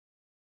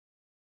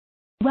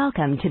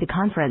Welcome to the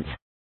conference.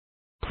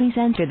 Please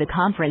enter the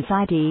conference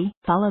ID,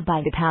 followed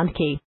by the pound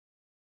key.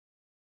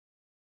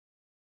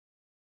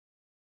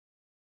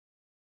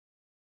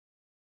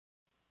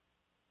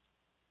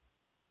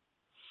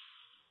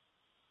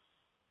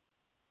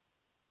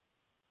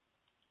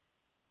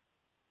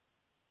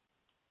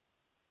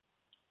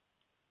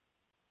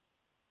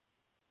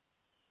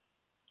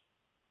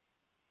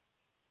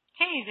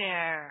 Hey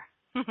there.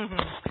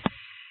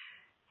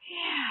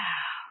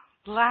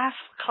 Last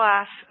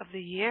class of the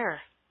year.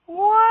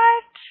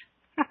 What?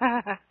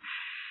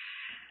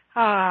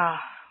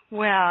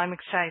 Well, I'm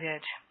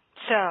excited.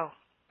 So,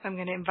 I'm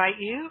going to invite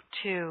you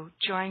to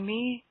join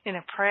me in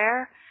a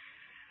prayer.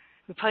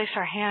 We place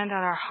our hand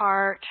on our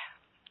heart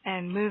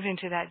and move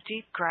into that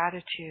deep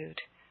gratitude.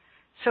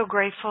 So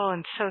grateful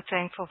and so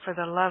thankful for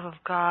the love of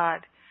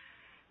God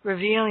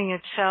revealing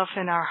itself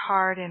in our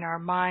heart, in our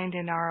mind,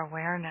 in our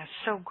awareness.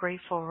 So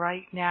grateful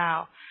right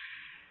now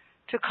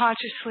to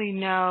consciously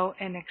know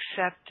and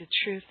accept the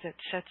truth that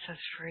sets us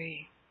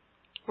free.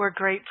 We're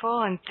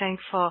grateful and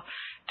thankful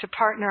to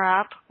partner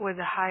up with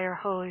the higher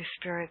Holy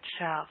Spirit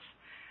self,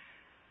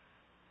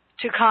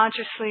 to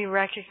consciously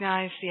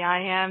recognize the I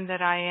am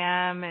that I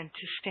am and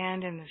to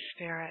stand in the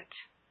Spirit.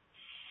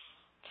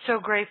 So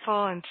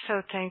grateful and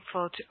so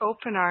thankful to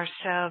open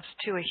ourselves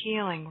to a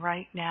healing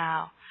right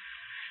now.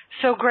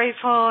 So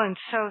grateful and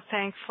so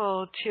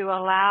thankful to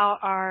allow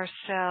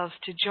ourselves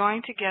to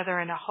join together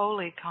in a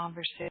holy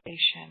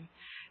conversation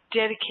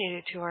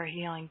dedicated to our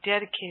healing,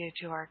 dedicated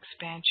to our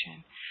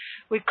expansion.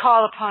 We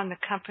call upon the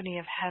company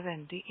of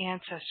heaven, the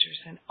ancestors,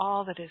 and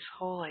all that is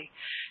holy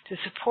to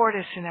support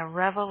us in a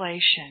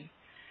revelation,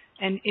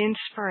 an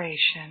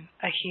inspiration,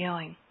 a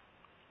healing.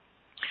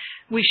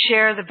 We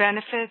share the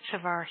benefits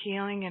of our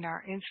healing and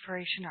our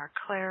inspiration, our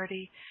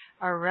clarity,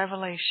 our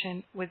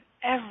revelation with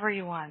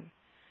everyone,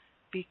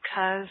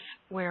 because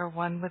we're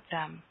one with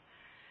them.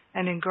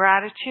 And in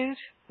gratitude,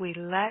 we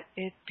let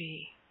it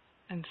be.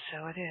 And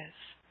so it is.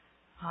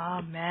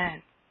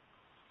 Amen.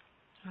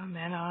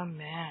 Amen,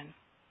 amen.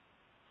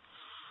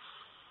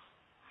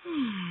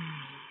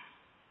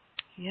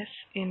 Yes,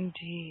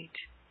 indeed.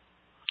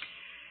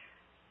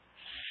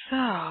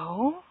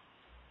 So,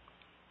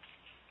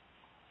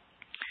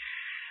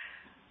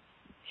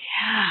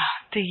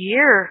 the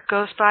year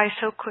goes by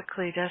so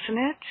quickly, doesn't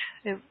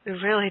it? It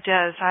really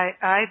does.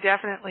 I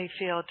definitely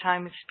feel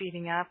time is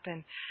speeding up,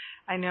 and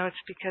I know it's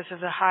because of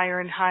the higher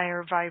and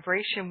higher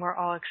vibration we're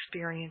all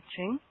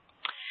experiencing.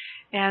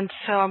 And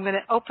so I'm going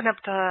to open up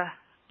the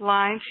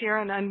lines here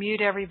and unmute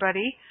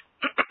everybody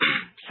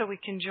so we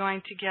can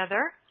join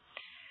together.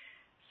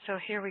 So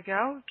here we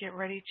go. Get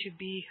ready to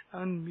be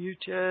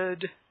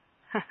unmuted.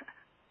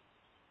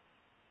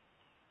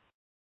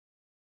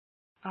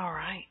 All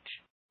right.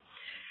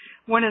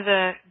 One of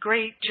the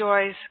great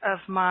joys of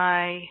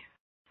my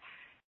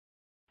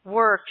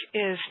work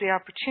is the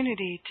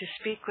opportunity to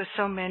speak with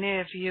so many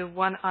of you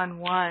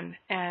one-on-one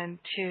and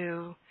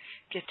to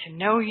get to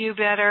know you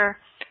better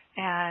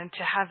and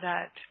to have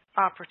that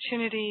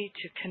opportunity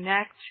to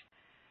connect,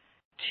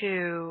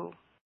 to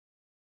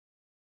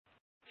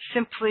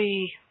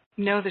simply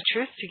know the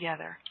truth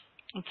together.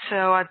 And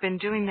so I've been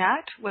doing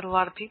that with a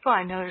lot of people.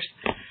 I know there's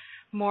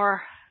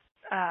more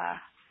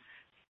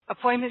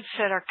appointments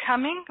that are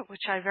coming,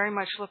 which I very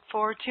much look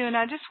forward to. And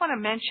I just want to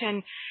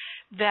mention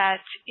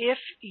that if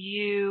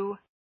you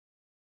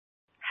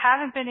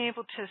haven't been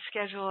able to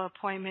schedule an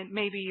appointment,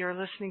 maybe you're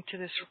listening to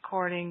this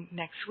recording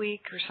next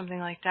week or something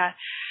like that,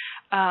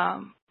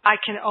 I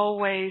can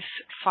always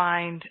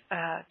find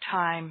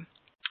time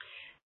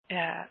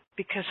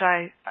because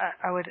I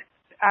would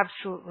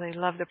absolutely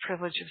love the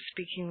privilege of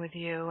speaking with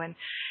you. And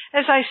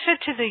as I said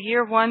to the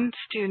year one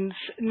students,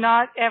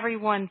 not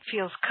everyone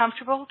feels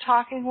comfortable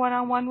talking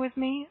one-on-one with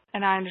me,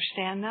 and I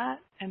understand that,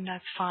 and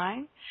that's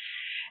fine.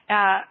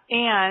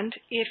 And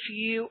if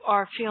you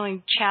are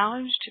feeling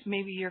challenged,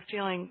 maybe you're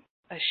feeling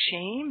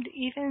ashamed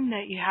even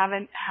that you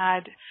haven't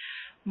had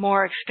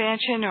more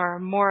expansion or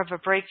more of a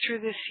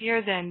breakthrough this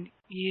year than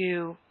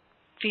you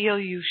feel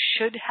you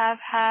should have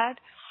had,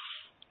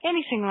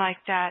 anything like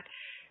that,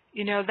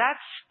 you know,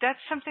 that's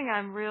something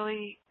I'm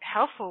really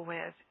helpful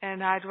with,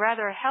 and I'd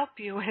rather help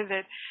you with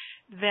it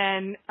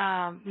than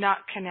not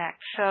connect.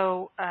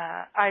 So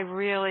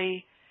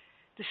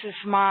this is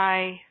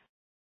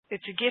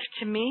it's a gift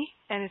to me,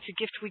 and it's a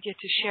gift we get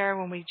to share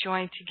when we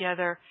join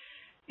together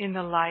in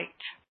the light.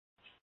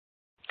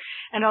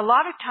 And a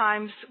lot of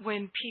times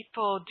when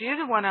people do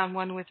the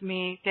one-on-one with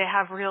me, they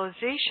have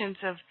realizations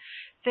of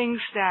things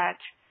that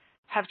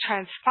have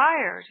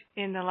transpired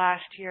in the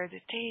last year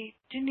that they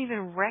didn't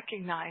even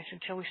recognize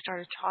until we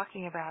started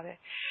talking about it.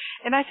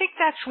 And I think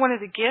that's one of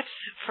the gifts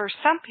for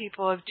some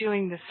people of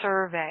doing the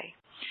survey.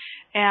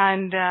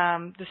 And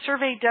the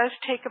survey does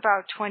take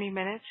about 20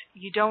 minutes.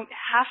 You don't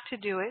have to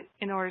do it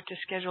in order to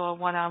schedule a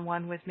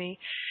one-on-one with me.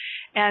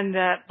 And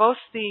both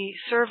the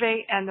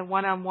survey and the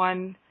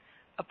one-on-one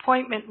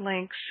appointment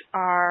links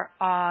are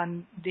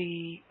on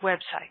the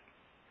website,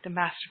 the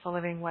Masterful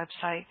Living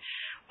website.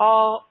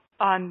 All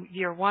on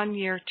year 1,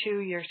 year 2,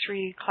 year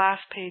 3, class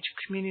page,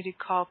 community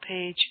call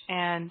page,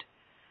 and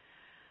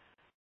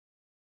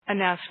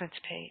announcements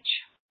page.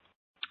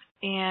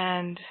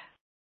 And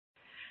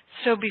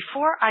so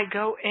before I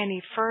go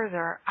any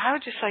further, I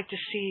would just like to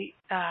see,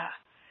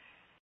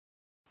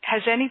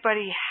 has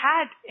anybody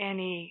had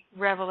any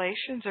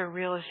revelations or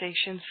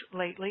realizations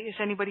lately? Is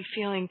anybody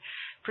feeling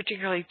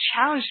particularly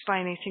challenged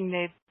by anything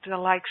they'd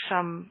like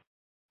some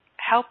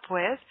help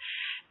with?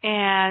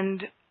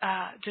 And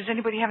does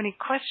anybody have any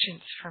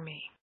questions for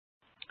me?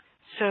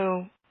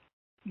 So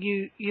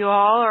you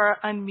all are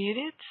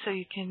unmuted, so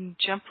you can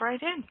jump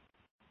right in.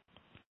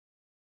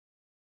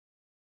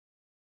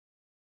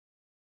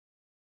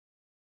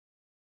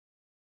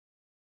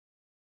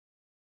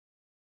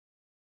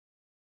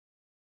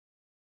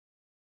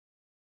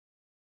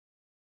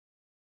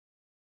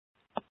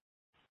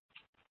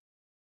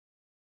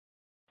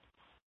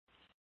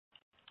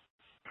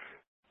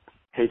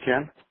 Hey,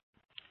 Jen.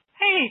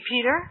 Hey,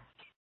 Peter.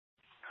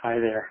 Hi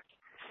there.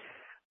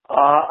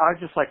 I'd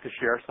just like to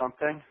share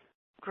something.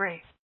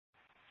 Great.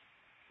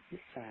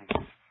 Thanks.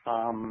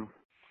 So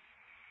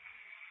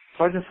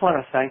I just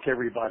want to thank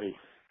everybody.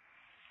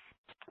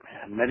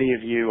 And many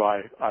of you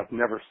I've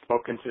never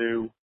spoken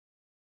to,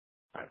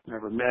 I've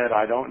never met,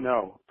 I don't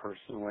know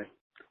personally.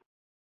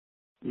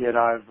 Yet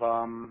I've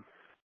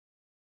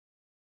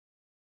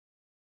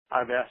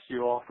asked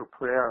you all for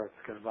prayers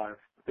because I've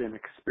been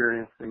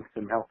experiencing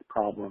some health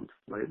problems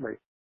lately,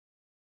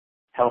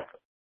 health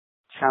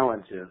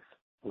challenges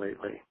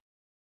lately.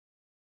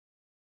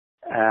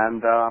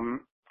 And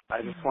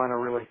I just want to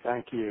really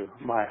thank you.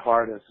 My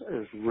heart is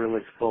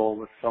really full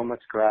with so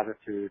much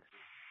gratitude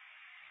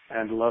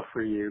and love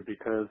for you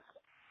because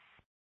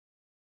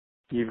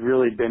you've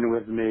really been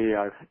with me.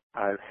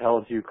 I've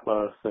held you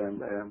close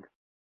and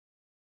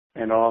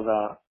all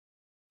the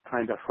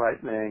kind of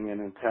frightening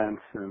and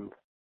intense and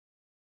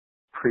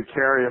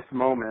precarious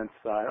moments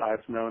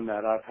I've known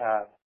that I've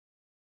had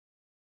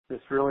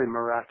this really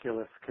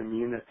miraculous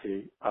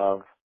community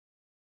of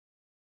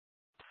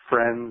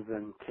friends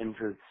and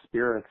kindred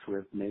spirits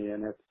with me,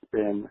 and it's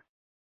been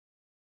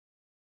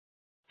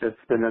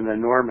an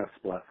enormous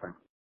blessing.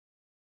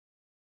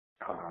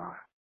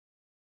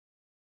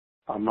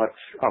 A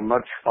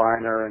much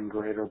finer and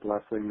greater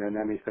blessing than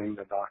anything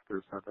the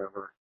doctors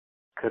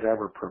could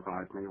ever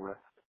provide me with.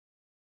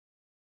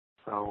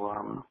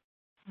 So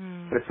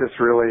it's just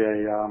really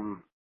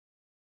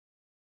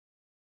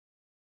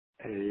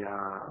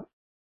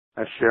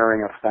a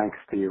sharing of thanks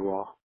to you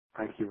all.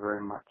 Thank you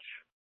very much.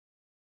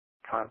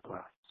 God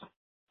bless.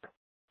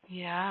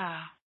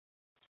 Yeah.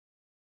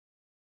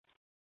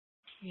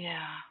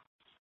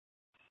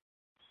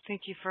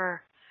 Thank you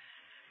for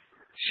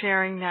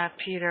sharing that,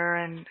 Peter.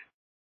 And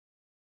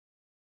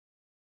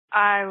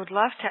I would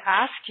love to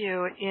ask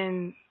you,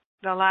 in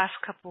the last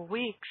couple of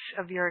weeks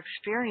of your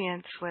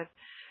experience with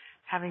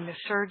having the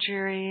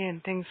surgery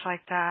and things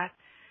like that,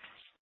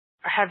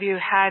 have you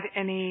had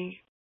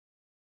any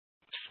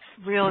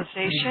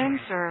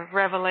realizations or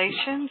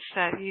revelations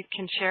that you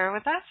can share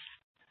with us?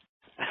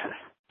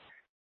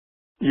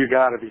 You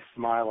got to be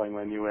smiling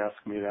when you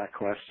ask me that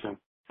question.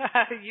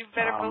 You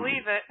better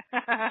believe it.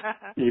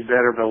 You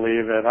better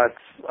believe it.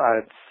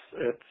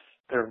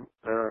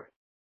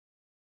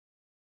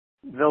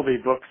 There'll be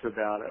books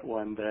about it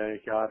one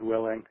day, God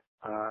willing.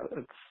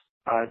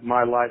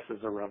 My life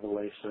is a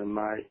revelation.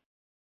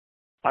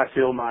 I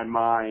feel my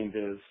mind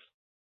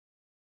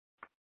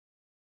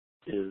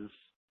is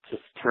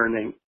just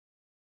turning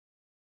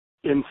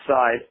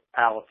inside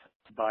out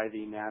by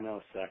the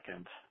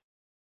nanosecond,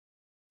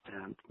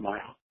 and my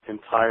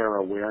entire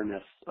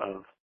awareness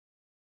of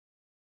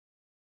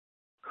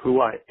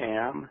who I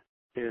am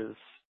is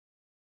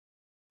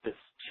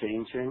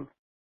changing.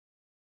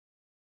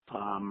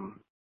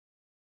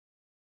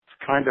 It's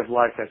kind of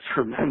like a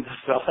tremendous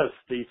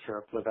LSD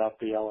trip without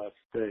the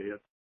LSD.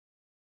 It's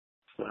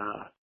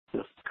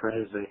just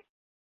crazy.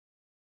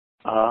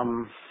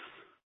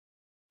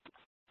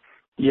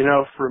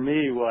 For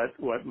me,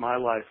 what my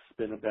life's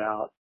been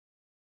about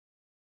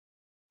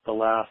the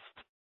last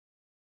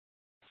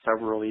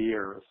several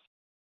years,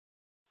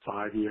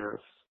 5 years,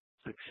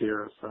 6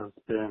 years, has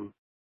been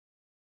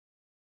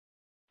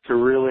to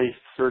really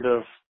sort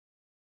of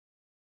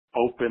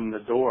open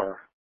the door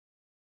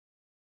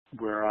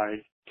where I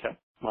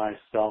kept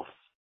myself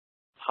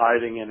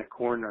hiding in a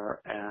corner,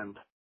 and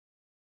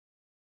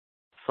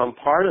some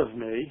part of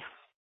me,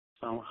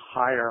 some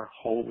higher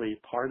holy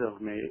part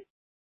of me,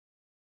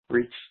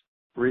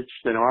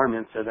 reached an arm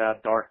into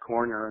that dark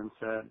corner and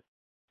said,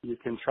 "You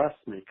can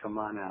trust me, come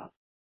on out."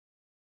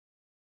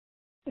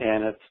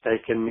 And it's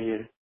taken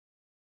me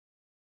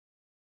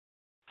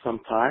some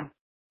time,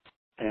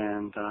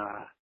 and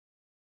I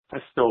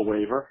still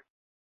waver,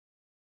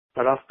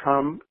 but I've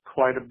come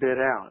quite a bit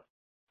out,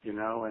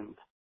 and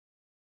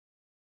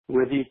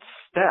with each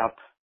step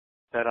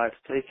that I've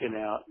taken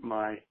out,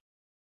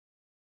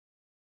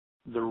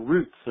 the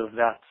roots of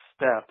that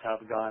step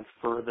have gone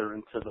further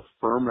into the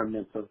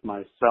firmament of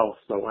myself,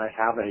 so I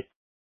have a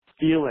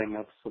feeling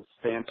of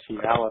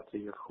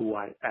substantiality of who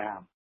I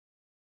am.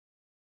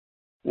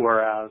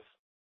 Whereas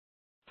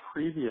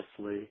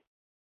previously,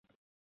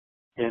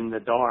 in the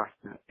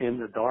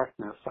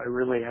darkness, I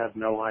really had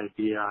no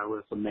idea I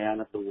was a man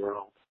of the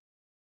world.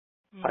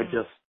 I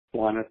just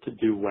wanted to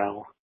do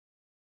well.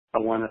 I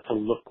wanted to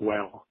look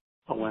well.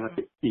 I wanted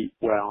to eat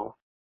well.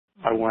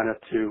 I wanted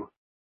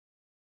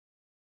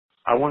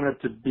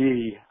to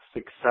be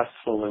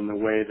successful in the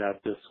way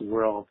that this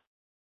world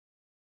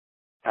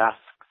asks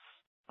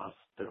us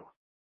to.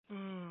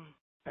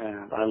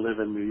 And I live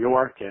in New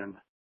York, and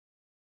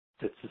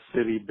it's a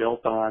city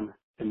built on,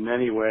 in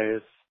many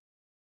ways,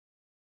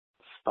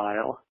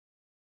 style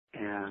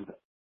and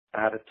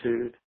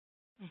attitude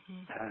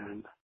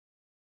and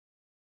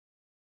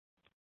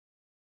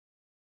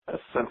a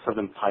sense of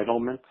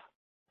entitlement.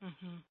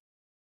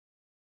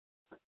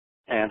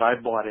 And I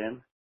bought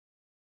in,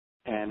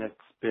 and it's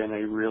been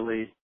a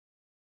really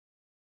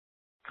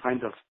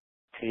kind of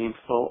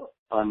painful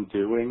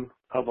undoing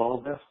of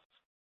all this.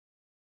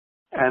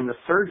 And the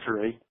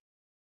surgery,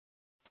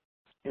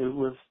 it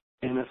was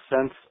in a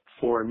sense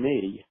for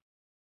me,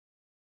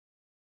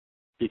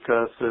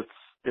 because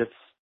it's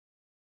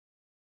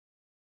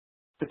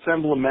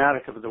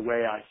emblematic of the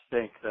way I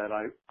think, that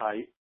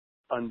I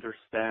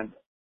understand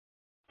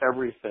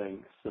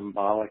everything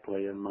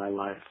symbolically in my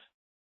life.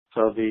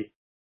 So the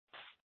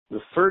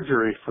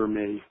surgery for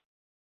me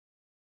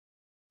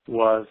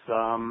was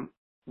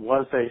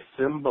a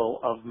symbol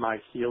of my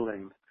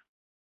healing,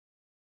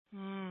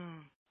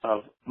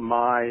 of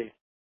my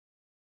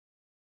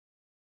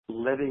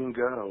letting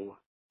go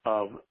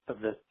of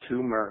the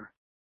tumor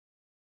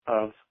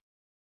of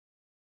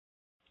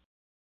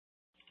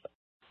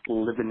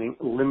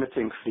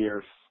limiting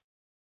fears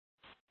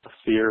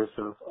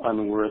of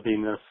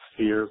unworthiness,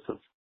 fears of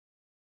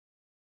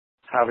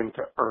having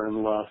to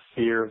earn love,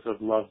 fears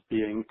of love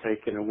being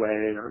taken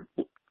away, or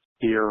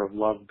fear of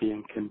love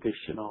being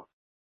conditional.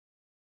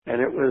 And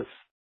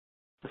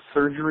the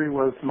surgery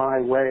was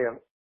my way of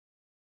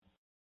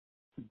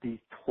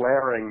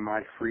declaring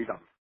my freedom,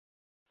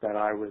 that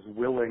I was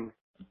willing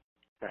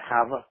to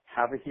have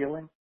a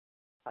healing.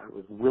 I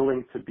was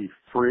willing to be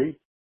free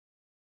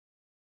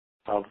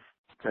of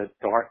the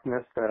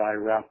darkness that I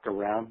wrapped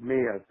around me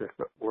as if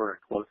it were a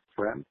close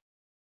friend.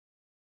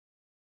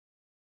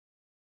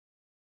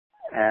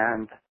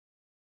 And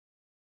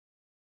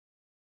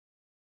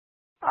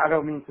I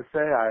don't mean to say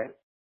I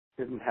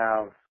didn't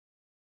have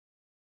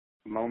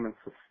moments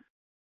of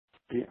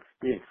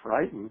being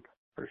frightened,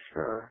 for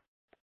sure.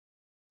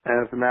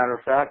 And as a matter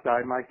of fact,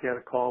 I might get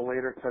a call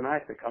later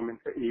tonight to come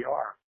into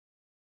ER.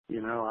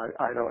 You know,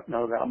 I don't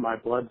know that my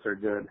bloods are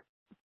good.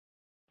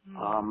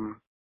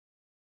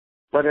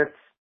 But it's,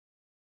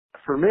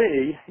 for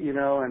me, you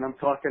know, and I'm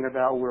talking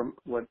about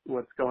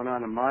what's going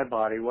on in my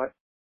body. What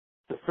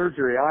the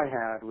surgery I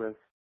had was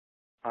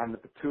on the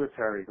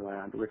pituitary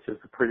gland, which is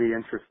a pretty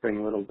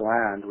interesting little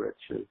gland,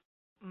 which is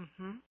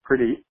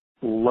pretty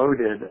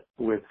loaded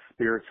with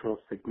spiritual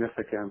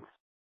significance,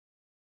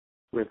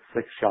 with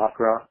sixth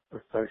chakra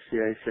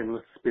association,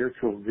 with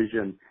spiritual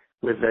vision,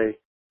 with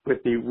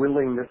the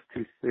willingness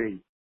to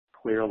see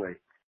clearly.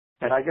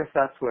 And I guess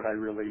that's what I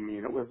really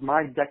mean. It was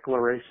my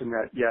declaration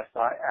that, yes,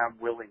 I am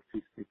willing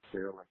to see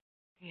clearly.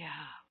 Yeah.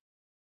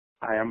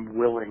 I am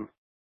willing.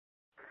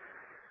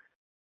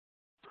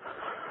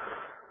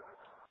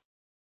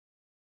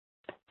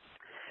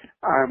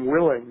 I'm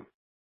willing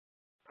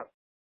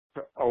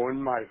to own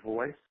my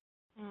voice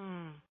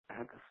and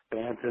to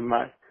stand in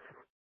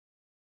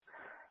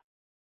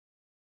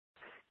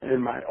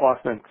my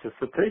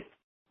authenticity.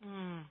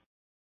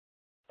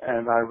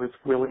 And I was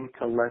willing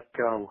to let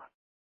go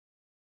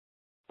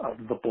of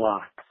the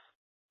blocks.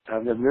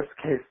 And in this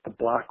case, the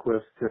block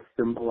was just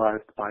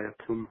symbolized by a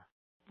tumor.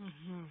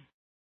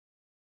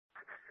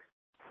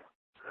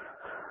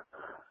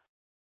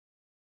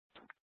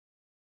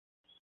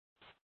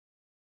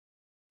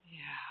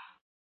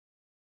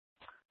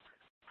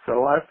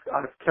 So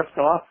I've kept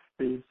off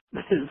these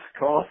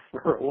calls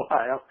for a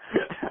while.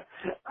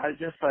 I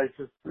guess I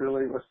just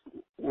really was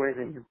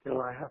waiting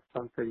until I have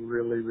something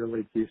really,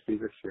 really juicy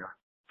to share.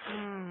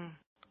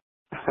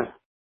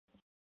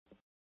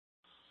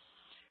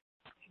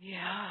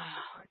 Yeah.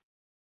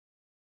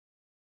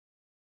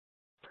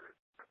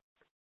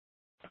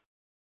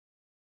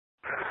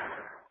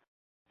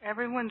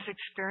 Everyone's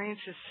experience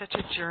is such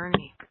a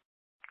journey.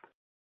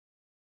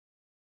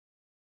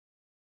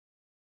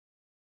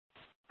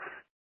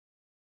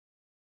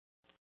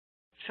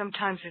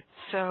 Sometimes it's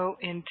so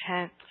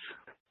intense.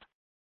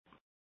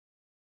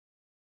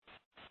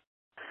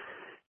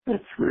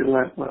 It's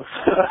relentless.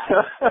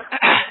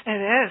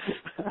 It is.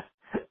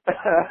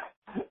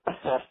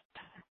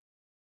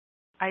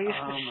 I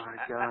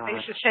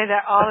used to say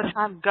that all the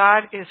time.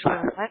 God is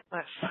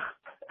relentless.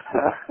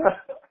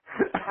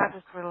 God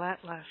is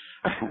relentless.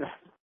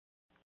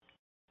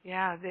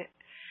 Yeah.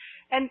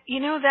 And you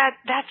know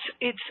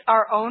it's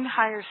our own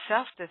higher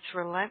self that's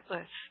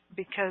relentless,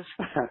 because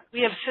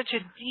we have such a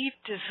deep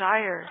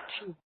desire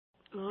to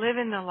live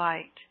in the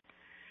light,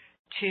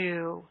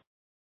 to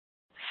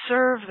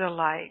serve the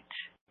light,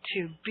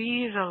 to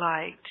be the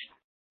light,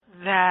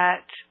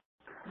 that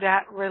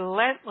that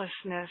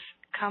relentlessness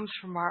comes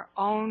from our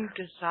own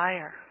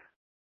desire.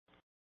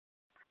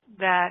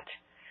 That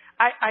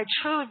I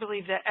truly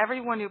believe that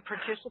everyone who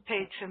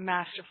participates in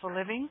Masterful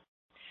Living,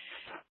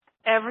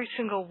 every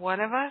single one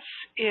of us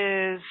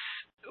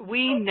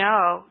we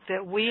know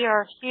that we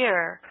are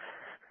here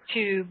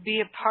to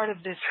be a part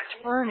of this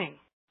turning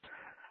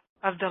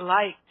of the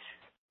light,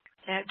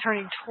 and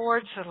turning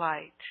towards the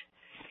light,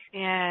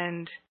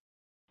 and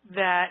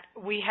that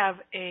we have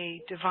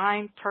a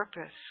divine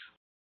purpose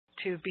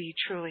to be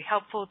truly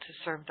helpful, to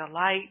serve the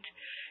light,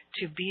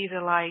 to be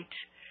the light,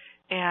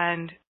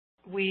 and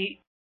we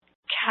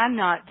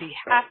cannot be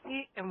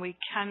happy and we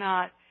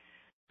cannot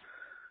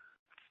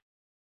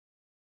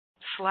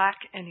slack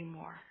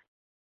anymore.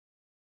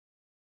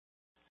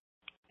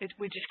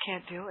 We just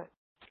can't do it.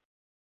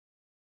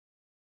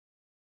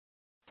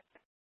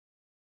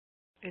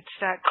 It's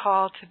that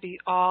call to be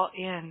all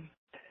in.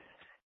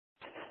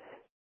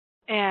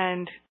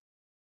 And,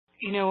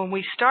 when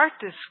we start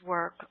this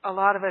work, a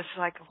lot of us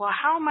are like, well,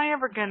 how am I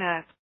ever going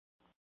to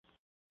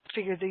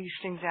figure these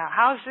things out?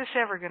 How is this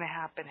ever going to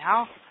happen?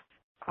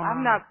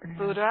 I'm not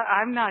Buddha.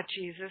 I'm not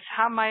Jesus.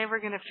 How am I ever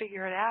going to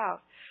figure it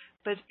out?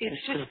 But it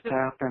just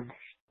happens.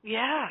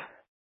 Yeah.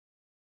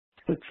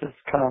 It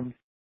just comes.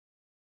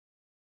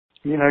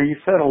 You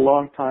said a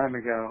long time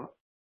ago,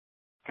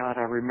 God,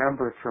 I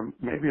remember from,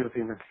 maybe it was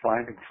even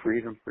Finding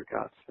Freedom, for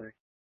God's sake.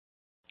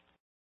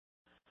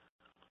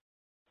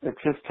 It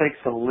just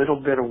takes a little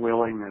bit of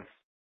willingness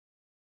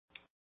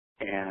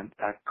and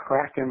a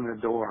crack in the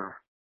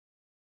door.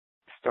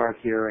 Start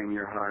hearing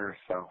your higher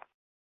self.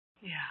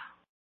 Yeah.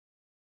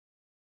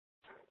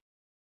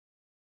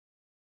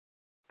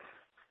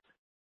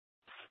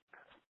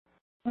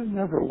 I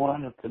never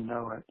wanted to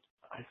know it.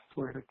 I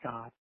swear to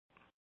God.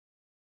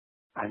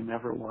 I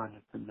never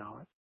wanted to know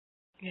it.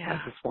 Yeah.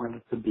 I just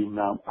wanted to be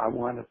numb. I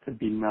wanted to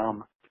be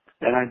numb.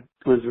 And I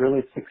was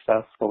really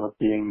successful at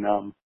being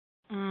numb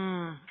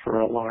for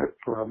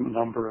a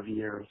number of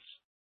years.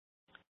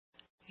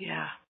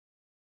 Yeah.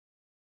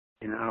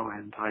 And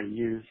I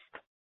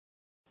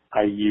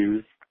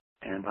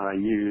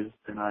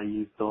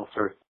used all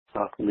sorts of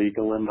stuff,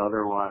 legal and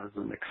otherwise,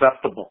 and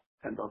acceptable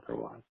and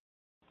otherwise.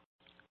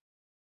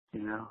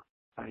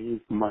 I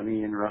used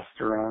money in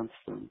restaurants,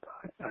 and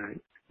I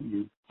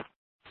used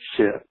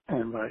shit,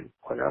 and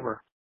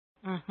whatever.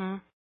 Mm-hmm.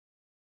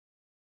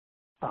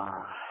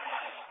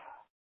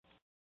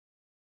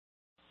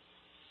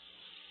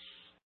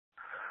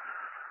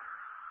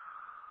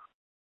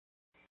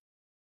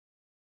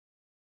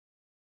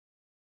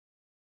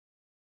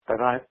 But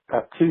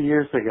about 2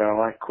 years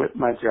ago, I quit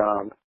my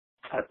job,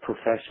 a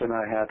profession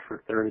I had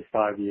for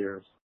 35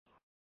 years.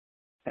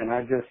 And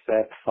I just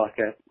said, fuck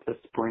it,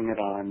 just bring it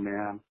on,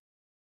 man.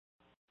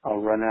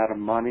 I'll run out of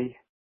money.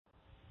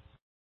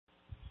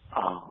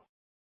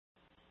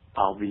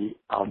 I'll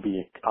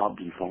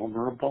be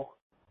vulnerable.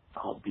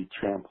 I'll be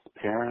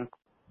transparent.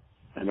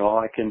 And all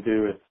I can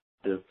do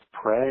is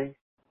pray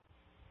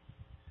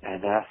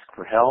and ask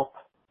for help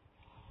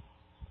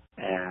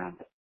and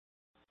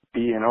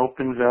be an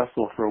open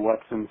vessel for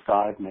what's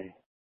inside me.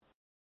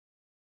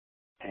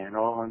 And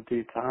all in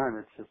due time,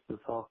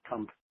 it's all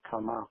come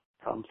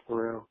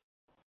through.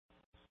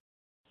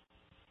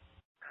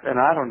 And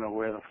I don't know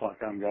where the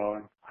fuck I'm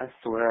going. I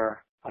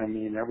swear. I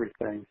mean,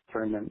 everything's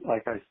turned in,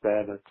 like I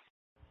said,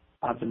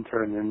 I've been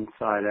turned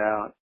inside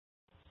out.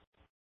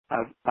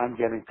 I'm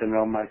getting to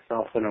know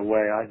myself in a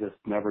way I just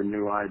never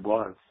knew I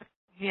was.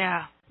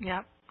 Yeah.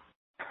 Yep.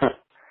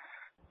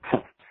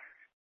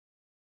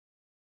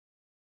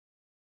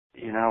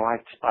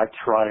 I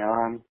try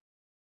on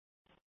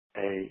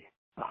a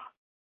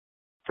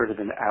sort of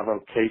an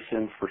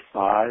avocation for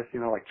size,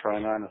 like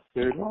trying on a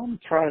suit. Well, let me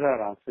try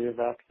that on, see if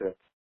that fits.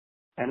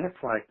 And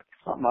it's like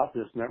something I've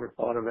just never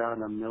thought about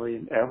in a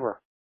million ever.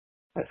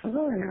 I said,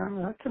 oh,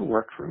 that could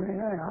work for me.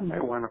 Hey, I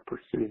might want to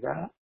pursue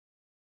that.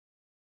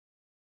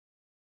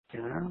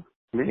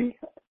 Me?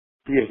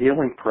 Be a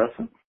healing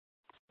presence?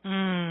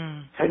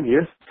 10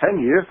 years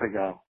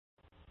ago,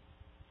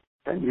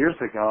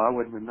 I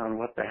wouldn't have known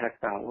what the heck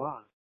that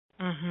was.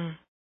 Mm-hmm.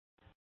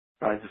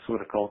 I just would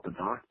have called the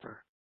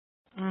doctor.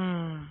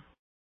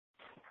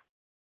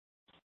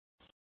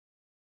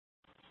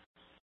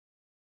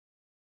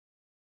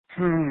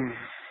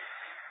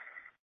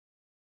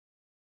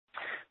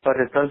 But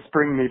it does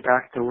bring me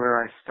back to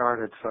where I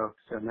started,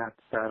 folks, and that's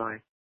that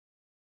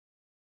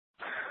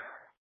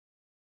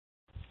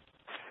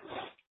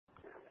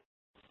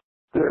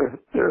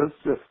there's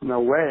just no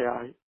way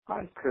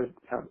I could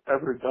have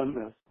ever done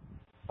this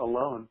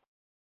alone.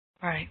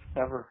 Right.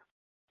 Ever.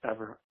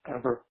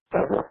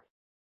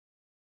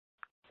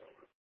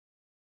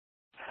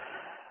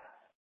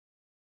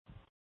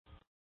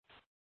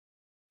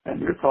 And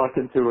you're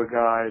talking to a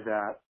guy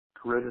that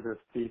gritted his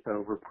teeth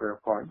over prayer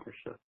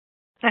partnership.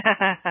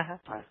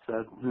 I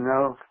said,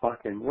 no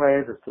fucking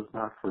way. This is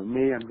not for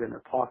me. I'm going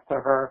to talk to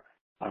her.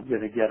 I'm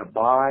going to get a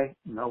buy.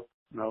 Nope,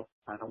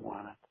 I don't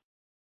want it.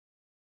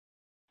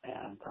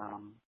 And,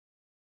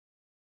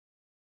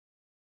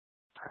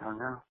 I don't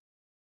know.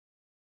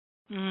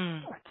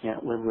 I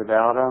can't live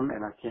without them,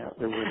 and I can't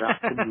live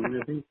without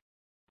community.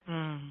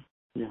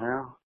 You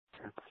know,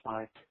 it's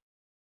like,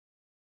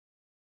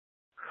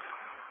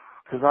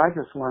 because I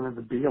just wanted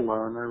to be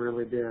alone. I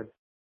really did.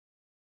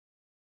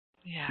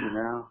 Yeah. You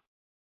know,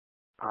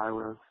 I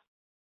was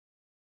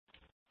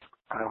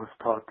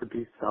taught to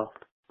be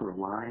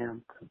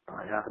self-reliant.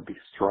 I had to be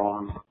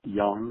strong,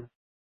 young.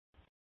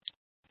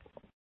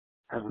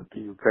 I had to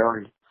be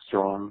very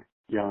strong,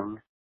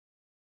 young,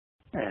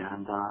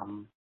 and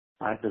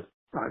I just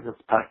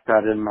packed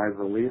that in my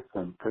valise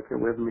and took it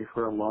with me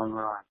for a long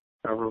ride,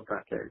 several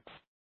decades.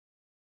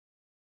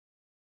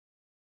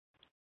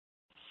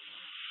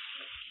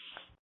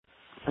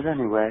 But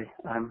anyway,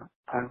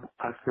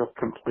 I feel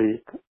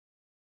complete.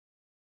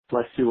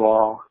 Bless you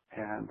all,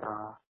 and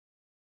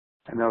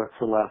I know it's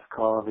the last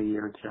call of the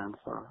year, Jen,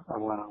 so I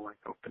want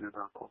to open it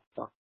up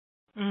also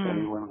if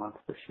anyone wants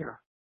to share.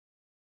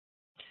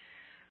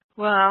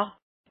 Well,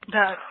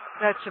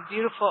 that's a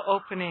beautiful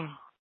opening.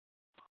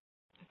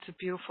 It's a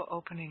beautiful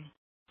opening.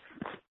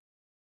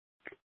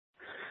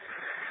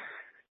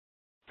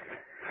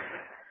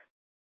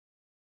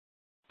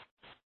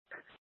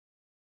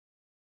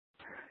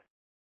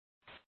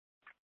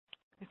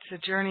 It's a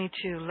journey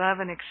to love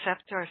and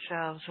accept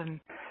ourselves,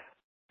 and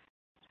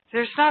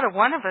there's not a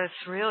one of us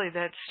really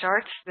that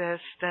starts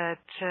this, that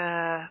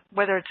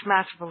whether it's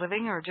masterful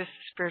living or just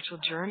a spiritual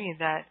journey,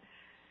 that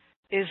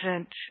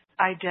isn't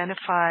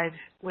identified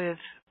with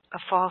a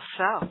false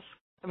self.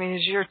 I mean,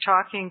 as you're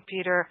talking,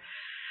 Peter,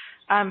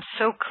 I'm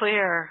so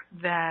clear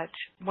that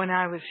when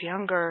I was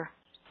younger,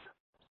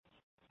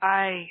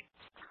 I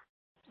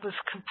was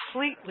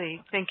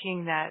completely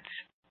thinking that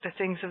the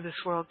things of this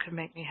world could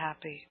make me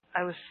happy.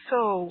 I was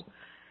so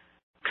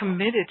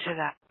committed to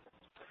that.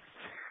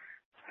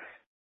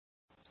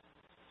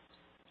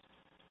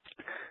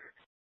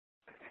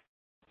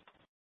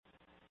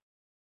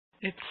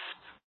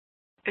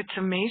 It's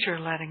a major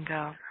letting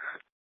go.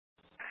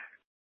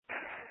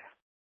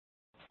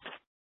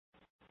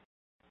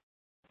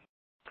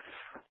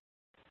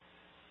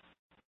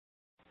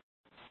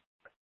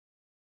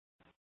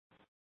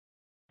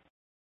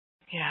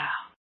 Yeah.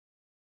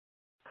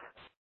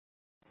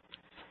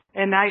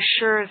 And I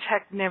sure as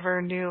heck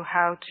never knew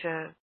how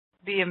to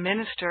be a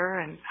minister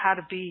and how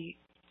to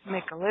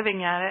make a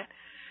living at it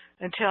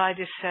until I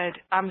just said,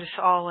 I'm just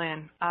all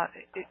in.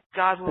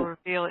 God will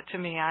reveal it to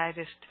me.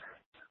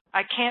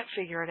 I can't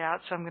figure it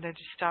out, so I'm going to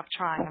just stop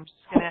trying. I'm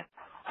just going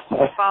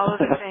to follow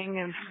the thing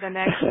and the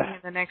next thing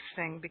and the next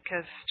thing,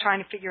 because trying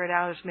to figure it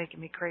out is making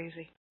me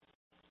crazy.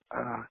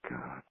 Oh,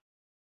 God.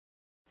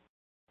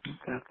 Is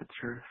that the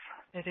truth?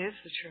 It is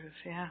the truth,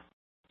 yeah.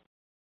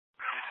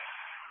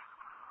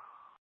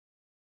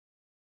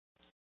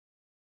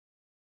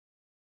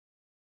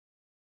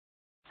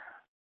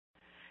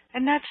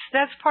 And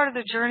that's part of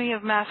the journey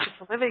of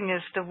masterful living,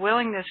 is the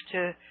willingness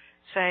to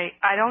say,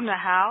 I don't know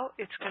how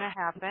it's going to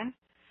happen,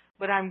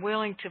 but I'm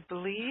willing to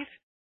believe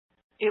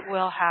it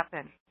will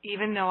happen,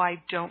 even though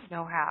I don't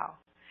know how.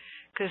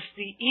 Because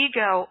the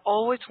ego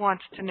always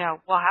wants to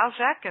know, well, how's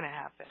that going to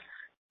happen?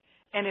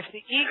 And if the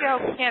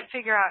ego can't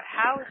figure out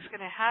how it's going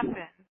to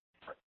happen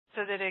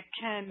so that it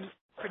can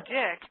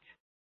predict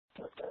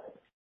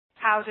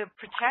how to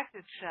protect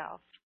itself,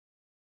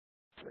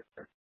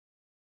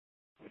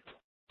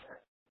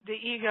 the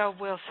ego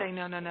will say,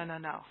 no.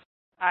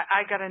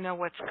 I got to know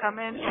what's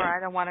coming, or I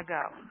don't want to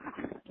go.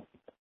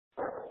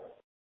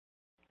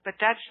 But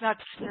that's not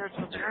the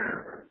spiritual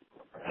journey.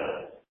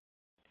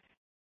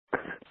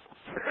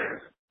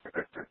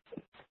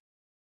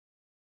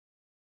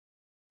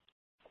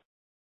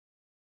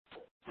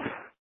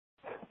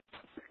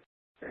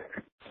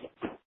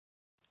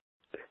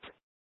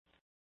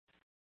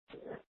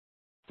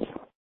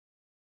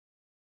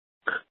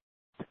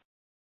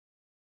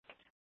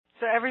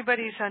 So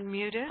everybody's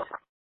unmuted.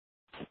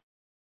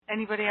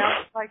 Anybody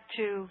else like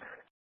to?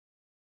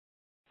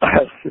 I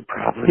should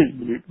probably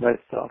mute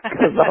myself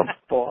because I'm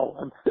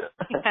falling.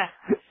 Yeah.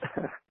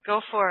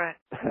 Go for it.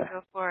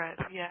 Go for it.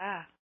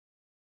 Yeah.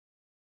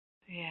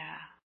 Yeah.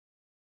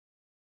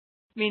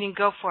 Meaning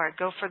go for it.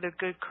 Go for the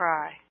good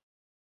cry.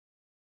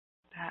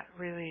 That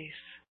release.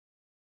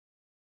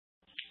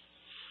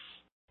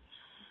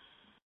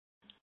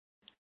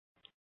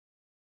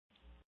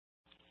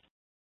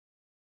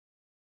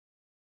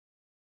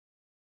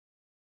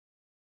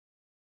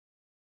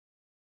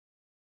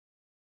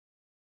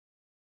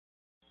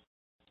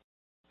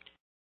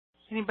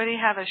 Anybody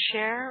have a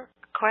share,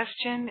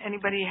 question?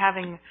 Anybody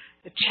having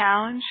a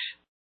challenge?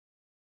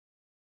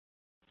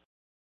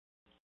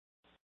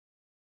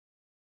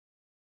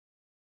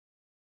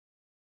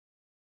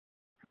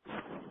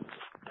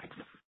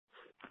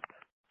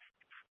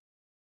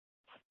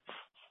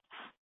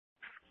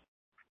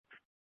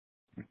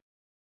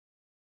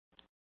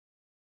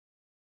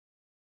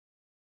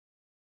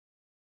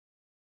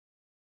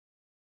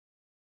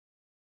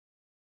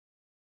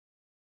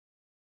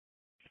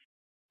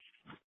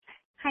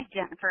 Hi,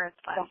 Jennifer. It's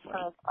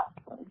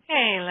Leslie.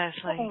 Hey,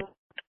 Leslie.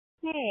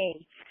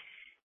 Hey.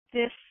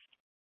 This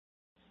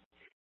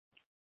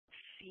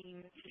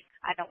seems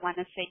I don't want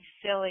to say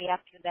silly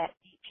after that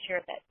deep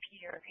share that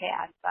Peter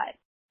had, but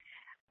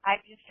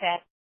I've just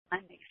had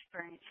an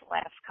experience the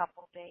last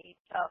couple of days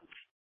of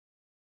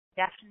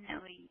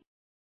definitely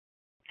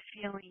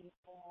feeling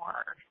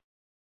more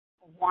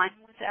one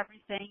with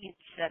everything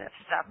instead of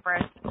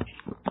separate.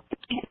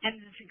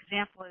 And this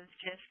example is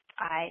just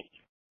I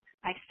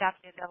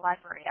stopped at the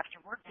library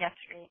after work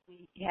yesterday.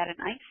 We had an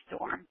ice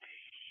storm,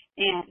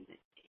 and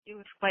it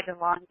was quite a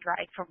long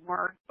drive from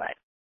work, but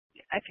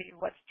I figured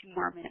what's 2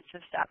 more minutes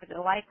to stop at the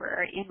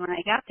library. And when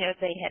I got there,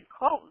 they had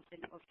closed,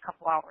 and it was a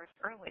couple hours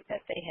early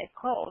that they had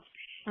closed.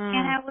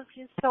 And I was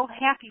just so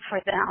happy for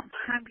them.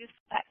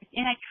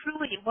 And I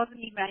truly, it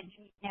wasn't even, I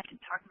didn't have to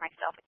talk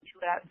myself into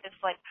it. I was just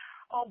like,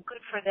 oh,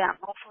 good for them.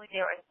 Hopefully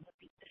they were able to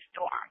beat the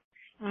storm.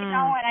 You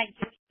know,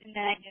 and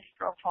then I just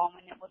drove home,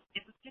 and it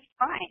was just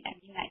fine. I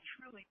mean, I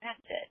truly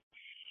meant it.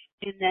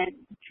 And then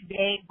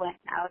today when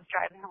I was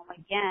driving home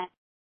again,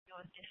 it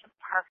was just a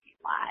parking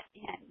lot,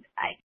 and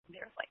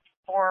there's like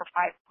 4 or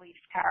 5 police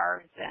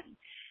cars and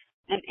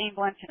an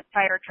ambulance and a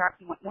fire truck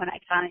when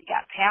I finally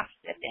got past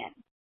it.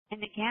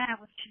 And again, I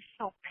was just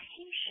so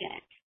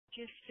patient,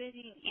 just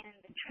sitting in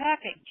the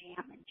traffic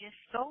jam and just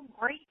so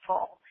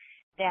grateful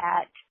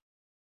that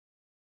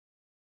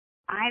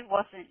I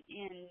wasn't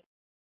in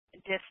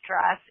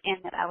distress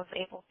and that I was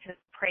able to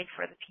pray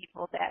for the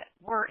people that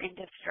were in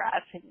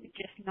distress, and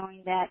just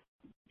knowing that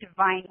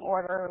divine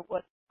order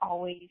is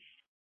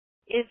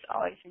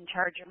always in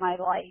charge of my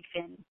life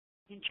and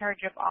in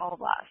charge of all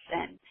of us.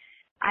 And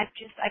I've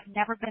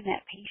never been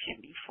that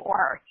patient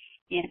before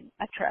in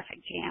a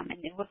traffic jam, and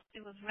it was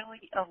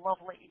really a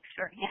lovely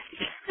experience.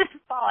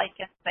 That's all I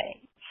can say.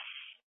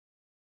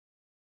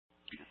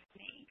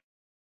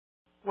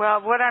 Well,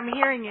 what I'm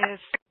hearing is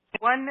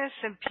oneness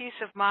and peace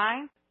of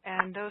mind,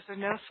 and those are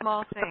no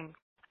small things.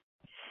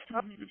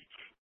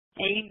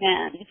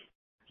 Amen.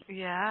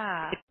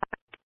 Yeah.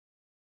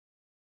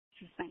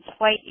 It's been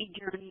quite a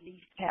journey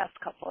these past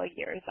couple of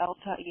years, I'll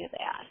tell you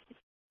that.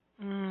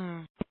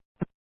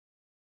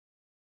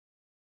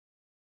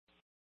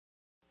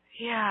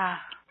 Yeah.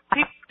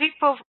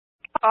 People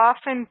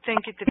often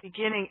think at the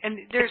beginning, and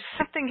there's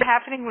something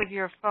happening with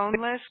your phone,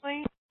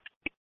 Leslie.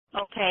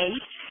 Okay.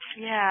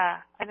 Yeah,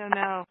 I don't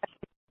know.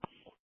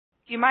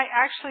 You might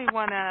actually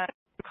want to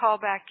call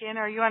back in.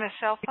 Are you on a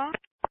cell phone?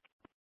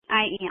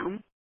 I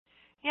am.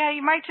 Yeah,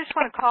 you might just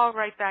want to call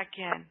right back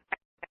in.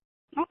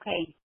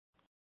 Okay.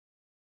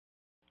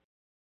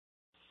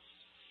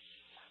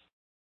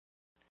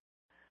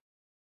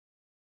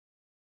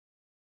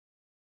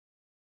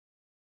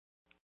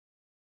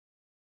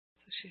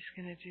 So she's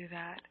going to do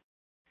that.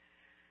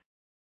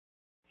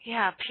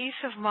 Yeah, peace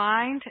of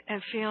mind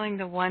and feeling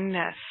the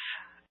oneness.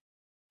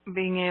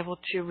 Being able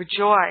to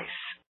rejoice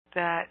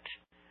that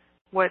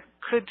what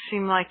could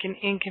seem like an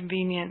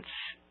inconvenience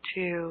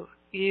to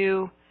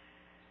you,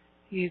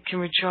 you can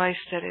rejoice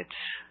that it's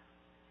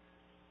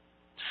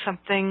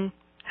something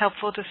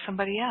helpful to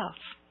somebody else.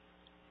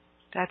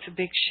 That's a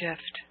big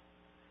shift.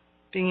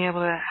 Being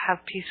able to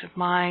have peace of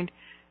mind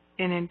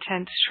in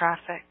intense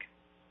traffic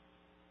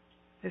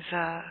is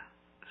a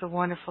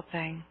wonderful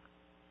thing.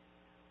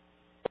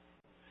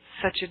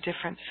 Such a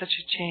difference, such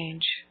a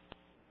change.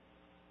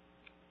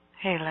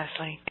 Hey,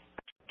 Leslie.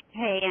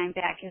 Hey, I'm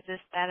back. Is this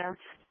better?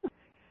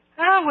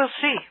 Oh, we'll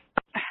see.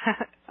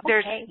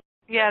 Okay.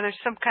 There's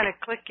some kind of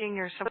clicking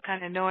or some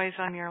kind of noise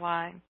on your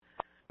line.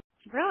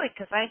 Really?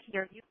 Because I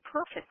hear you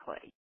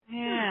perfectly.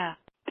 Yeah.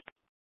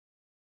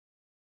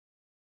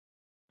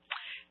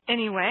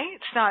 Anyway,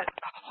 it's not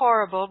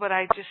horrible, but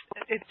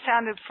it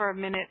sounded for a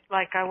minute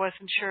like I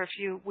wasn't sure if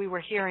we were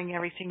hearing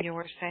everything you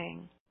were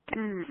saying.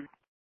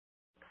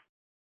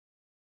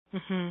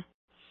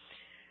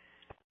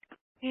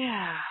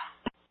 Yeah.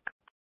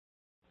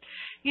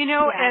 You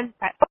know, and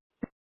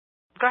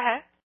go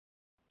ahead.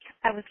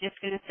 I was just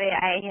going to say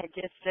I had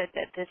just said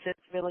that this has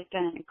really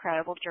been an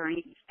incredible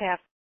journey these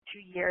past 2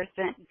 years,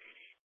 and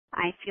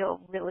I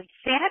feel really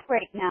sad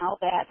right now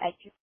that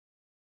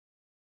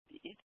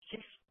it's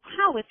just,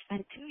 wow, it's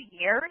been 2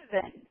 years,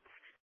 and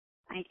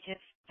I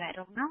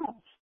don't know.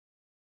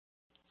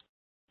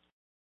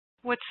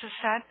 What's the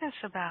sadness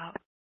about?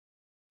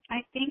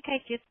 I think I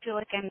just feel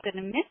like I'm going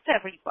to miss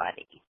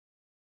everybody.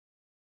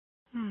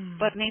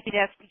 But maybe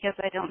that's because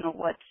I don't know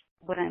what's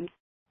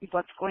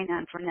going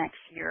on for next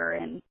year,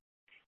 and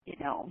you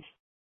know,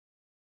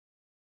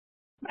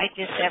 like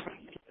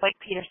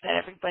Peter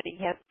said,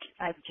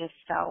 I've just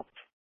felt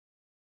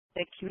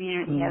the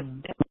community has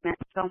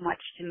meant so much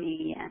to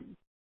me, and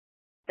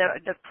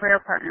the prayer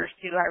partners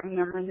too. I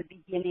remember in the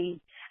beginning,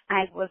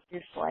 I was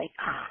just like,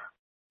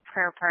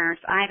 prayer partners,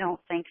 I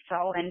don't think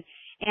so,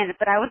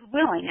 but I was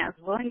willing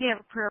to have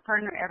a prayer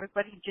partner.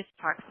 Everybody just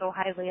talked so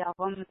highly of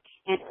them,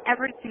 and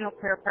every single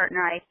prayer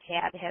partner I've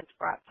had has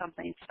brought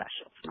something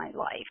special to my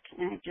life,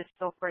 and I'm just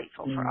so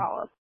grateful for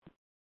all of them.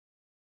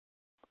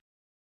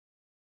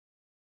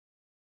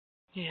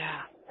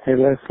 Yeah. Hey,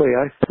 Leslie,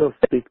 I still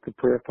speak to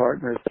prayer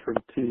partners from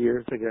 2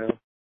 years ago,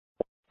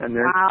 and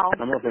wow.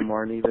 some of them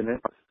aren't even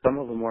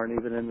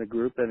in the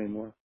group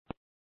anymore.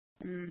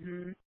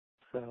 Mhm.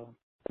 So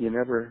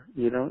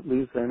You don't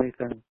lose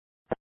anything.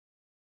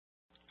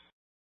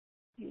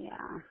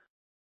 Yeah.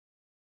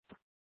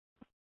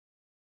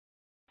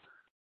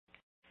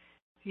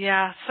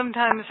 Yeah,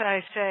 sometimes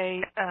I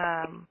say,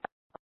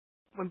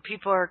 when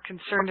people are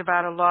concerned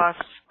about a loss,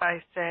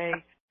 I say,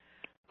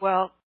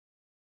 well,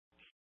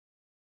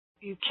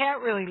 you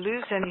can't really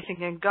lose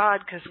anything in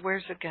God because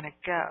where's it going to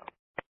go?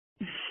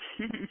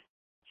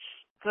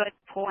 Good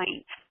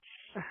point.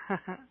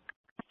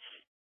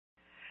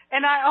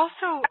 And I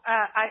also,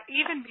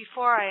 even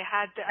before I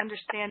had the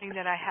understanding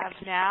that I have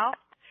now,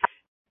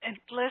 and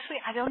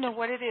Leslie, I don't know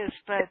what it is,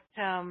 but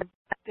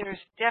there's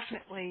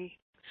definitely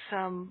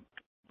some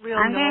real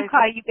I'm going noise. to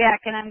call you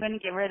back, and I'm going to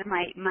get rid of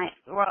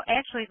well,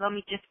 actually, let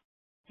me just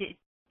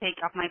take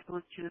off my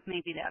Bluetooth.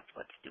 Maybe that's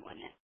what's doing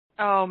it.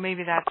 Oh,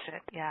 maybe that's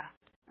it, yeah.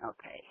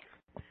 Okay.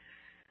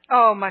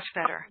 Oh, much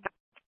better.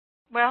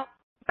 Well,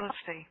 let's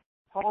see.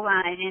 Hold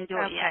on, I didn't do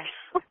it yet.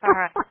 All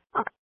right.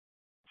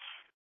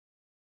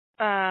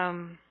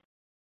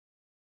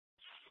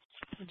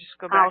 We'll just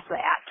go back. How's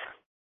that?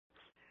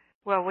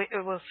 Well,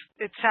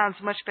 it sounds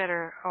much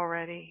better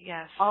already,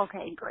 yes.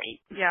 Okay,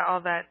 great. Yeah,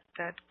 all that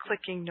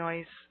clicking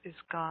noise is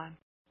gone.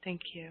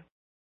 Thank you.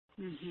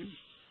 Mhm.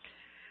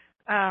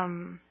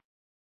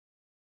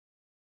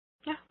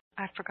 Yeah,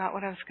 I forgot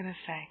what I was going to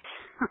say.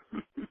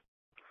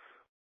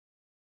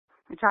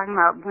 We're talking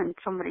about when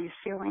somebody's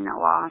feeling a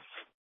loss.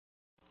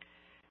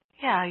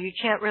 Yeah, you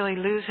can't really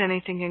lose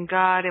anything in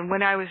God. And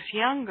when I was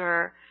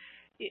younger,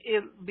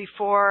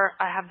 before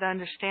I have the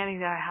understanding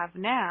that I have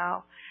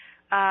now,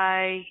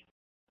 I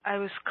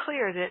was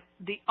clear that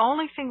the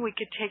only thing we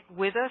could take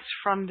with us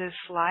from this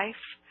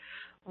life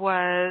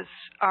was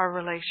our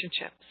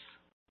relationships.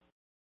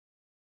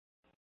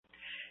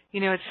 You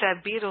know, it's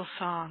that Beatles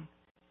song,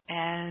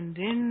 and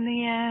in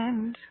the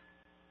end,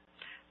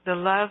 the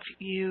love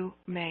you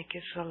make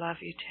is the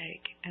love you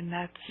take. And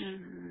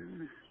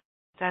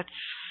that's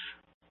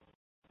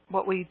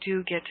what we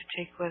do get to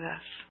take with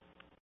us,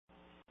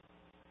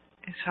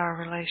 is our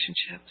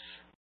relationships.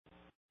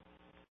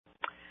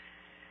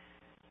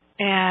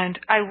 And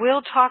I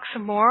will talk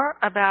some more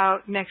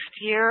about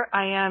next year.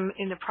 I am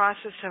in the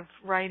process of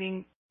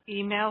writing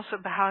emails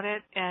about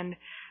it, and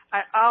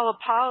I'll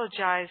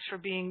apologize for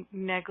being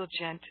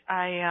negligent.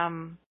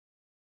 I've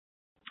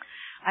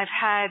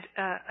had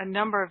a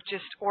number of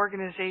just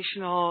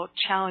organizational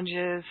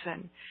challenges,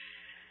 and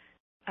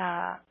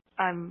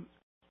I've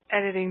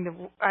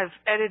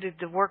edited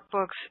the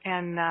workbooks,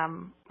 and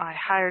I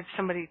hired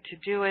somebody to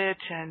do it,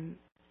 and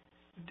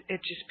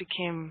it just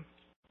became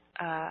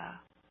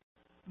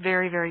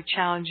very, very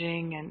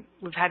challenging, and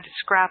we've had to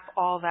scrap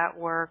all that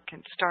work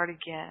and start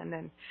again.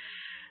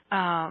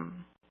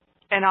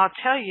 And I'll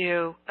tell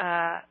you,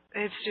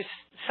 it's just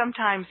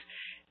sometimes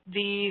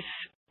these,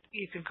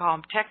 you can call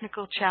them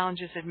technical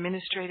challenges,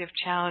 administrative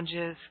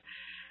challenges,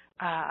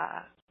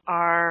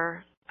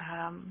 are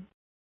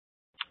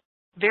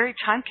very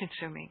time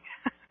consuming.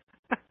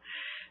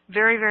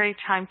 Very, very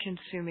time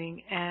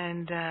consuming.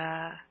 And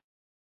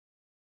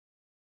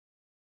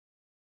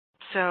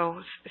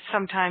so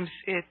sometimes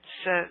it's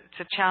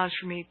a challenge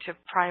for me to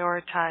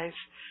prioritize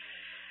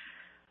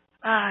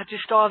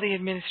just all the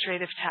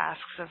administrative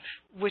tasks of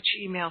which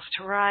emails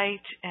to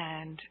write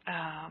and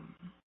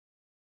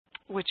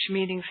which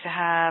meetings to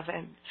have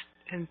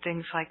and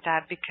things like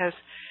that. Because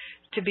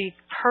to be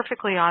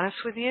perfectly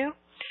honest with you,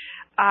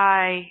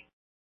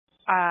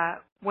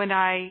 when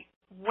I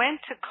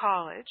went to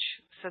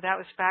college, so that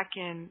was back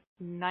in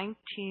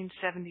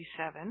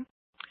 1977,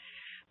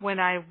 when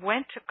I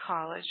went to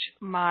college,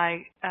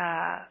 my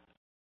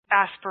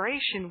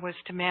aspiration was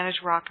to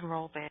manage rock and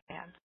roll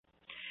bands.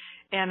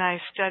 And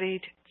I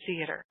studied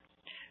theater.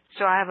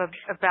 So I have a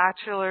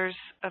bachelor's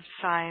of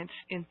science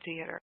in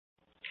theater.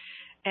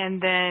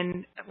 And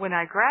then when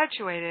I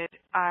graduated,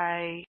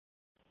 I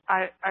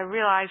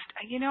realized,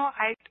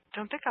 I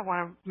don't think I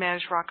want to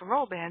manage rock and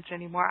roll bands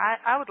anymore.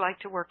 I would like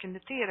to work in the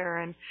theater.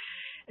 And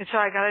so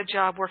I got a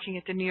job working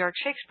at the New York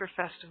Shakespeare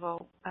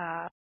Festival,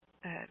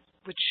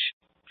 which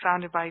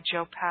founded by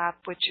Joe Papp,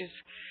 which is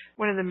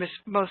one of the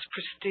most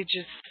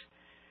prestigious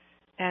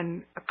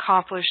and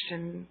accomplished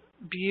and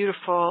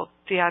beautiful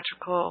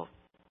theatrical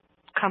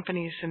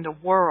companies in the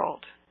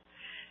world.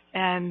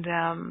 And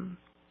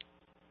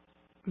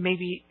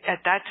maybe at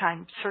that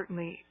time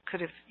certainly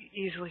could have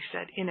easily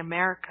said in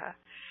America.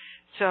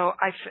 So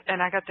I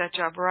got that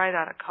job right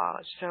out of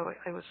college. So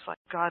it was like,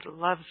 God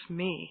loves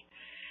me.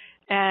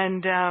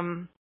 And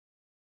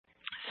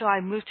so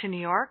I moved to New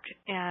York,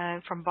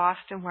 and from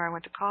Boston, where I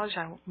went to college,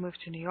 I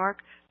moved to New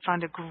York,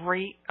 found a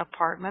great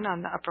apartment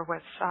on the Upper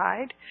West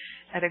Side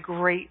at a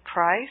great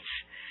price.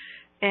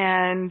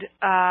 And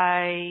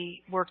I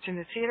worked in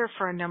the theater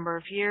for a number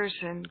of years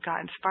and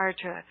got inspired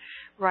to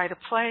write a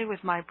play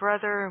with my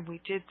brother, and we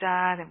did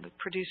that, and we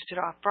produced it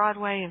off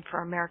Broadway and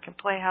for American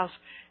Playhouse,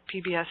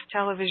 PBS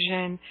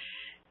Television.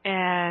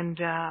 And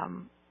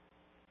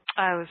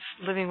I was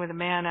living with a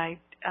man I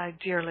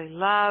dearly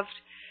loved,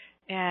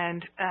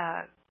 and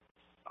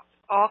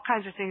all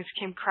kinds of things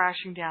came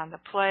crashing down. The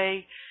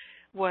play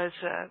was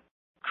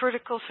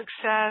critical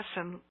success,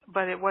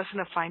 but it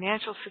wasn't a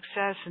financial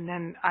success. And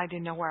then I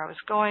didn't know where I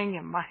was going,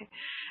 and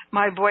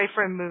my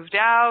boyfriend moved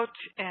out,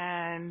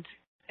 and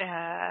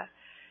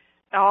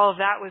all of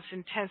that was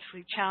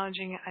intensely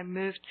challenging. I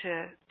moved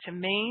to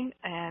Maine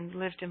and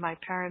lived in my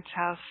parents'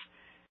 house,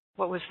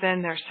 what was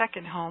then their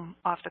second home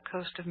off the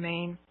coast of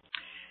Maine,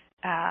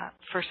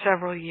 for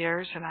several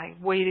years, and I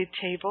waited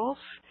tables.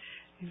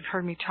 You've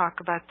heard me talk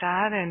about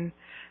that, and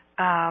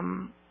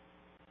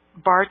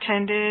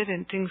bartended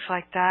and things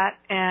like that,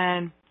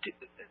 and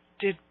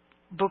did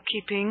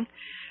bookkeeping,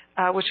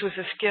 which was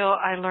a skill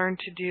I learned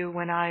to do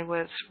when I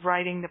was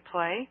writing the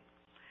play,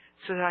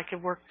 so that I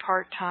could work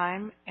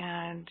part-time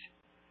and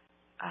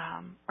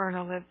earn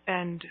a living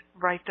and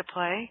write the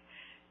play.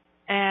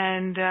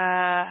 And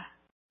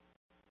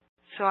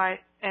so I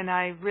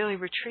really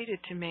retreated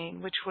to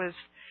Maine, which was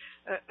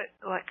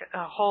like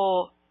a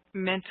whole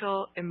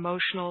mental,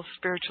 emotional,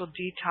 spiritual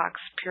detox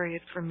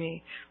period for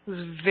me. It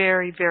was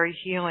very, very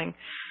healing.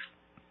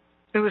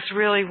 It was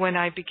really when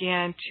I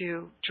began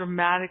to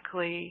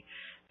dramatically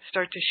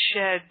start to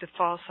shed the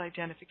false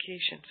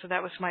identification. So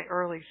that was my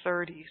early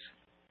 30s.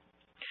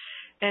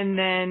 And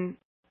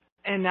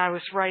I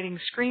was writing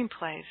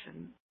screenplays,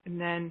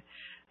 and then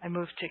I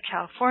moved to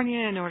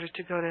California in order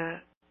to go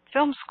to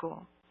film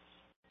school.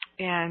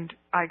 And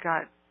I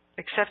got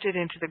accepted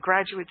into the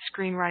graduate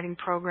screenwriting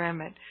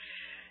program at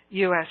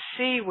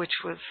USC, which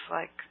was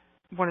like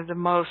one of the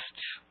most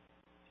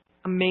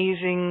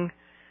amazing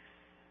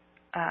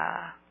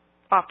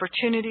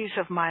opportunities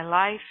of my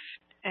life,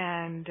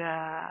 and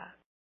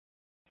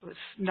it was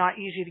not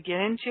easy to get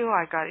into.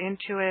 I got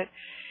into it,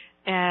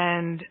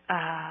 and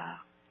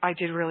I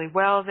did really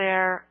well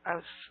there. I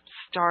was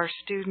a star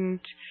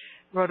student,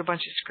 wrote a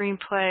bunch of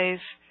screenplays,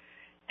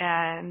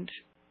 and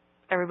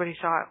everybody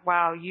thought,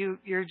 wow,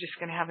 you're just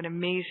going to have an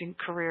amazing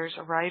career as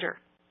a writer.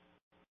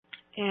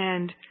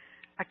 And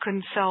I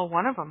couldn't sell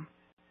one of them.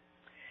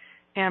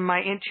 And my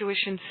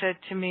intuition said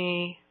to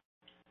me,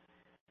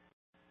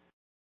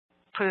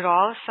 put it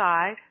all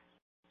aside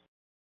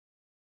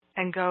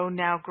and go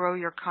now grow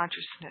your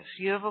consciousness.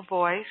 You have a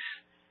voice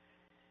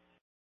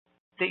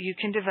that you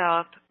can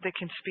develop that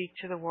can speak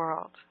to the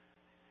world,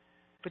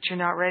 but you're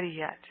not ready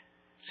yet.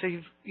 So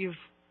you've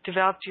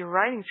developed your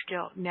writing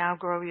skill. Now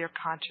grow your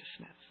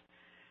consciousness.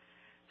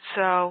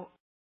 So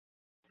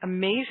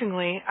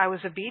amazingly, I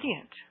was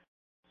obedient.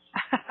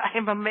 I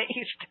am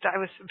amazed that I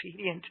was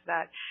obedient to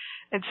that.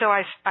 And so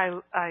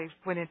I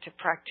went into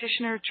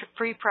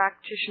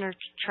pre-practitioner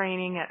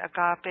training at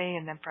Agape,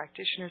 and then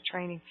practitioner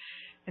training,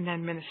 and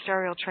then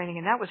ministerial training.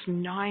 And that was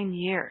 9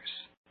 years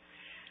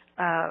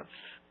of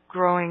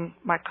growing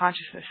my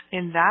consciousness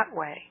in that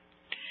way.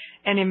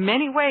 And in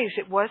many ways,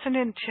 it wasn't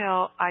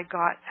until I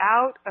got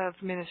out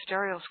of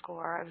ministerial school,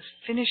 or I was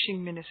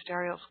finishing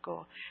ministerial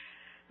school,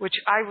 which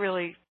I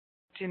really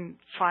didn't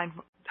find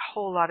a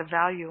whole lot of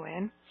value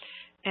in,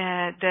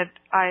 and that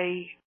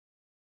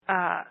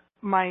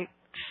my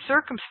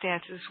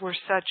circumstances were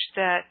such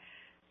that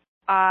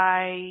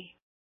I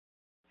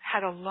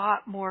had a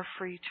lot more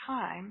free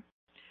time,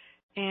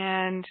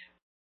 and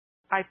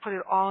I put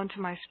it all into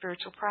my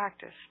spiritual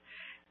practice.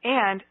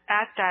 And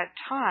at that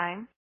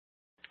time,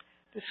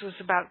 this was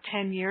about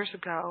 10 years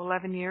ago,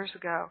 11 years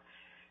ago,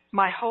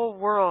 my whole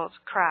world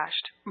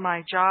crashed.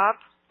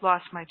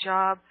 Lost my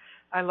job.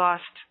 I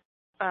lost,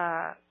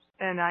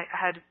 and I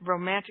had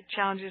romantic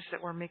challenges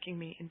that were making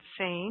me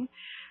insane.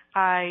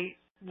 I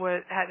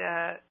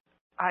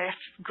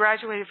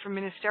graduated from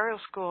ministerial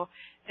school,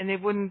 and they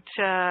wouldn't,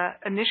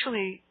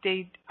 initially,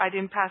 I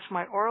didn't pass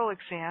my oral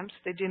exams.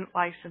 They didn't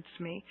license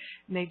me,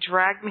 and they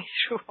dragged me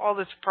through all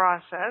this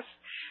process,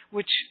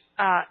 which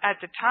at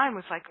the time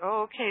was like,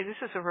 oh, okay,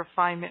 this is a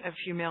refinement of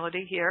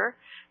humility here.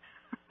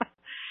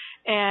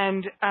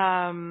 And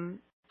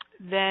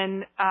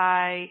then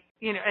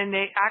and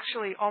they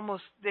actually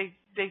almost, they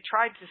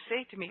tried to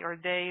say to me, or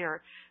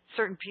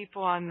certain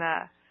people on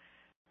the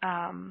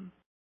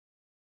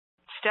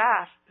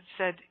staff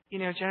said,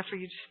 Jennifer,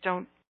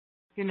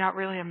 you're not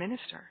really a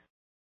minister.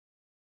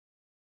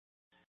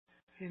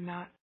 You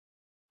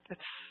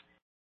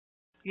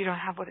don't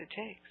have what it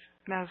takes.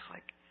 And I was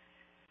like,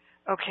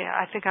 okay,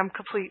 I think I'm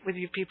complete with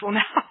you people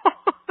now.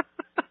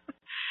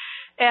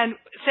 And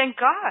thank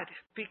God,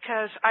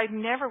 because I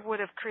never would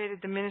have created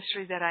the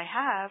ministry that I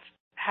have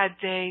had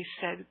they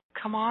said,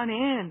 come on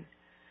in.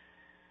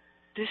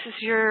 This is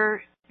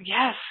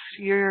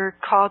you're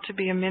called to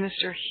be a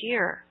minister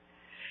here.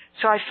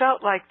 So I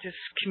felt like this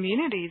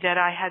community that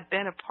I had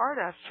been a part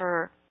of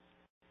for,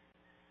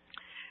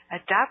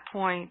 at that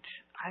point,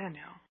 I don't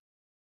know,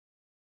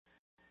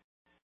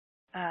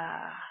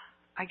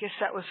 I guess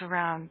that was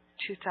around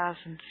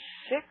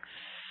 2006.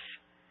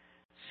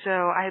 So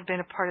I had been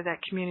a part of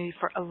that community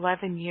for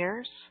 11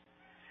 years.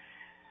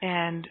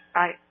 And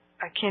I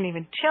can't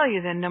even tell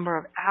you the number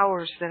of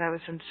hours that I was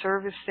in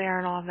service there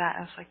and all of that.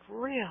 I was like,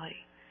 really?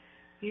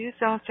 You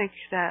don't think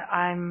that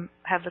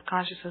have the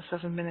consciousness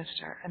of a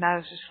minister? And I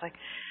was just like,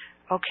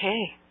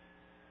 okay,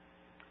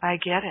 I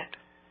get it.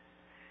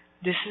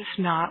 This is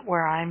not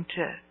where I'm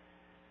to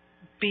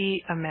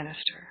be a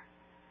minister.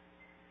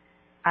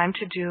 I'm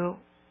to do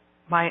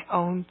my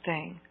own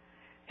thing.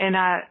 And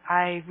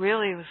I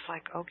really was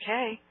like,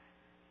 okay,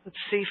 let's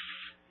see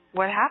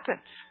what happens.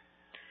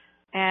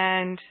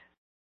 And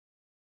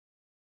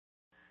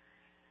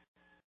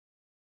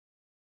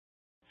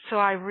so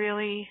I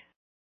really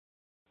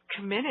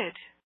committed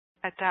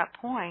at that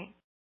point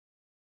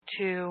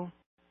to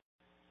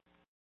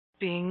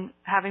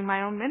having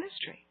my own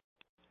ministry.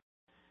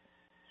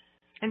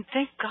 And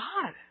thank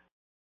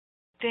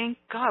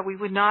God, we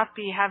would not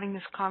be having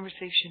this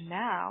conversation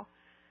now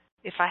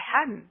if I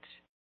hadn't.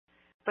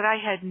 But I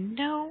had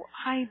no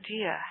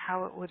idea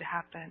how it would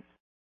happen.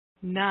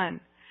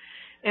 None.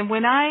 And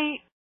when I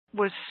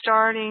was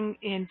starting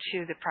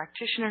into the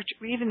practitioner,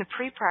 even the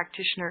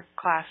pre-practitioner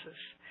classes,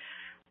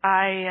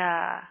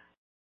 I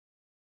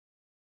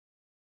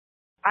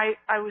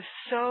was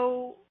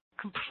so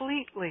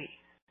completely,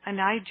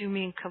 and I do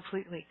mean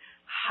completely,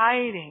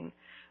 hiding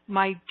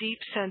my deep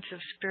sense of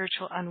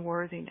spiritual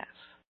unworthiness.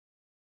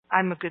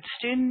 I'm a good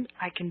student.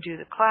 I can do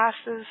the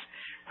classes.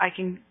 I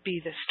can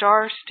be the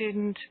star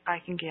student. I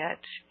can get,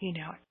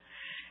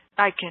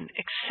 I can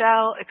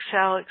excel,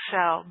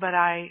 but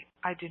I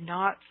did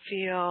not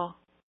feel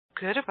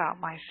good about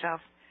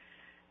myself.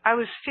 I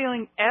was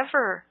feeling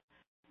ever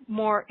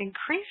more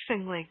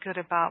increasingly good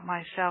about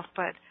myself,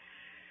 but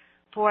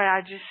boy,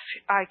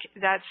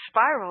 that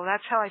spiral,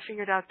 that's how I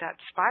figured out that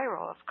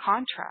spiral of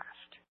contrast.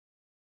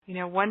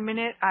 1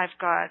 minute I've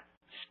got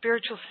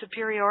spiritual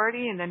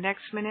superiority, and the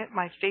next minute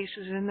my face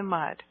is in the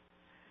mud.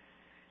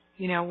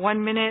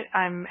 1 minute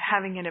I'm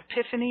having an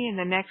epiphany, and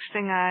the next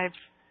thing I've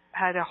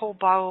had a whole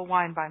bottle of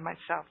wine by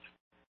myself.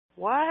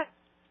 What?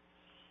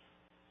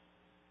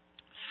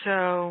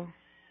 So,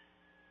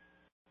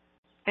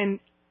 and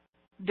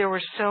there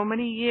were so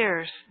many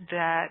years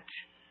that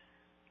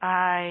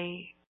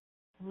I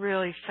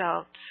really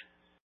felt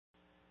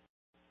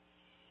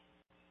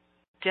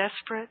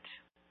desperate,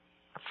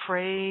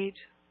 afraid,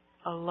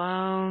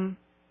 alone,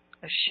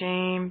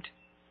 ashamed.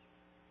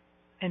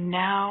 And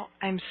now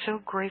I'm so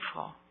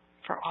grateful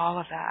for all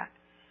of that,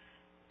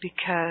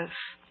 because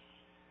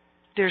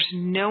there's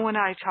no one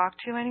I talk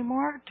to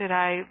anymore that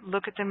I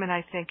look at them and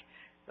I think,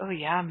 oh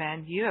yeah,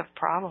 man, you have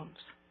problems.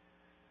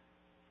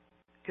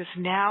 Because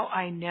now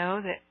I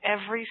know that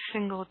every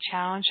single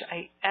challenge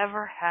I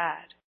ever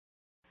had,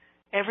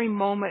 every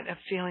moment of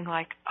feeling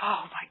like,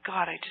 oh my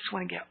God, I just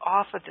want to get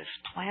off of this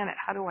planet.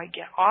 How do I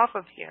get off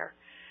of here?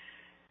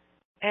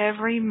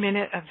 Every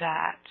minute of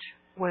that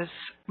was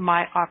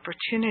my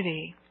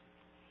opportunity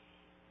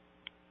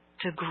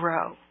to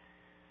grow.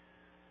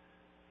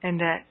 And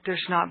that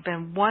there's not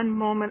been one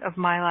moment of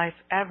my life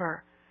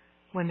ever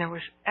when there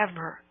was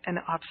ever an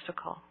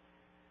obstacle.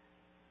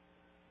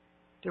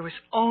 There was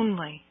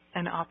only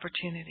an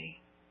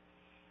opportunity.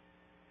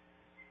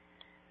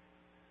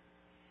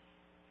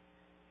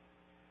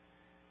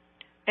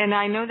 And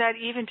I know that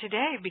even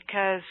today,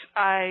 because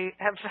I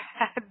have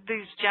had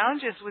these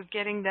challenges with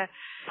getting the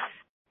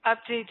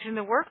updates in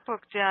the workbook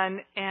done,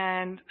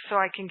 and so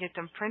I can get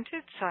them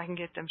printed, so I can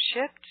get them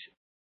shipped,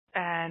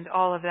 and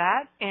all of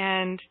that.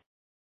 And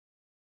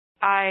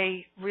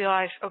I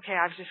realized, okay,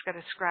 I've just got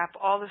to scrap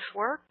all this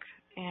work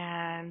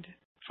and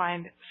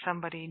find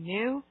somebody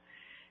new.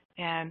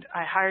 And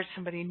I hired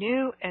somebody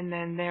new, and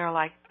then they're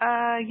like,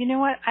 you know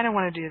what? I don't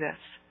want to do this.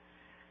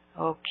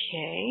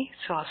 Okay,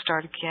 so I'll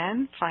start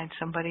again, find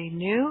somebody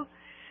new.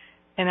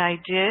 And I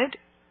did,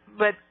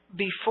 but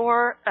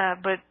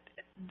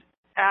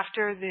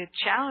after the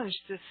challenge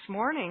this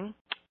morning,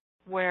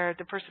 where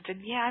the person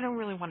said, yeah, I don't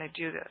really want to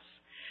do this,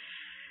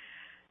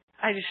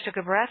 I just took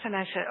a breath and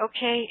I said,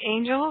 okay,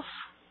 angels,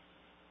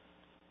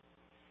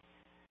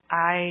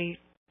 I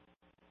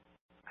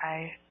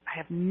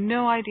have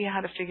no idea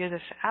how to figure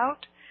this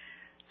out,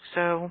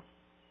 so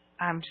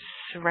I'm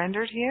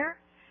surrendered here,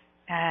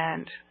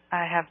 and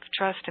I have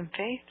trust and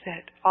faith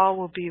that all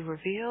will be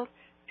revealed.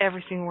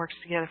 Everything works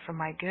together for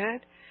my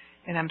good,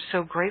 and I'm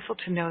so grateful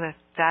to know that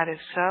that is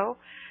so.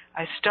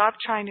 I stopped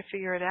trying to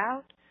figure it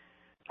out.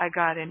 I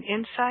got an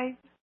insight.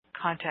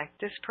 Contact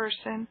this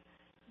person.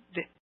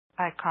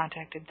 I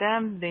contacted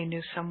them. They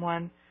knew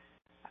someone.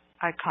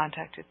 I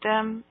contacted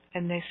them,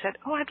 and they said,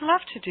 "Oh, I'd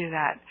love to do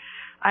that.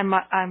 I've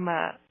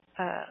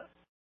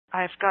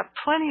got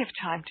plenty of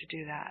time to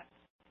do that."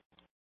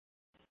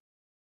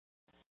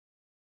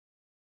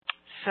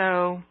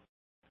 So,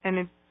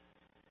 I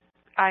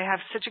have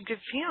such a good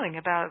feeling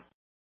about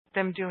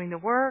them doing the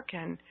work,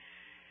 and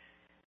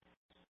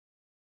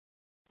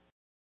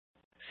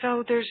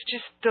so there's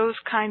just those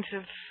kinds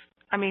of,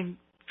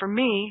 for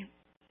me,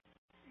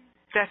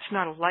 that's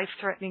not a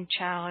life-threatening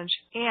challenge,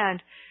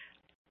 and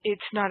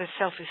it's not a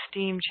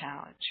self-esteem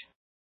challenge.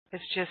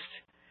 It's just,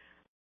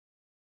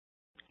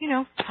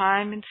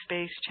 time and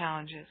space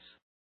challenges.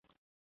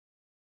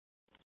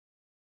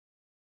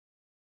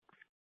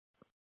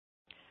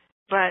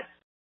 But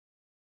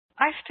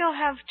I still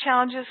have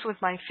challenges with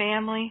my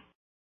family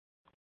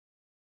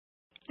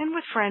and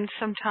with friends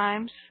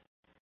sometimes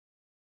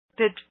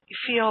that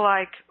feel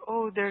like,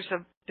 oh, there's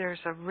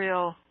a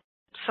real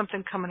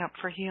something coming up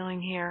for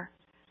healing here.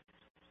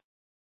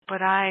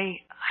 but I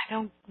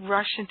don't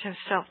rush into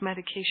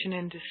self-medication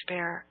and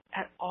despair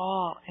at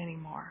all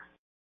anymore.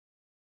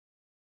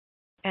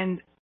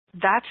 And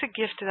that's a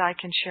gift that I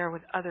can share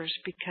with others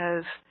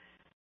because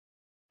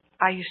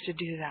I used to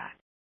do that.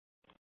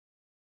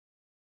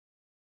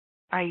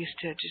 I used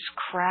to just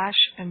crash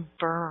and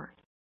burn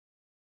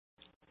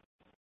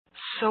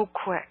so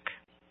quick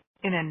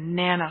in a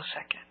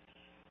nanosecond.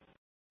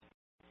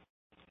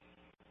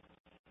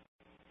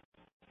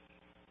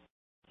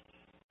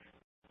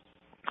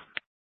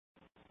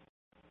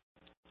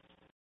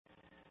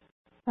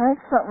 I have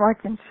something I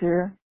can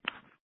share.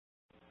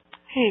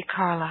 Hey,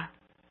 Carla.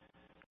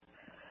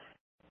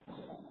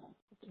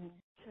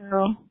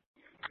 So,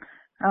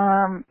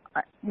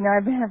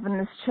 I've been having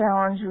this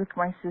challenge with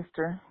my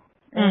sister,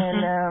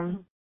 and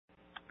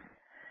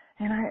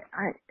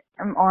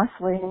I'm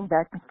oscillating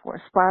back and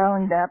forth,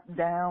 spiraling up,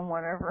 down,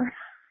 whatever,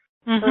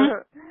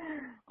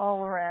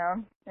 all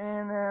around,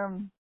 and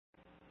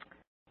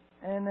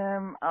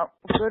I'll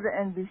go to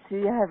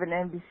NBC. I have an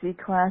NBC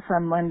class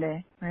on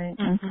Monday, right?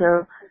 And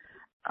so,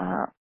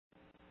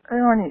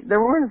 there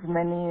weren't as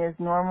many as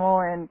normal,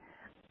 and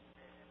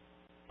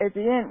at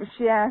the end,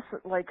 she asked,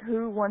 like,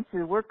 who wants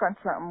to work on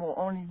something? Well,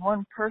 only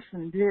one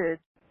person did.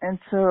 And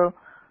so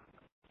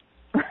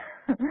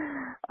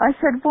I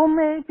said, well,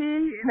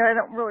 maybe, I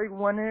don't really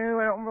want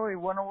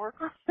to work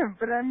on it,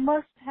 but I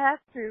must have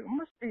to. It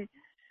must be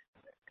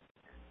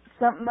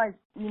something like,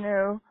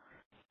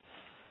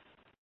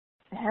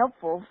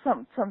 helpful,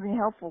 something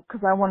helpful,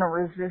 because I want to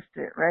resist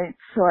it, right?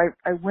 So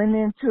I went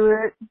into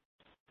it,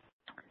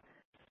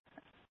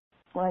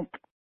 like,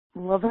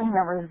 loving the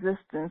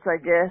resistance, I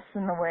guess,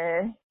 in a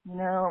way,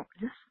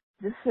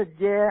 just said,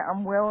 yeah,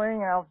 I'm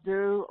willing, I'll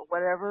do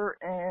whatever,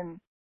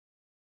 and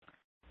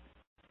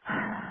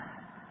I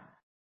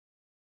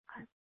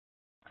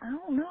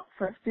don't know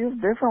if I feel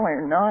differently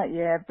or not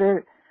yet,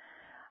 but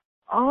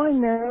all I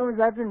know is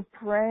I've been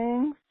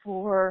praying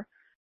for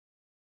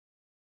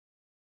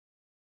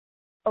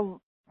a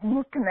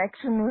more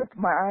connection with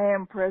my I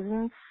Am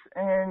presence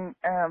and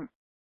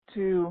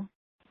to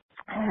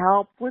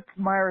help with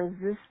my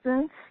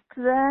resistance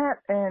to that,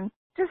 and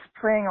just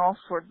praying all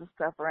sorts of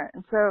stuff around.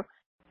 And so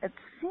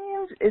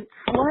it's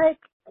like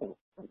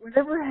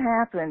whatever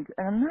happened,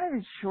 and I'm not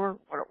even sure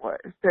what it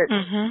was, but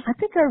I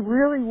think I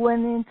really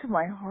went into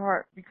my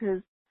heart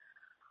because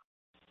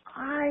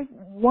I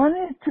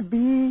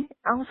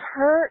was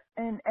hurt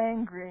and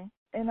angry,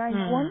 and I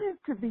wanted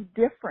to be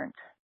different,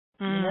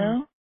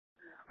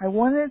 I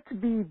wanted to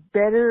be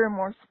better and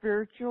more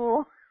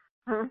spiritual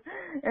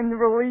and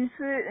release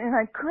it, and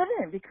I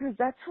couldn't because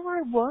that's who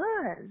I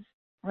was,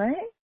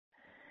 right?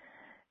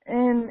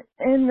 And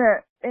in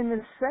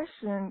the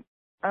session,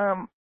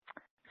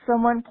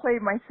 someone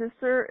played my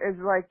sister as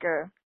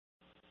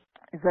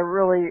a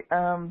really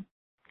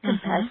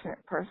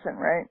compassionate person,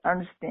 right?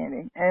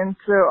 Understanding. And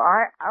so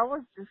I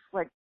was just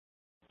like,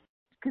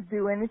 could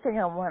do anything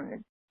I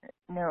wanted,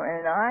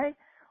 and I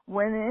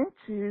went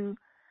into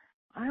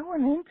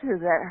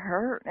that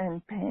hurt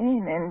and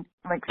pain and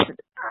like said,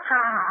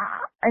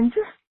 and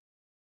just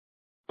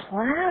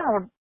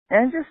plowed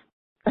and just,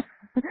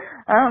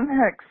 I don't know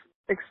how to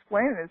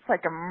explain it. It's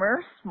like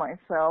immerse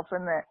myself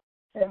in that,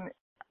 and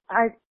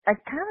I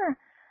kind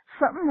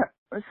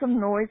of, some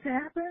noise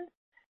happened,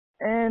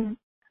 and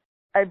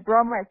I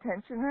brought my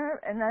attention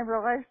up, and I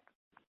realized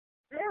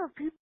there were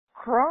people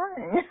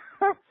crying.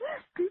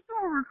 People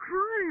were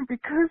crying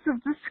because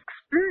of this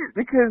experience,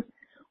 because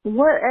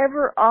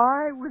whatever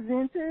I was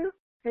into,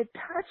 it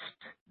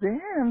touched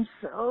them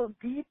so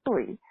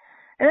deeply.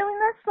 And I mean,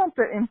 that's not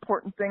the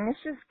important thing.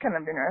 It's just kind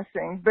of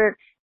interesting.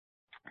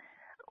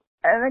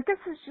 And I guess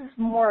it's just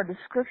more a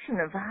description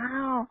of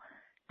how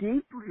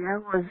deeply I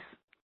was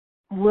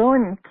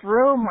willing to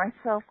throw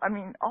myself. I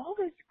mean, all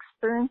these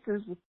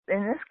experiences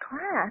in this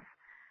class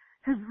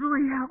has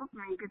really helped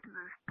me get to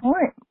this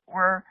point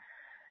where,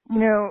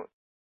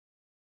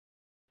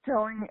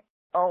 telling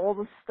all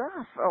the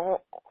stuff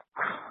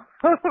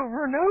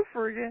over and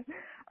over again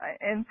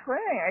and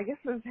praying, I guess,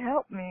 has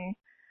helped me.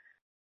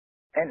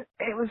 And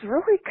it was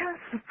really kind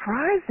of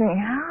surprising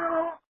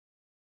how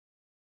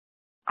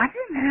I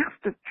didn't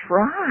have to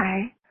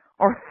try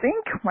or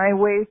think my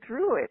way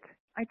through it.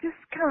 I just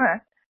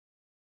kind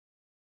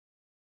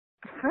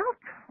of felt,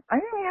 I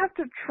didn't have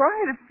to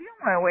try to feel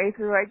my way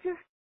through. I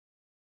just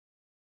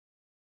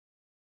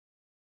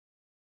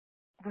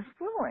was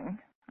willing,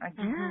 I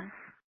guess.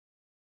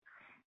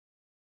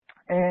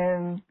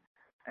 And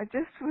I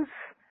just was,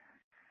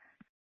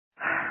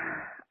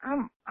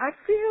 I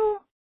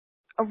feel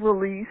a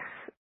release.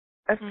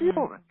 I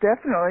feel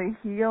definitely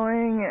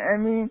healing. I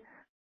mean,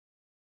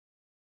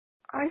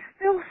 I can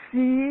still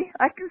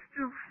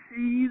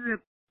see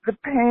the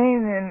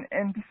pain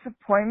and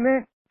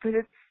disappointment, but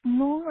it's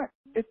not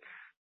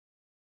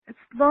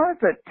as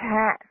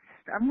attached.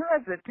 I'm not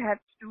as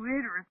attached to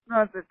it, or it's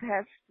not as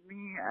attached to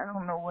me. I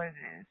don't know what it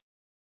is.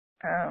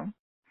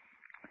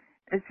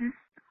 It's just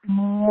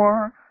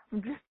more,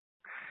 I'm just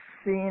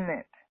seeing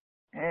it,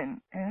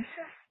 and it's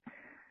just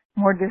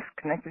more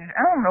disconnected.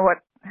 I don't know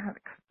what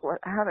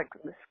how to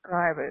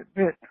describe it,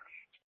 but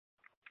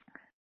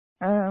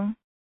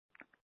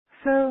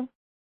so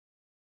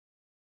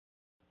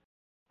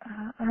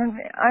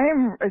I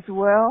am as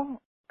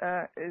well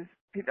as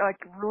like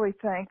really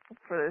thankful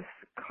for this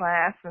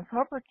class and this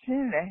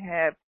opportunity I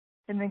have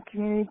in the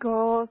community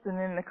goals and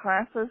in the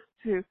classes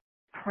to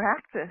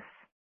practice.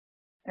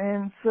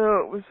 And so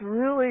it was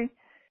really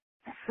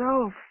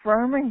so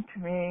affirming to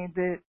me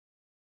that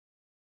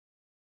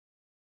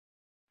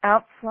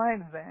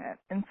outside of that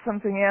and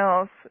something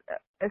else,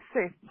 a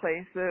safe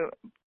place,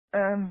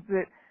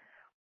 that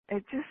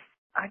it just,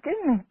 I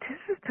didn't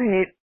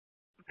anticipate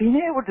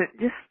being able to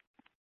just,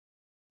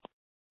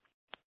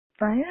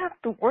 I didn't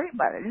have to worry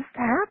about it. It just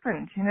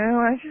happened,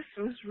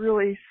 it was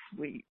really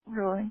sweet,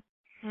 really.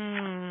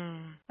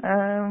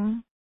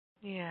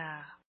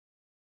 Yeah.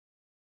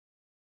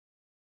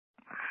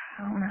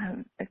 I don't know how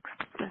to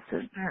express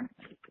it.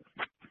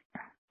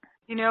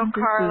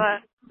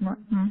 Carla,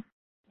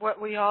 what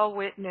we all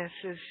witness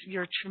is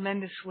your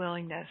tremendous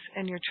willingness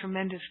and your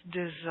tremendous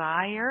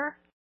desire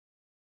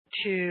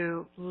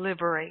to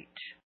liberate.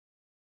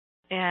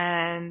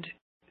 And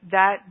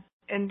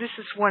this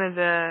is one of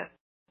the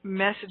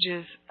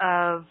messages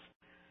of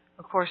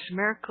A Course in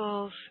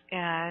Miracles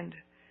and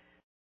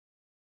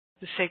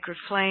the Sacred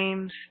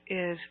Flames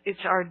is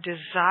it's our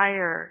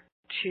desire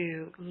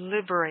to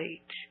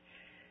liberate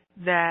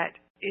that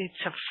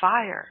it's a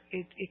fire.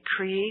 It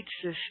creates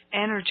this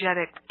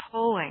energetic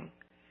pulling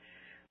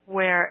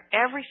where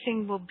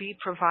everything will be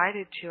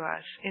provided to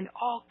us in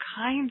all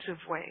kinds of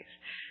ways.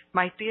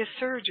 Might be a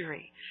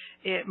surgery.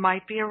 It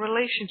might be a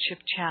relationship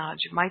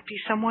challenge. It might be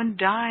someone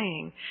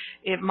dying.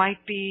 It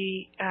might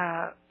be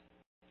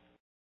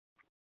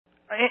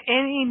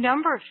any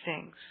number of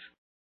things.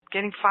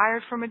 Getting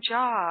fired from a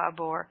job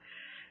or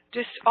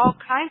just all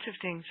kinds of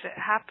things that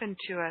happen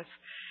to us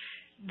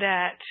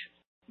that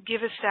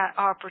give us that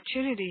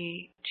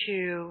opportunity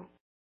to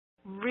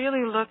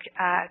really look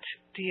at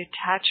the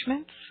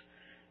attachments,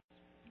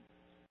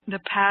 the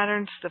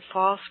patterns, the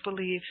false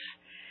beliefs,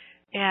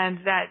 and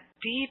that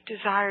deep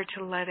desire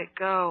to let it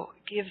go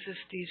gives us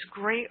these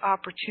great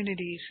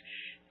opportunities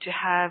to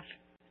have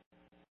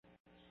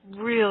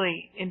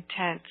really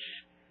intense,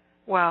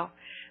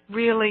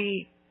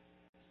 really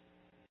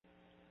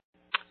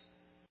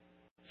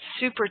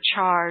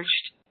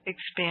supercharged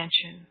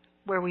expansion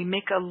where we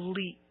make a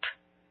leap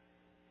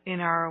in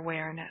our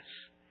awareness.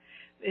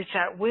 It's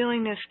that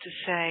willingness to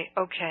say,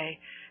 okay,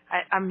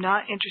 I'm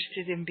not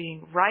interested in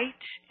being right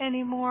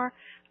anymore.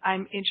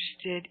 I'm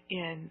interested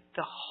in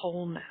the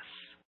wholeness.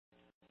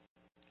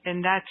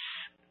 And that's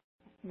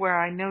where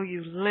I know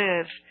you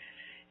live.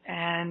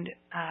 And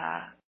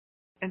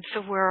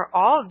so we're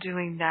all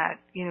doing that,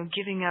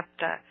 giving up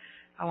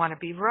I want to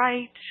be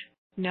right.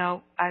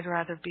 No, I'd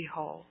rather be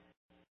whole.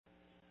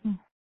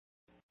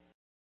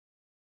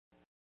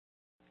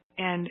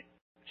 And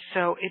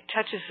so it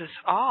touches us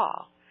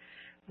all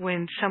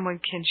when someone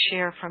can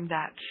share from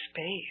that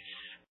space.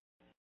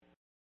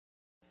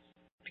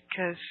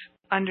 Because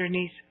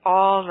underneath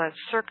all the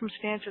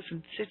circumstances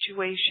and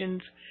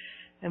situations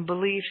and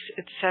beliefs,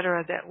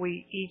 etc., that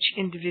we each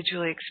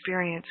individually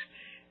experience,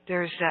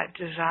 there's that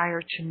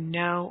desire to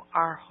know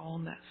our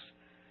wholeness,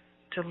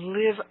 to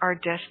live our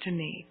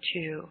destiny,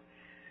 to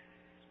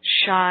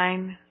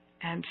shine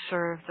and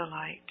serve the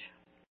light.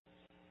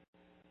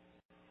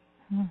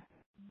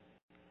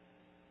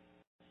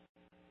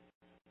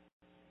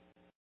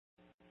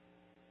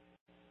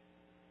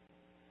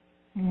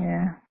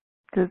 Yeah,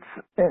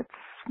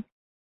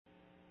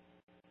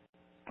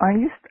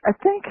 I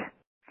think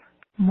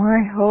my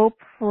hope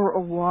for a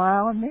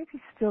while, and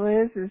maybe still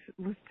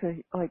was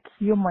to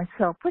heal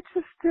myself, which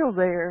is still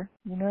there,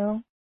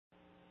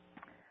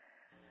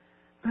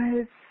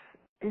 But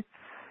it's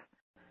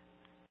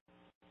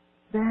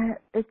that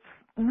I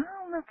don't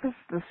know if it's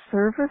the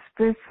service,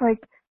 but it's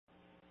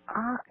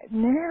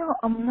now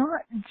I'm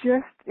not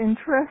just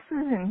interested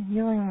in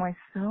healing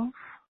myself.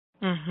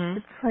 Mm-hmm.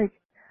 It's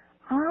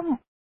I'm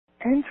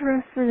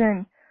interested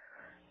in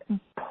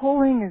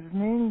pulling as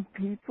many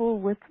people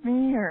with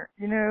me, or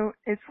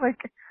it's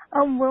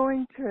I'm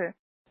willing to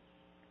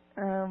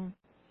I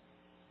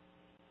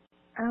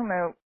don't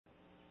know,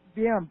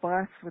 be on a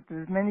bus with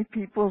as many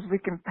people as we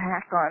can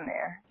pack on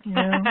there,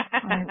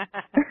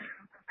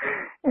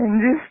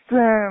 and just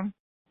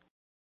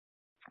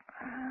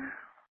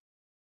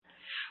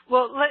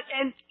well,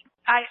 and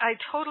I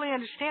totally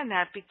understand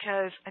that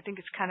because I think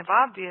it's kind of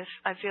obvious.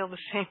 I feel the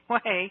same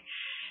way,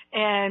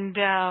 and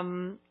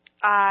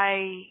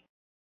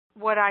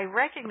what I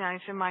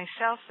recognize in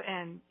myself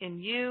and in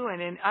you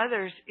and in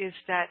others is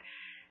that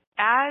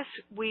as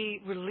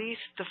we release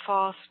the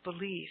false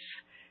beliefs,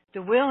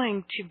 the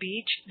willingness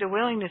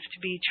to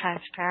be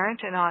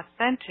transparent and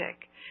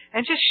authentic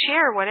and just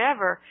share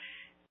whatever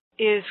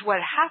is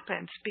what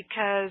happens,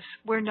 because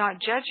we're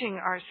not judging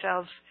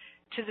ourselves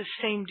to the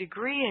same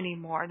degree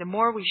anymore. The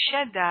more we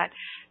shed that,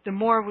 the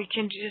more we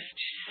can just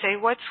say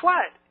what's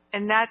what.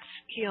 And that's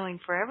healing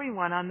for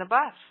everyone on the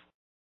bus.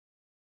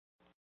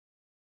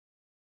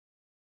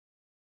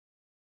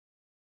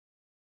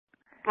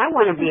 I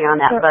want to be on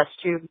that bus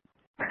too.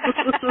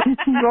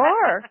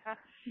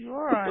 You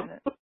are on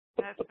it.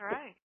 That's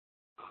right.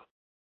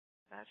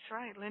 That's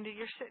right. Linda,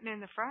 you're sitting in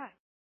the front.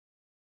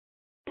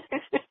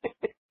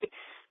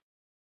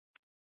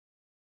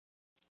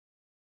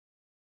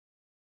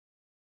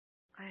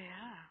 Oh,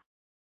 yeah.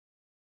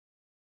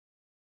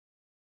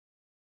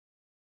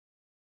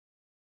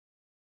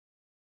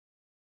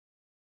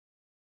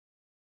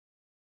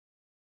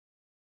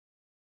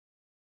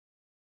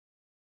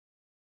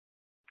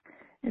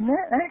 And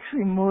that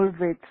actually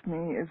motivates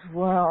me as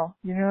well,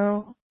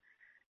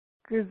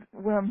 because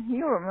when I'm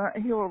here, I'm not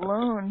here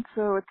alone,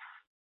 so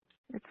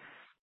it's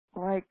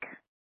like,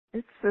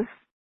 it's this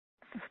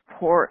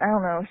support. I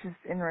don't know, it's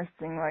just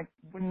interesting, like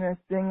when the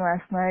thing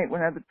last night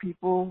when other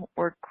people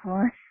were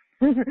crying,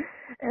 and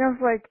I was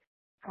like,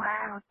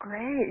 wow,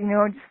 great,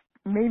 just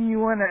made me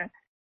want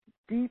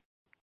to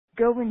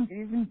go in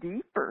even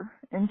deeper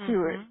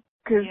into it.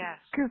 Yes.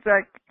 Cause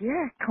like,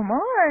 yeah, come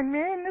on,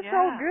 man, let's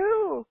all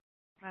go.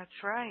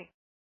 That's right.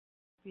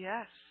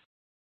 Yes.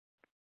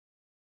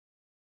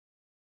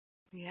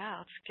 Yeah,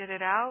 let's get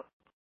it out.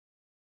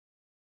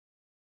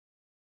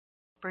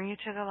 Bring it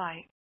to the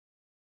light.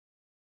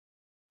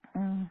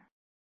 Mm.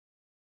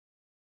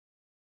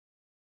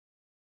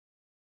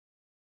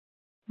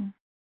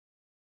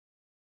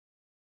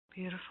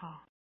 Beautiful.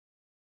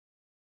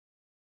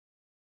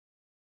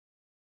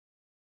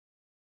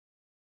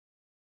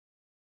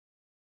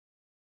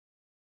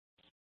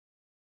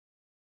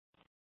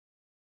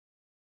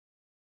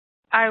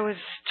 I was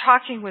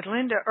talking with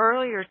Linda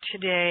earlier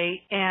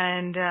today,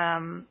 and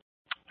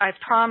I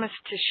promised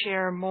to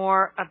share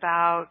more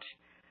about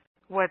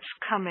what's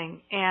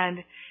coming.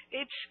 And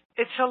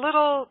it's a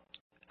little,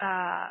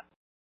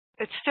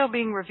 it's still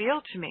being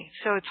revealed to me,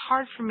 so it's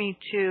hard for me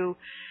to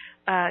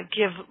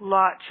give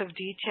lots of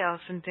details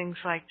and things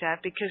like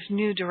that because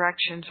new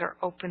directions are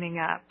opening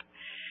up.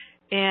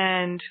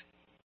 And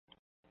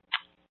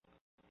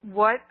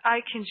what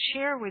I can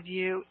share with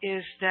you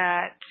is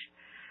that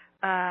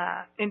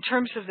in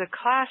terms of the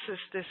classes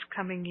this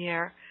coming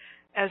year,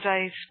 as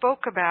I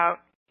spoke about,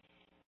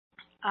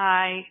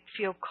 I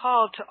feel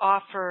called to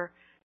offer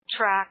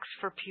tracks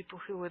for people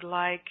who would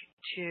like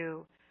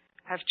to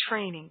have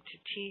training, to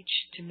teach,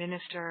 to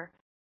minister,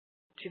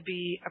 to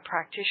be a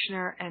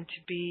practitioner, and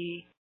to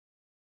be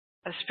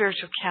a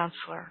spiritual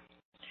counselor.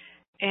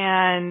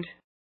 And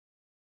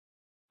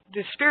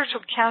the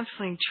spiritual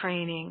counseling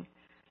training,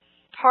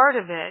 part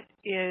of it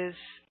is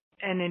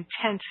an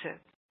intensive.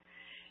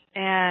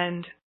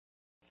 And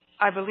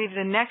I believe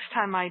the next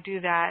time I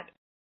do that,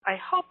 I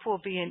hope will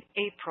be in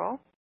April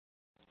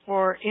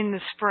or in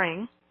the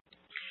spring,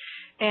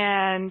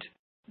 and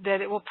that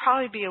it will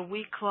probably be a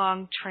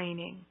week-long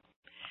training.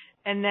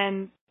 And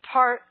then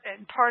part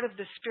of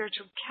the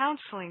spiritual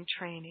counseling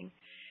training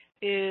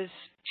is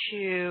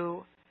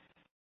to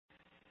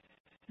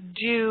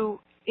do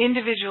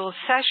individual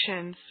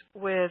sessions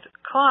with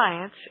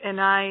clients,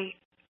 and I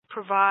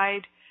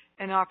provide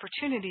an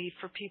opportunity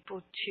for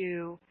people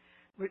to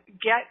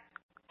get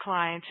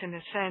clients, in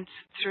a sense,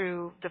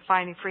 through the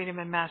Finding Freedom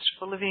and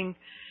Masterful Living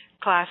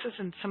classes,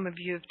 and some of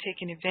you have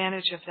taken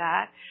advantage of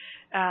that,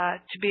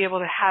 to be able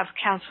to have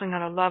counseling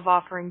on a love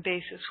offering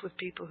basis with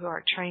people who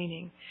are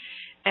training.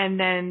 And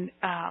then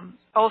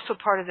also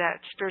part of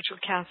that spiritual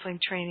counseling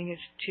training is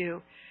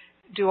to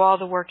do all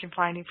the work in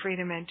Finding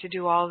Freedom and to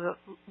do all the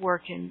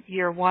work in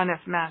year one of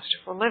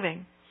Masterful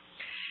Living.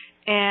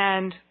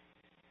 And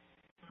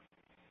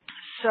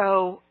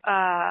so,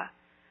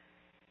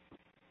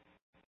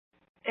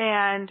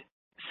 and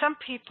some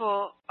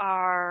people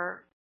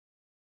are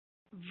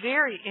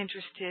very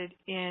interested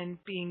in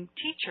being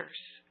teachers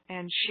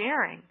and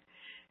sharing,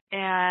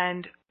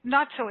 and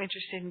not so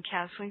interested in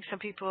counseling. Some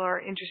people are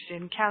interested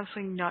in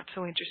counseling, not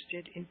so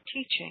interested in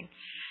teaching.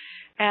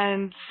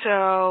 And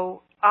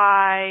so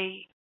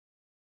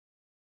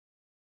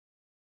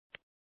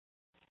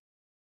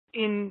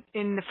in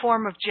the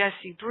form of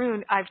Jesse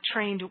Brune, I've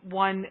trained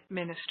one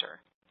minister,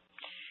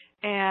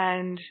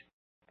 and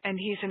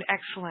he's an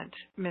excellent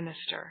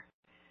minister,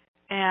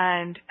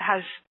 and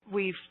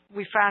we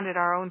founded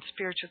our own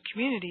spiritual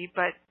community.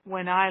 But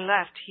when I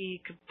left,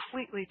 he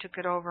completely took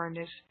it over and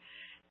is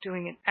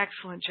doing an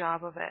excellent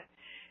job of it.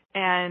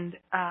 And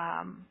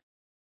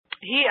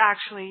he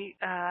actually,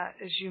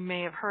 as you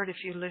may have heard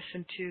if you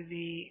listened to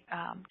the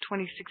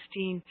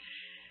 2016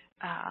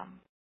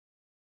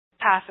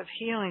 Path of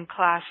Healing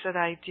class that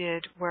I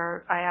did,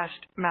 where I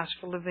asked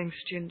Masterful Living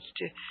students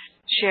to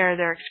share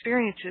their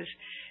experiences,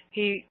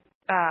 he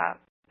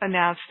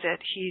announced that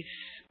he's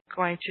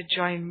going to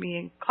join me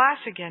in class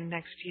again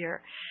next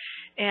year.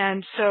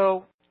 And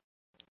so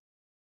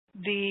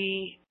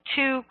the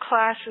two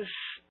classes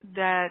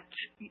that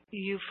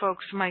you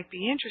folks might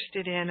be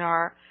interested in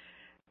are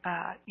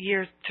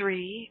year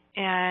 3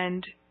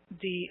 and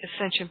the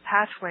Ascension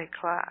Pathway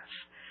class.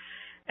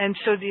 And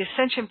so the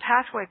Ascension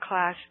Pathway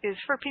class is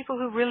for people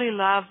who really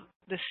love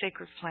the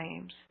sacred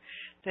flames.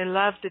 They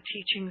love the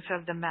teachings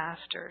of the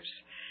masters,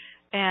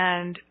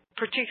 and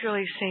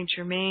particularly Saint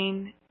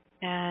Germain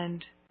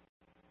and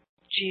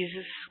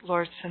Jesus,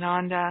 Lord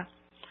Sananda,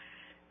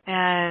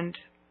 and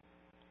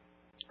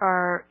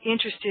are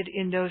interested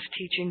in those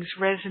teachings,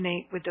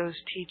 resonate with those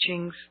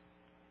teachings.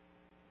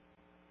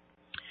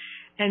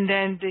 And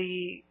then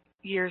the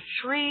year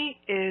 3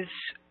 is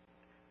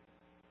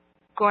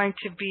going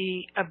to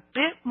be a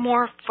bit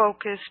more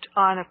focused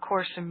on A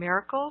Course in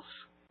Miracles.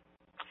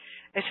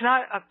 It's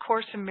not a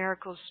Course in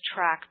Miracles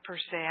track per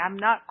se. I'm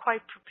not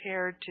quite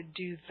prepared to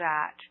do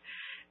that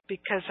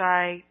because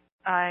I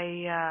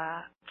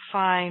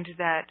find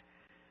that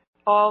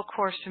all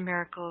Course in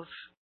Miracles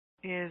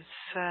is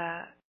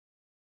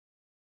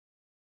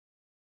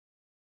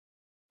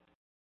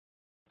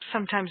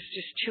sometimes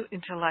just too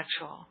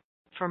intellectual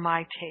for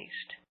my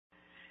taste.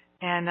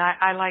 And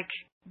I like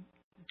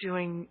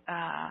doing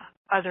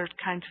other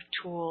kinds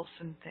of tools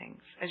and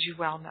things, as you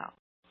well know.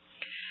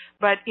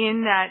 But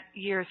in that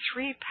year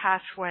 3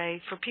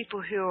 pathway, for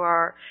people who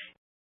are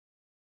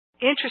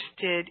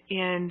interested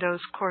in those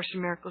Course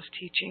in Miracles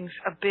teachings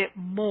a bit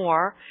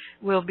more,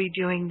 we'll be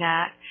doing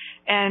that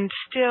and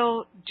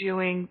still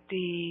doing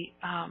the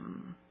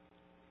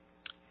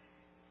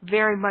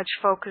very much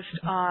focused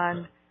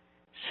on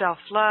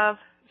self-love,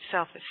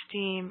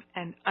 self-esteem,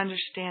 and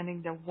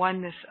understanding the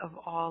oneness of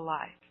all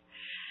life.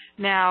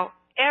 Now,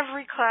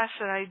 every class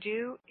that I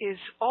do is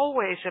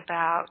always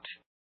about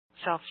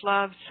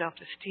self-love,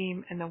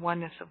 self-esteem, and the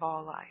oneness of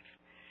all life,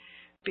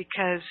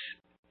 because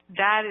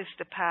that is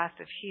the path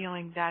of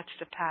healing. That's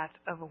the path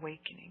of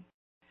awakening.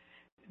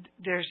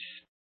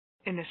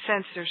 In a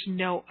sense, there's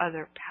no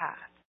other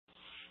path.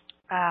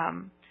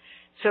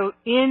 So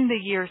in the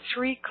year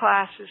 3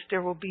 classes,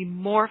 there will be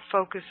more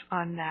focus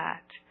on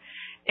that.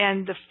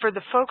 And for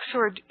the folks who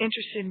are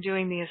interested in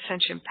doing the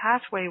Ascension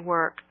Pathway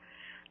work,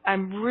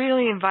 I'm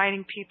really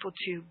inviting people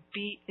to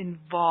be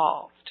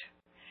involved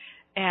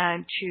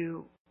and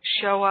to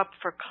show up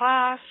for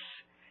class,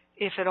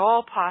 if at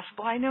all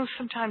possible. I know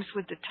sometimes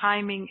with the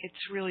timing,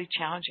 it's really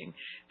challenging.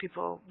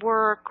 People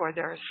work or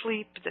they're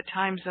asleep, the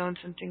time zones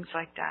and things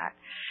like that.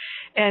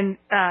 And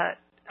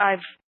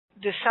I've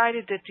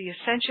decided that the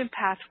Ascension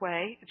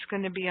Pathway, it's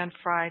going to be on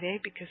Friday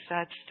because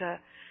that's the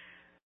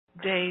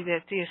day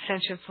that the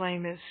Ascension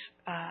Flame is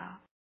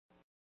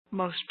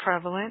most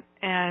prevalent,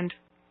 and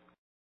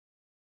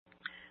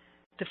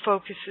the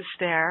focus is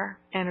there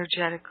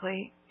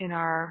energetically in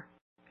our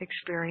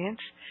experience.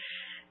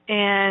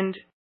 And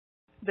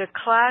the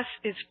class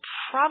is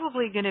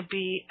probably going to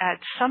be at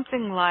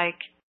something like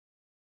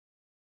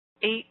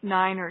 8,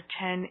 9, or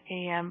 10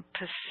 a.m.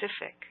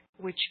 Pacific,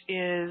 which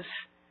is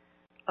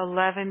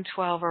 11,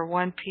 12, or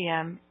 1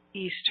 p.m.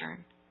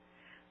 Eastern.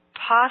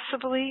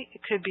 Possibly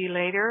it could be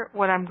later.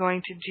 What I'm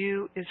going to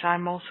do is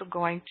I'm also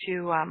going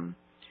to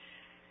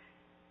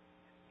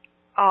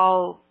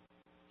I'll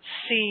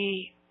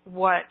see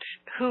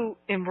who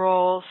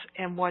enrolls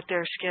and what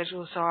their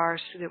schedules are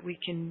so that we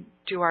can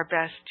do our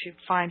best to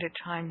find a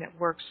time that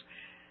works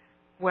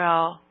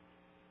well,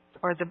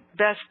 or the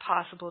best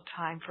possible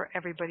time for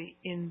everybody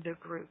in the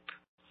group.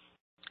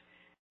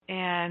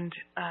 And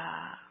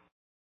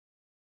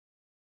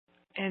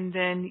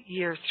then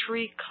year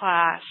 3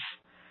 class,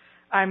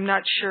 I'm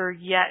not sure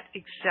yet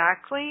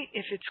exactly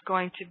if it's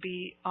going to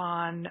be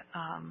on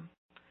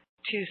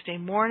Tuesday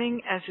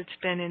morning as it's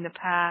been in the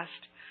past,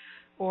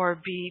 or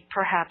be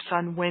perhaps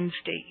on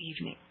Wednesday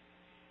evening.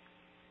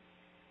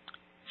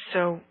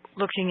 So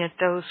looking at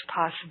those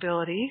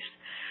possibilities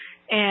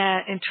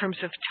and in terms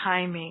of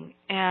timing.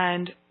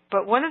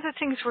 But one of the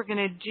things we're going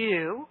to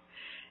do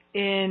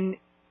in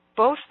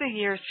both the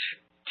year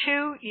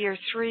 2, year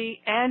 3,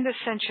 and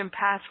Ascension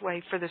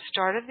Pathway for the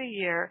start of the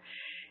year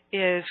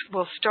is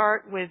we'll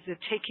start with the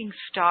taking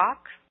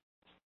stock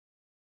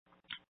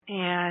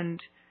and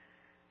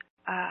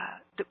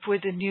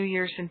with the New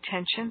Year's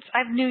intentions. I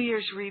have New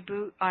Year's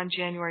reboot on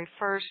January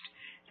 1st,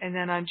 and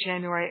then on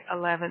January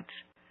 11th,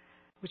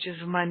 which is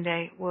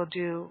Monday, we'll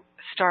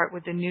start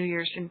with the New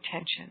Year's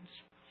intentions.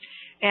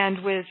 And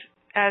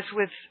as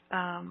with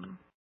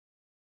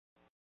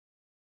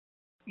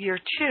year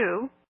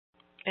 2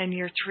 and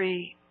year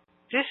 3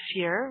 this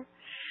year,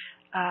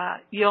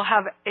 you'll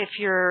have, if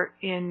you're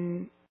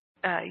in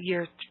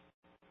year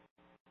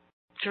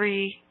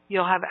 3,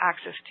 you'll have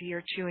access to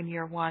year 2 and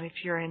year 1. If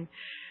you're in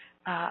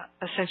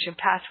Ascension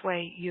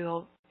Pathway,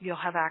 you'll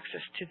have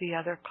access to the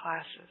other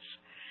classes.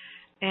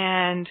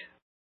 And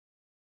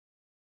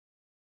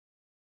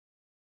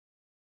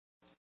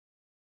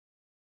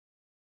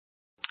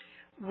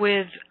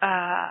with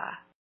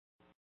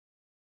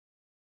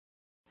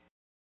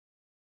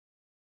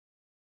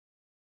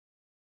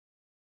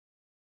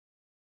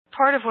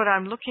part of what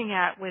I'm looking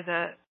at with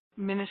a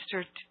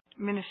ministerial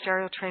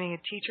training, a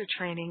teacher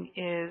training,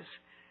 is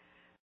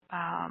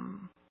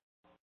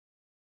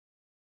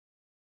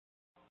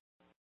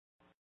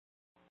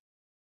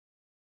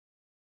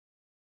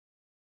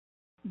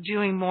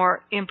doing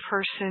more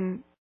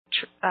in-person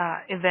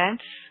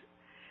events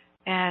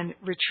and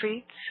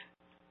retreats,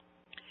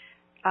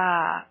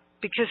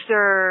 because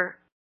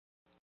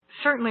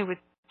certainly with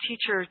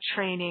teacher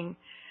training,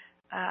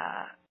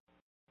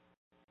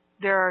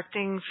 there are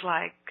things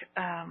like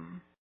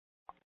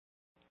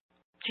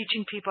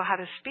teaching people how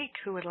to speak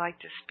who would like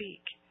to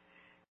speak.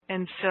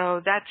 And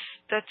so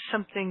that's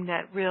something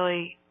that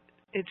really,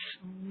 it's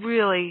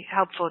really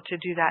helpful to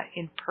do that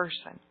in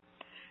person.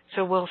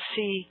 So we'll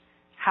see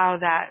how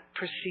that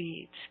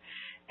proceeds.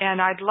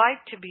 And I'd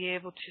like to be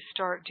able to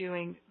start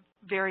doing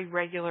very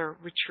regular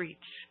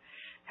retreats,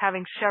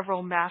 having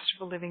several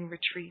Masterful Living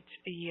retreats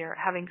a year,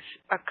 having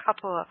a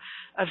couple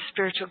of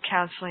spiritual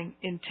counseling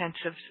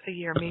intensives a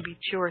year, maybe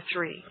 2 or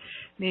 3,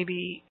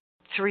 maybe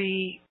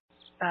 3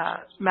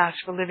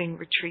 Masterful Living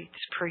retreats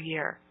per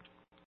year.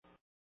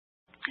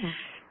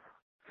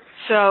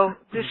 So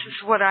this is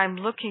what I'm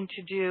looking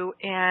to do,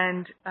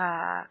 and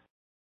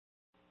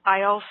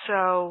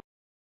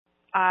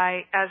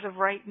as of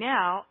right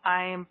now,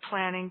 I am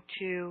planning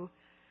to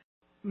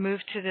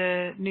move to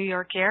the New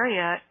York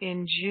area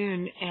in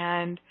June,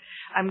 and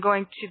I'm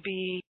going to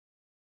be,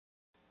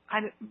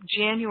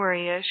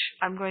 January-ish,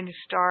 I'm going to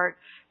start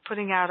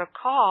putting out a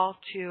call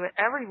to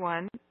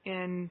everyone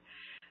in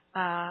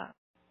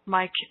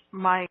my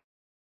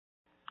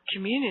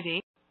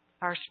community,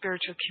 our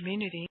spiritual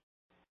community,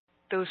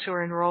 those who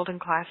are enrolled in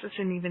classes,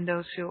 and even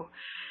those who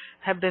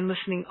have been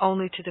listening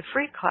only to the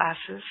free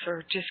classes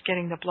or just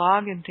getting the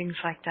blog and things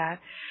like that,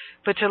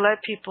 but to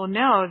let people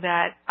know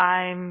that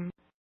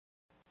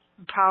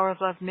Power of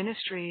Love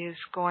Ministry is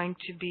going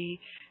to be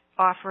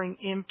offering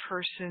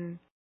in-person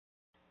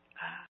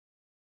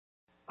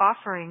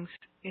offerings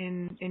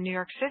in New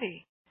York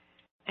City.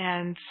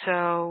 And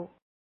so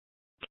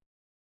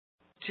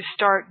to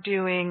start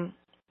doing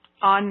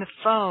on the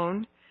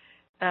phone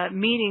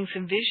meetings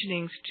and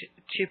visionings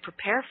to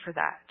prepare for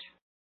that,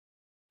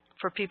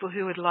 for people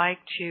who would like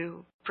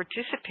to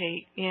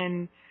participate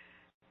in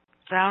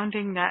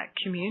founding that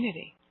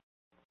community.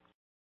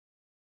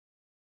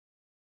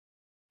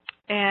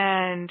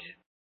 And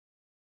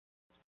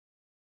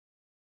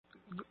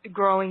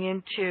growing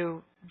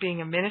into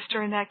being a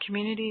minister in that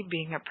community,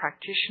 being a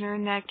practitioner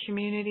in that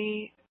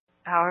community,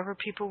 however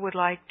people would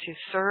like to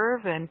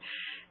serve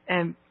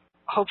and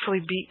hopefully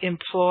be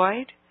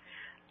employed.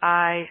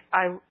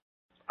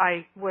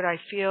 What I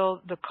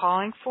feel the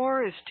calling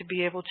for is to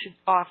be able to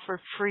offer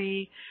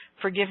free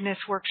forgiveness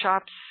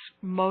workshops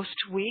most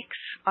weeks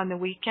on the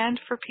weekend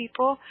for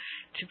people,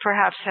 to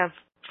perhaps have,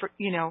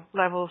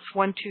 levels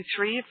 1, 2,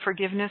 3 of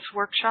forgiveness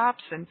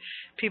workshops, and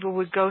people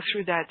would go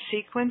through that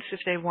sequence if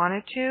they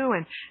wanted to,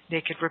 and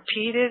they could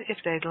repeat it if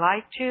they'd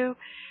like to,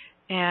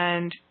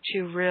 and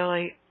to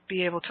really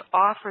be able to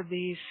offer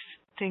these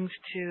things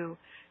to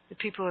the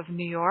people of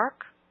New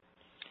York.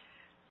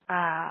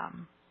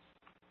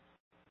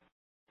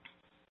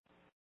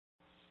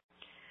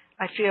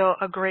 I feel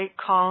a great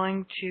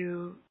calling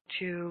to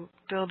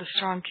build a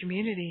strong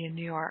community in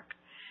New York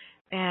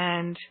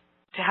and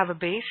to have a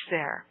base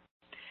there,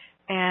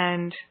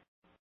 and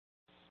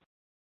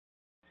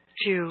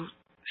to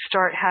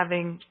start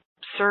having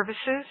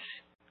services,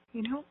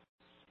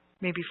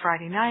 maybe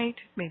Friday night,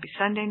 maybe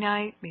Sunday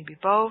night, maybe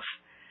both,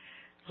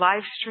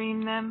 live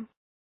stream them.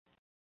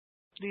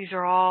 These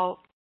are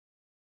all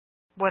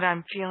what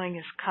I'm feeling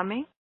is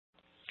coming.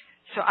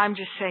 So I'm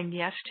just saying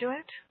yes to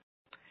it.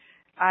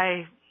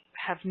 I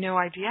have no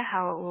idea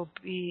how it will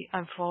be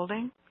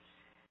unfolding.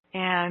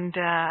 And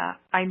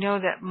I know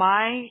that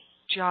my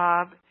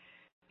job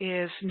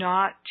is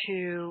not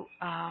to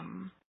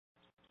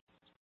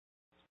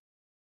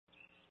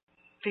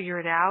figure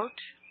it out,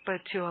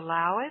 but to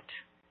allow it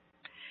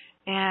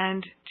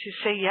and to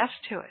say yes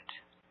to it.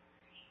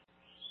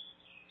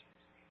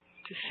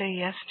 To say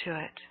yes to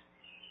it.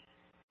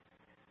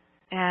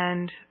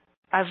 And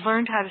I've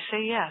learned how to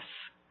say yes.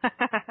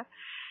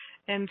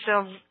 And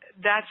so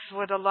that's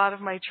what a lot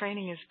of my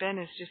training has been,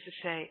 is just to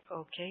say,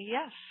 okay,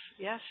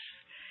 yes.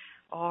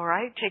 All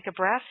right, take a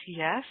breath.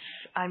 Yes,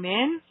 I'm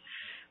in.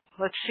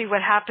 Let's see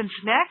what happens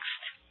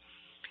next.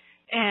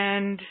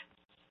 And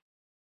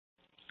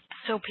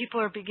so people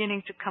are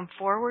beginning to come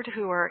forward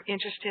who are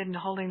interested in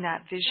holding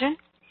that vision.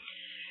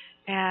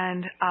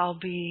 And I'll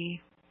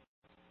be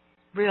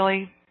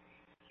really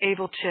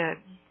able to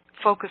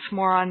focus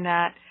more on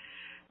that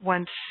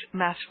once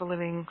Masterful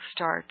Living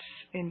starts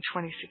in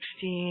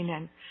 2016.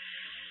 And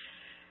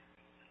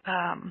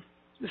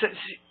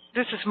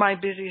this is my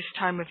busiest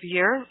time of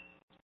year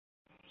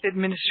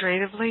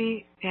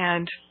administratively,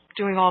 and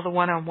doing all the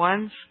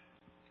one-on-ones,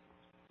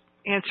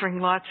 answering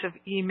lots of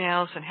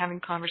emails and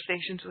having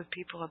conversations with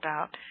people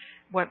about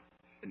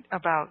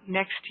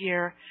next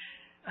year,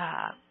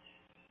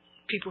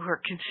 people who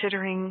are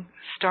considering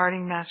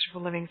starting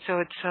Masterful Living. So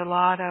it's a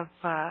lot of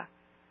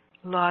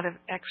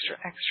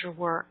extra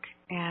work,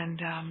 and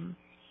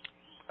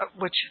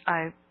which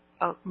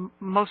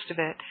most of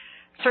it,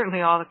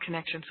 certainly all the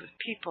connections with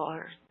people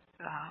are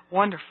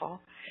wonderful.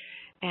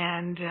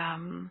 And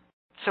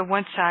so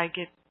once I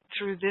get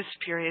through this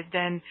period,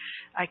 then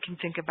I can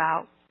think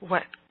about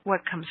what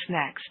comes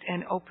next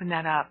and open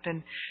that up.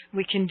 And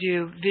we can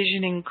do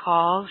visioning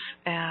calls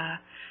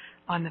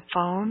on the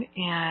phone,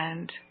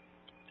 and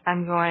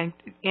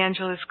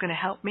Angela's going to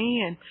help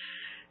me and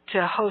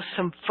to host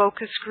some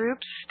focus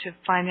groups to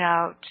find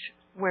out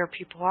where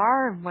people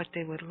are and what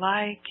they would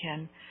like,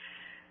 and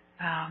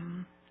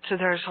So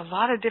there's a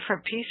lot of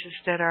different pieces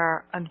that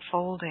are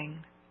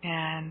unfolding,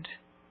 and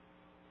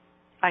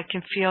I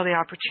can feel the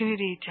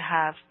opportunity to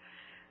have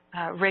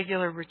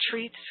regular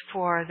retreats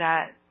for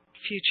that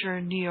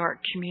future New York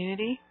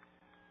community.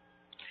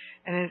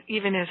 And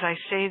even as I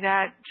say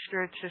that,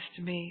 Spirit says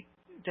to me,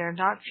 they're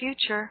not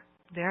future,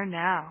 they're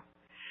now.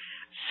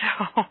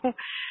 So,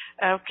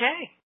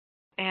 okay.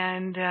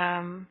 And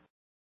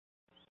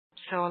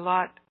so a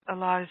lot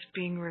is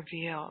being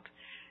revealed.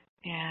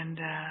 And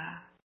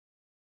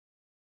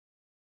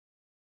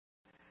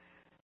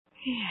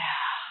yeah.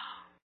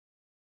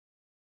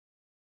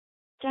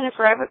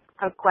 Jennifer, I have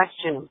a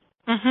question.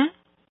 Mhm.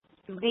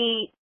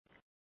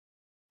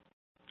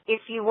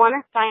 If you want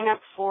to sign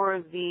up for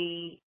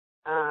the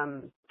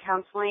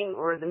counseling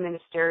or the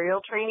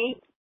ministerial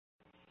training,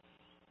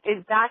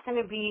 is that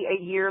going to be a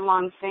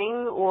year-long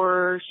thing,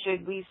 or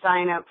should we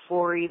sign up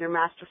for either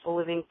Masterful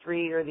Living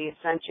 3 or the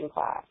Ascension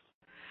class?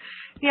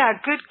 Yeah,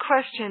 good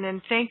question,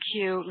 and thank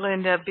you,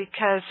 Linda,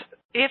 because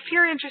if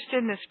you're interested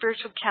in the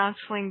spiritual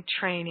counseling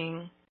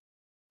training,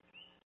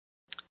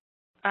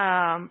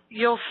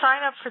 you'll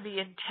sign up for the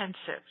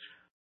intensive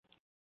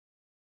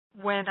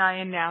when I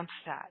announce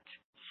that.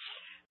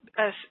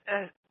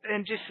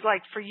 And just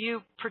like for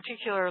you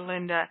particular,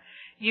 Linda,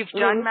 you've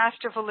done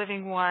Masterful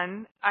Living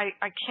 1.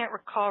 I can't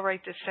recall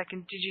right this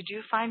second. Did you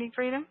do Finding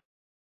Freedom?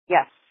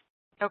 Yes.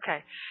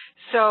 Okay.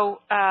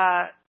 So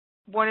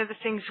one of the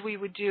things we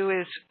would do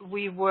is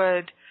we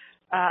would,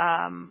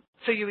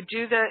 so you would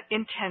do the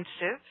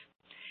intensive,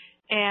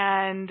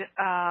 and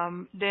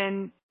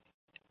then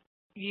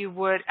you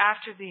would,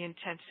 after the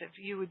intensive,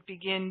 you would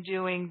begin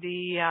doing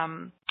the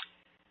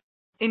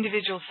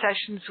individual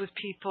sessions with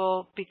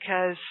people,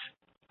 because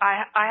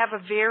I have a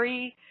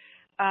very,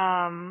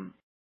 to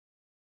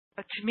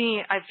me,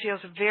 it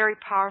feels a very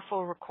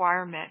powerful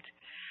requirement.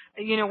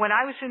 You know, when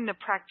I was in the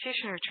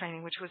practitioner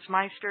training, which was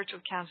my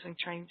spiritual counseling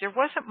training, there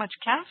wasn't much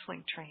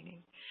counseling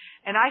training.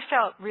 And I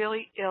felt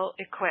really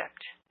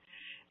ill-equipped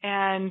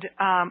and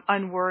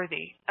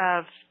unworthy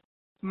of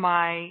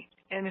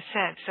in a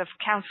sense, of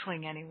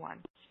counseling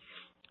anyone.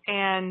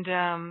 And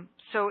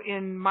so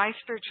in my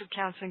spiritual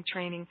counseling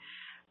training,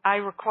 I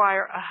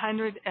require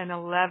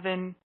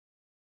 111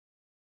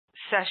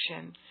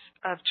 sessions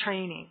of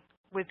training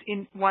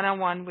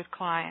one-on-one with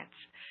clients.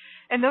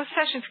 And those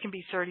sessions can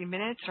be 30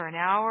 minutes or an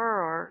hour,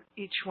 or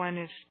each one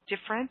is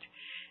different.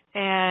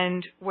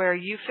 And where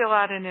you fill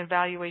out an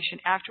evaluation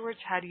afterwards,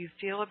 how do you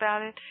feel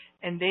about it?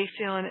 And they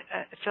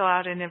fill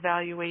out an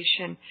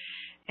evaluation.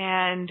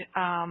 And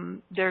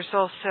there's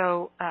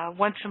also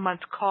once a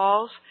month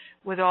calls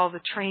with all the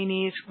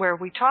trainees where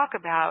we talk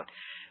about,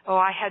 oh,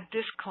 I had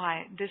this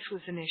client, this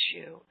was an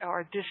issue,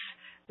 or this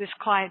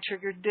client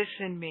triggered this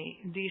in me,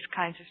 these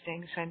kinds of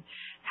things, and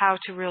how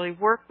to really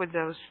work with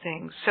those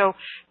things. So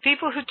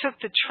people who took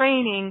the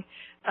training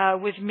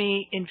with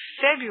me in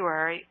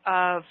February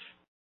of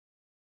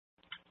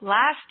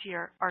last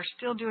year are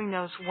still doing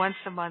those once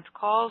a month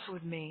calls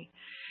with me.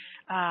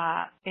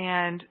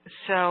 And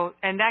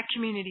that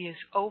community is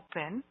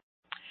open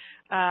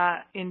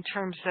in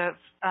terms of,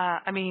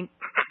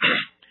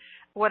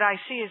 what I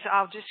see is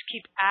I'll just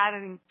keep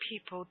adding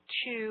people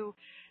to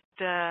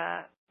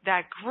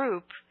that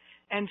group,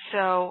 and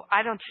so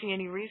I don't see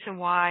any reason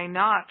why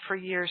not for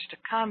years to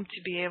come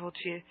to be able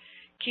to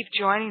keep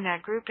joining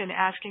that group and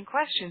asking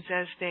questions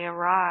as they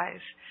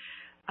arise.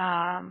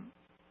 I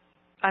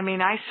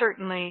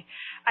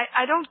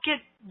don't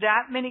get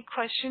that many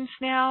questions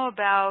now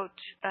about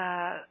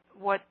how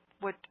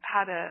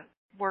to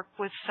work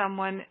with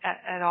someone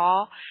at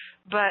all,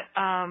 but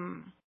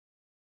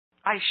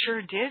I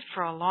sure did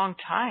for a long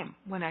time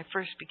when I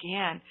first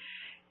began.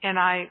 And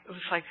I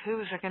was like, who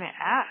was I going to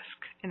ask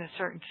in a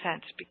certain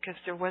sense, because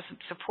there wasn't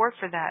support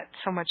for that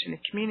so much in the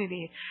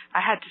community.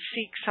 I had to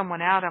seek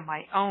someone out on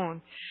my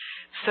own.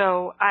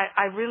 So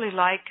I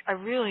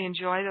really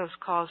enjoy those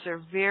calls.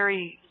 They're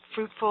very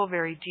fruitful,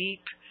 very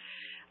deep.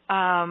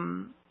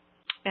 And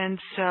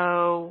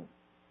so,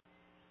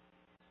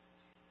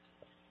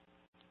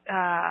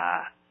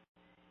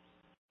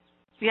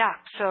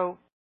 so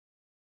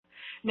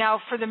now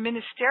for the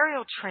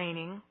ministerial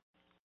training,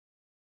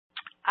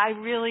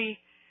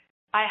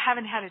 I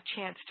haven't had a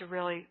chance to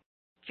really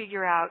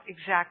figure out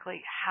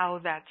exactly how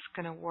that's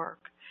going to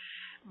work.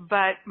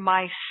 But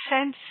my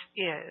sense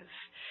is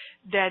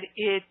that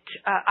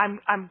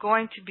I'm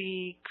going to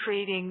be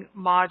creating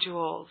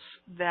modules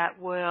that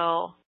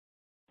will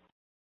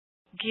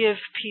give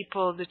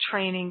people the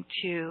training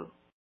to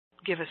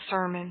give a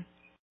sermon,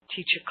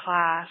 teach a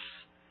class,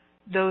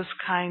 those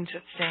kinds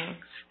of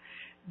things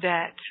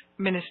that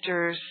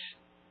ministers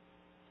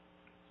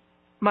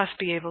must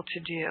be able to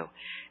do.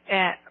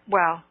 And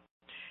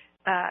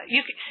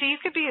you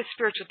could be a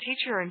spiritual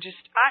teacher and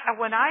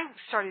when I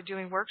started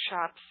doing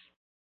workshops,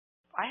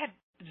 I had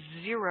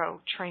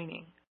zero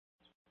training.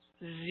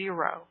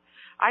 Zero.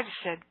 I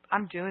just said,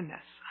 I'm doing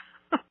this.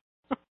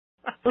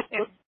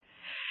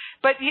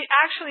 But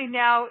actually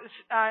now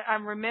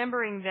I'm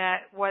remembering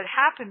that what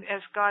happened,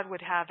 as God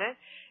would have it,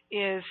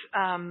 is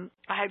I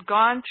had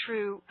gone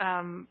through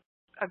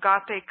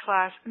Agape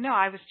class. No,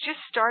 I was just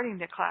starting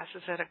the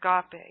classes at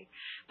Agape,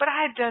 but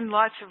I had done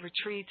lots of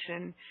retreats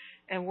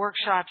and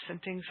workshops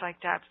and things like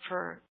that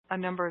for a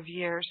number of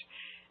years.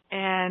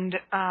 And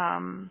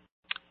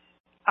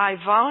I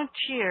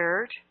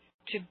volunteered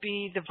to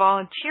be the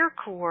volunteer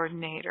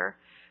coordinator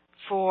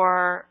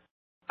for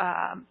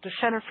the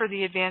Center for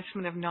the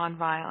Advancement of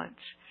Nonviolence,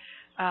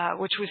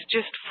 which was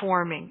just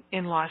forming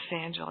in Los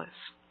Angeles.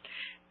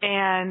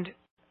 And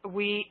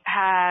we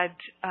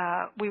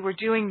were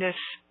doing this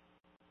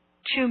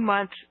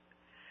 2-month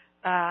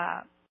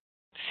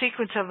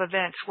sequence of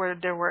events where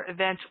there were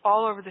events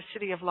all over the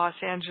city of Los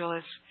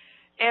Angeles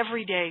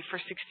every day for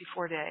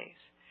 64 days.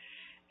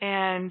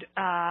 And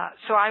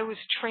so I was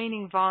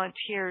training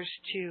volunteers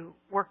to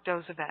work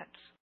those events.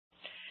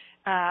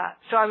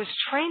 So I was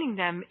training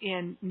them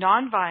in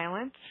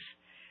nonviolence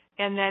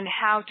and then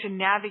how to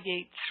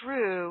navigate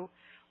through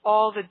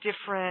all the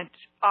different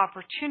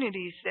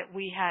opportunities that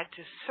we had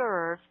to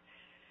serve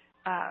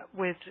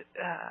with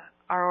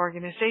our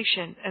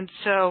organization. And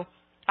so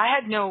I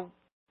had no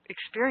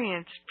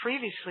experience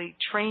previously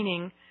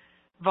training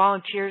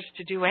volunteers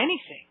to do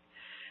anything,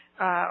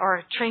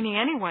 or training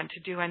anyone to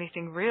do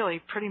anything really,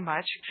 pretty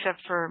much,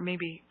 except for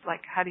maybe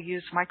like how to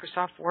use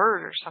Microsoft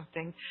Word or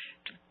something,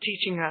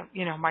 teaching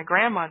my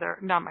grandmother,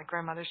 not my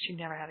grandmother, she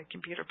never had a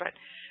computer, but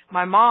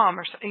my mom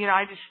or something.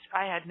 I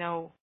had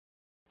no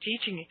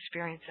teaching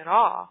experience at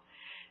all.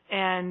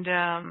 And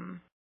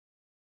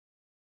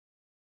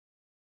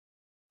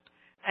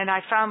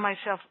I found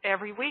myself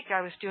every week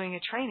I was doing a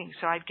training.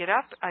 So I'd get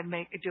up, I'd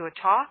do a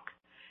talk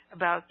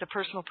about the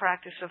personal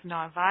practice of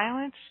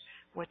nonviolence,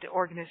 what the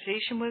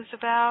organization was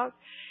about,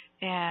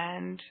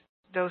 and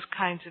those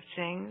kinds of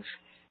things.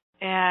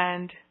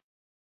 And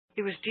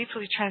it was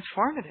deeply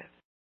transformative.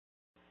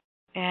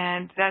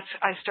 And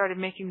I started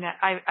making that,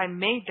 I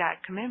made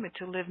that commitment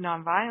to live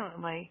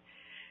nonviolently.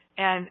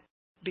 And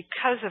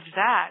because of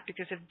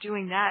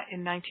doing that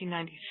in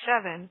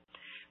 1997,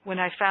 when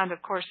I found A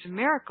Course in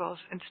Miracles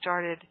and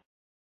started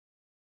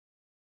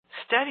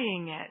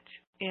studying it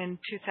in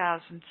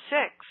 2006,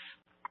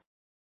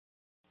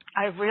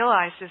 I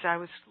realized as I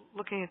was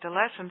looking at the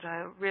lessons,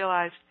 I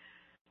realized,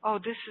 oh,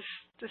 this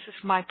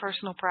is my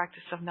personal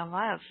practice of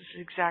nonviolence. This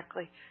is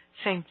exactly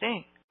same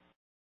thing.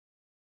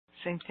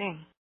 Same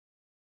thing.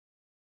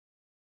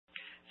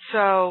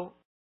 So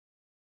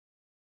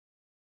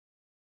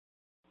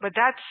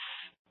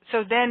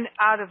then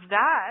out of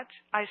that,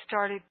 I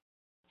started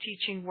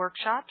teaching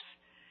workshops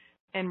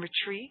and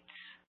retreats.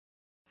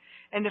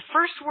 And the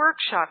first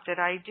workshop that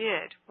I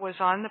did was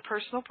on the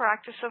personal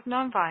practice of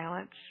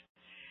nonviolence.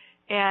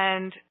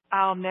 And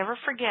I'll never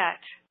forget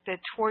that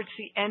towards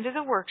the end of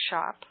the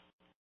workshop,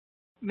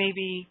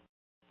 maybe,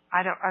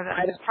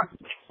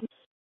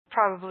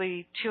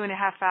 probably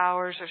 2.5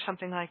 hours or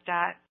something like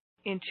that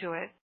into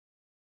it,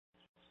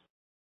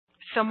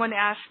 someone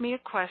asked me a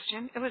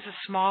question. It was a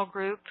small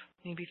group,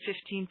 maybe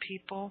 15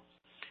 people.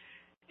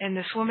 And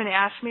this woman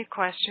asked me a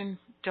question.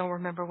 Don't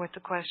remember what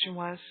the question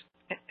was.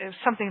 It was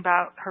something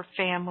about her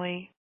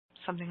family,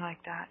 something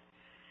like that.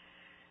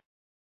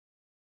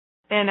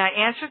 And I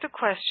answered the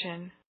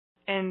question,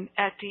 and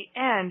at the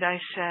end I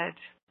said,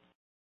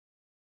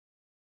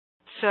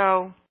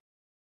 so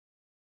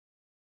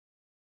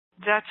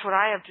that's what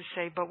I have to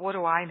say, but what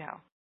do I know?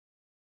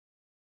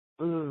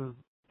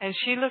 And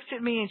she looked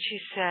at me and she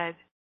said,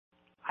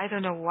 I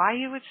don't know why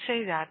you would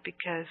say that,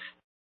 because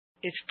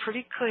it's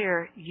pretty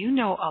clear you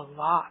know a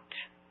lot.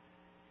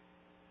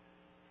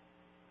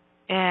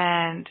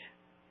 And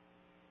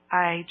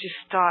I just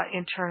thought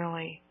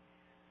internally,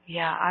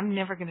 yeah, I'm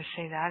never going to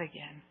say that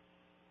again.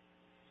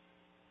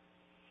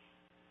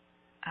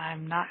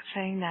 I'm not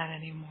saying that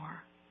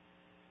anymore.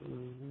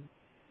 Mm-hmm.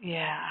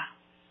 Yeah.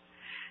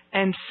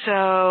 And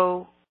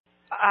so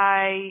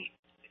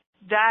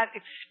that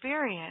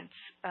experience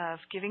of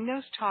giving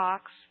those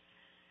talks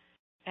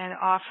and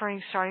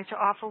starting to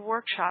offer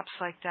workshops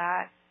like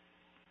that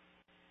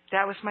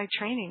was my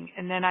training.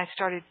 And then I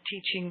started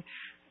teaching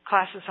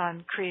classes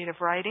on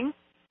creative writing.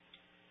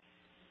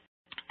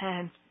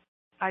 And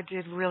I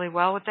did really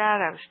well with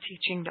that. I was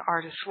teaching the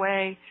Artist's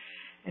Way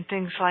and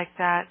things like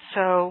that.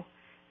 So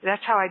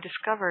that's how I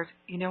discovered,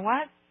 you know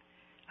what?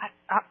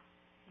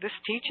 This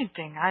teaching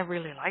thing, I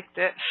really like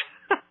this.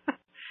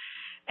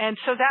 And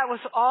so that was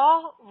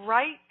all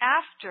right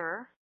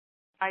after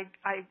I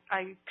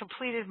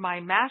completed my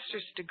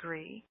master's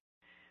degree,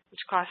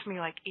 which cost me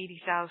like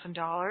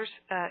 $80,000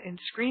 in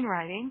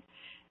screenwriting.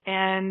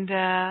 And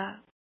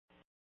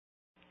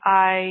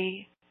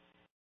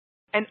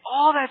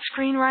all that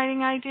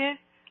screenwriting I did,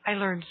 I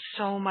learned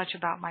so much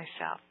about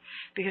myself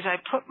because I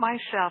put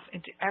myself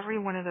into every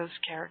one of those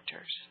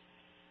characters.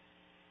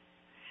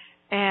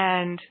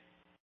 And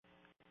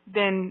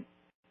then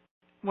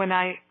when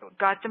I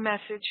got the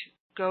message,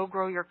 go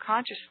grow your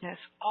consciousness,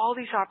 all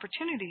these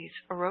opportunities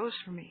arose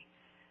for me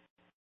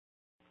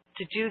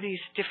to do these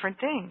different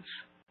things.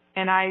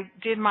 And I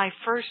did my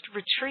first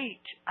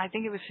retreat, I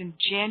think it was in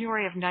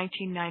January of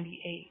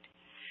 1998.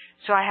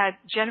 So I had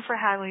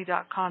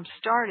JenniferHadley.com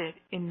started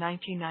in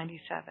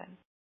 1997.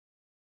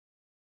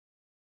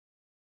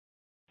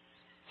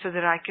 so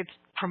that I could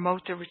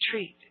promote the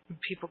retreat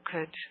and people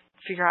could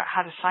figure out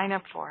how to sign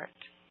up for it,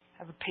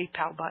 have a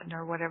PayPal button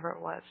or whatever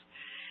it was.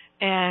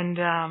 And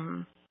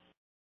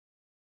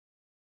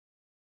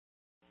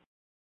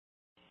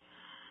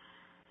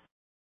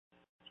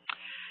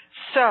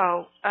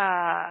so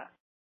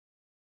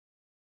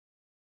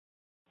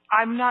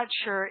I'm not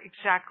sure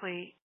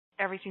exactly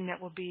everything that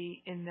will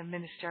be in the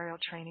ministerial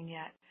training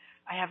yet.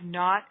 I have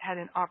not had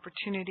an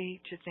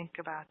opportunity to think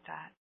about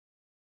that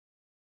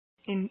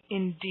in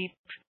any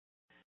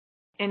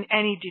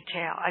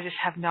detail. I just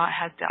have not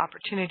had the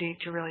opportunity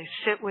to really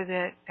sit with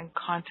it and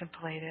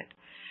contemplate it.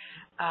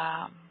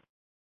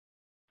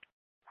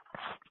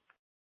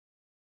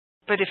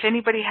 But if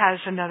anybody has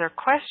another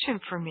question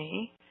for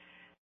me,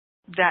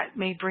 that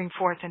may bring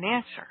forth an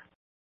answer.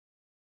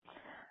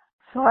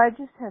 So I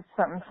just had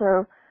something.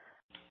 So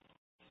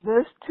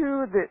those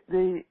two,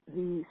 the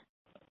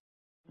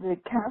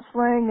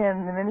counseling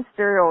and the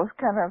ministerial is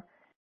kind of,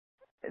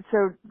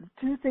 so the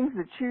two things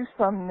to choose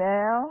from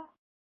now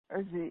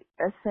is the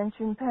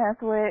Ascension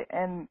Pathway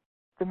and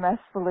the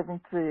Masterful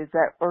Living 3. Is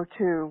that, or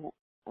two?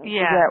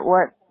 Yeah. Is that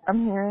what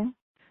I'm hearing?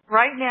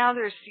 Right now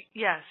there's,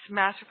 yes,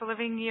 Masterful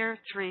Living Year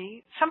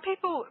 3. Some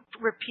people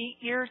repeat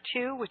Year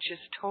 2, which is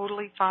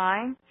totally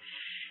fine.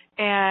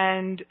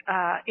 And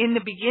in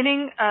the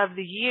beginning of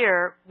the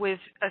year with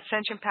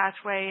Ascension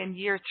Pathway and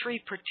Year 3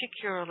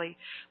 particularly,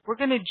 we're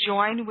going to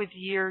join with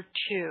Year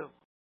 2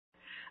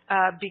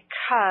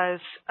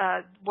 because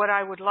what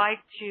I would like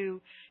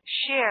to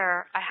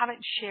share, I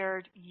haven't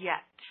shared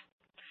yet.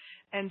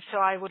 And so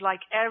I would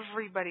like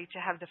everybody to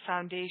have the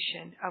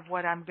foundation of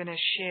what I'm going to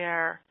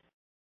share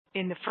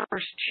in the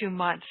first 2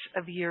 months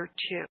of Year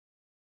 2.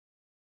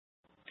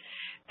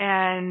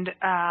 And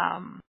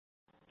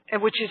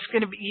which is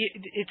going to be,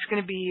 it's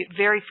going to be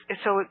very,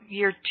 so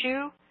Year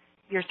 2,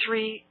 Year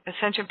 3,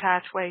 Ascension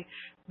Pathway,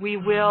 we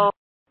will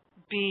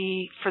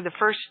be, for the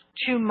first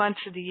 2 months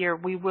of the year,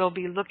 we will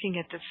be looking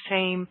at the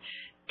same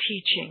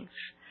teachings.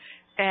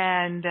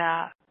 And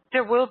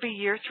there will be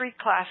Year 3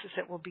 classes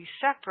that will be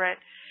separate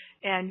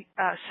and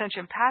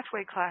Ascension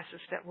Pathway classes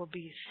that will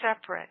be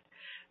separate.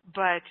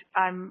 But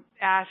I'm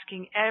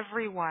asking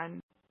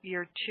everyone,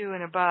 Year 2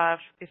 and above,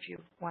 if you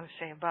want to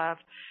say above,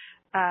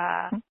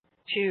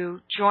 to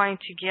join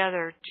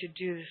together to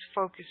do this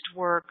focused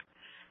work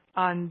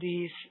on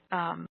these,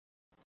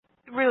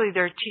 really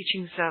they're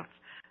teachings of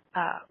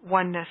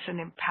oneness and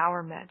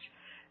empowerment,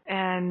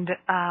 and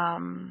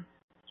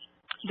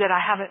that I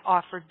haven't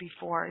offered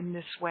before in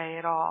this way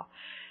at all.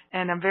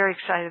 And I'm very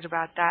excited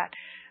about that.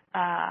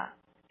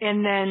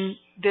 And then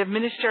the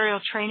ministerial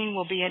training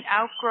will be an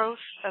outgrowth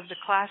of the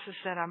classes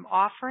that I'm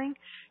offering.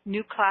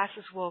 New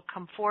classes will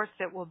come forth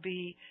that will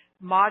be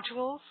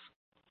modules.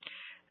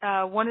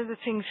 One of the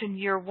things in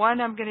Year 1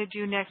 I'm going to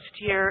do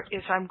next year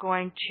is I'm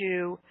going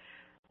to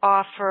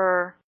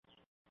offer,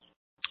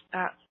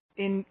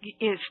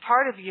 as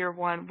part of Year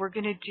 1, we're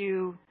going to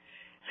do,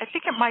 I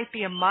think it might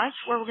be a month,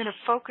 where we're going to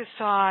focus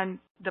on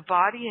the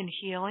body and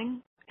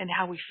healing and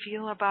how we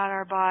feel about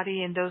our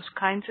body and those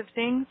kinds of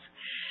things.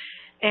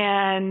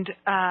 And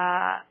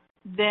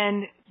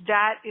then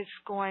that is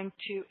going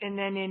to, and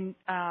then in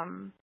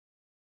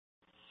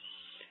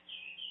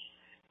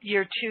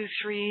Year 2,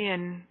 3,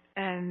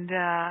 and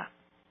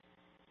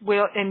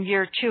we'll, in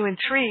Year 2 and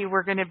 3,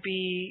 we're going to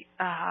be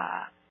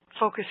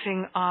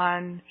focusing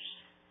on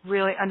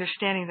really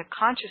understanding the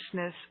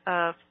consciousness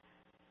of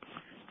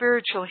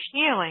spiritual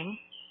healing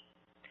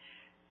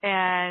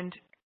and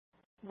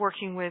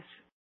working with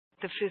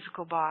the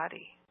physical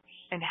body,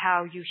 and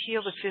how you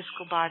heal the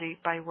physical body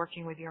by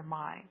working with your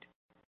mind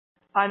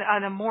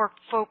on a more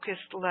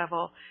focused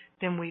level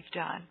than we've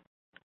done.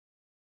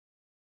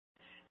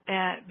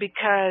 And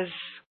because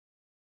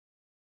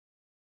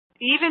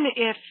even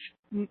if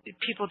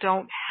people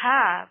don't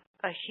have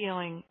a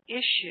healing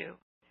issue,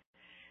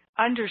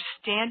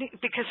 understanding,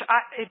 because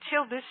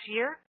until this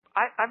year,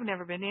 I've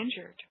never been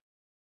injured.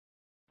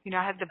 You know,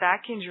 I had the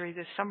back injury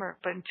this summer,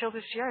 but until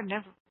this year, I've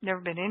never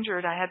been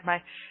injured. I had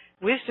my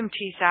wisdom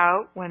teeth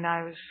out when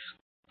I was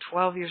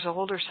 12 years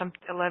old or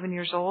 11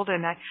 years old,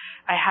 and I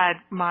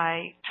had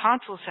my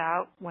tonsils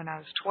out when I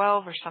was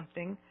 12 or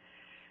something.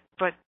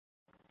 But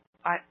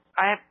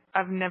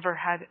I've never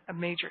had a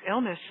major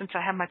illness since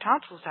I had my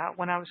tonsils out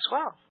when I was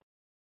 12.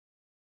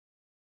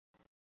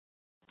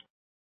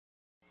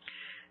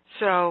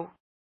 So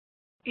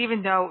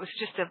even though it was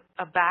just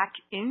a back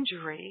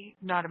injury,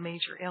 not a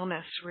major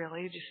illness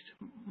really, just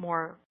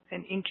more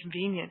an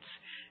inconvenience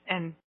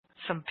and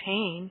some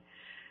pain.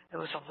 It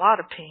was a lot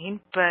of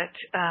pain, but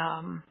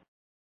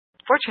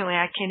fortunately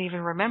I can't even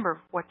remember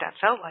what that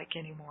felt like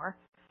anymore.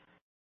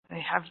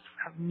 I have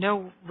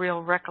no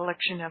real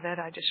recollection of it.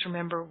 I just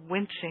remember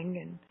wincing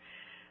and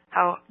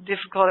how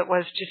difficult it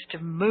was just to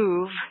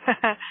move.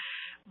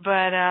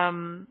 But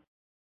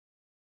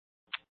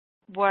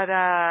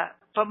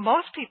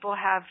most people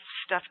have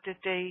stuff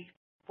that they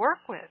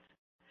work with.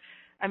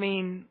 I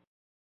mean,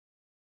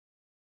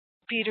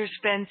 Peter's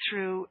been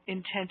through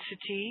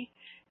intensity,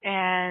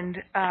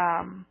 and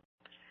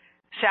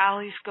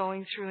Sally's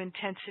going through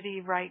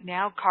intensity right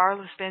now.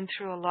 Carla's been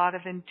through a lot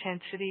of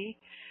intensity.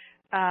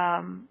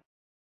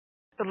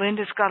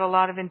 Linda's got a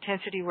lot of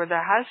intensity with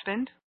her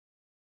husband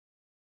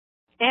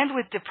and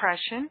with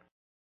depression,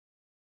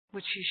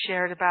 which she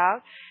shared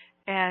about.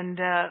 And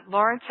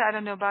Lawrence, I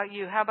don't know about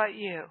you. How about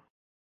you?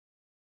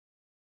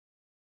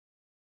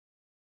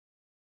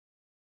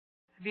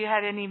 Have you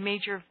had any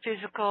major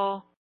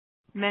physical,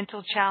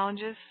 mental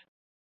challenges?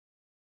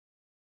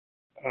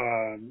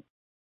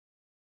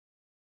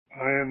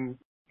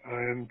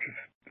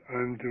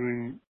 I'm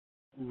doing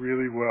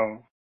really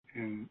well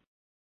in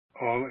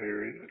all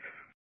areas.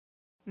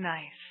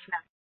 Nice.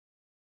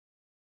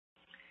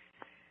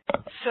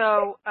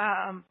 So,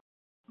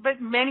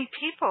 but many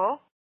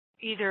people,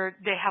 either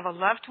they have a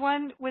loved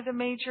one with a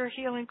major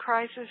healing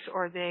crisis,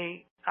 or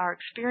they are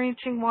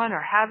experiencing one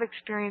or have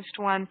experienced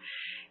one.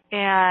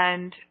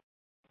 And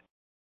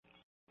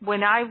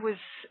when I was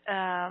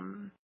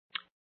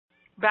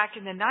back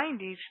in the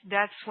 90s,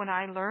 that's when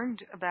I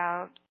learned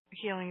about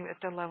healing at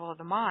the level of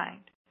the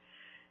mind.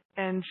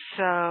 And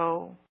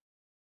so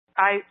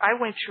I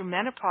went through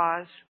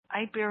menopause.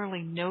 I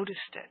barely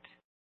noticed it.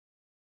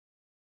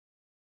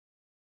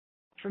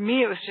 For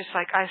me, it was just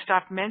like I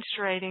stopped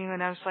menstruating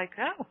and I was like,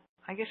 oh,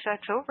 I guess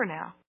that's over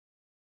now.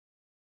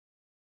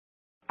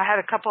 I had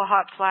a couple of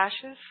hot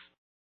flashes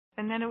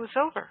and then it was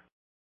over.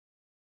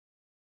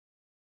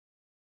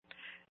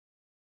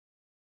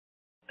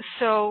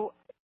 So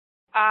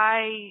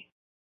I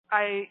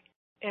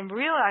am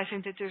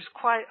realizing that there's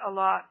quite a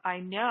lot I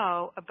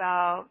know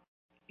about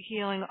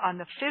healing on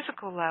the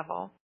physical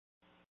level,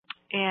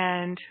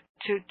 and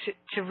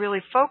to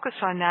really focus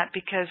on that,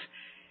 because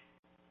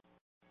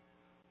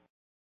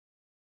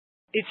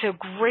it's a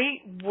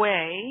great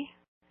way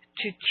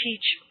to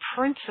teach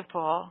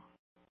principle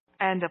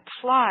and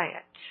apply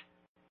it.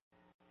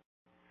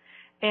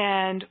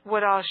 And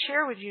what I'll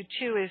share with you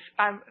too is,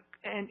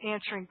 in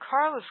answering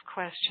Carla's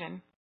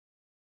question,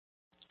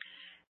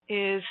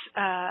 is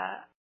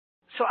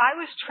so I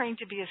was trained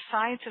to be a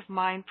science of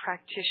mind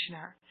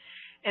practitioner.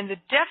 And the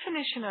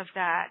definition of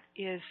that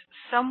is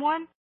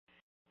someone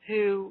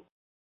who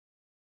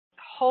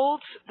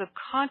holds the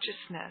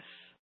consciousness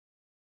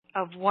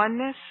of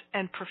oneness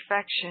and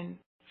perfection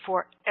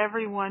for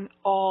everyone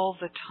all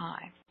the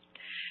time.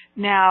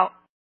 Now,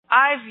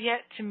 I've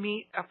yet to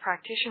meet a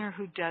practitioner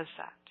who does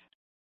that,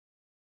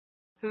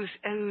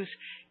 who's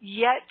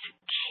yet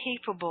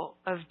capable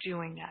of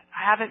doing that.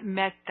 I haven't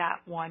met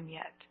that one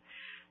yet.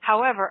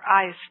 However,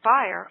 I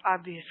aspire,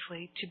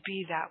 obviously, to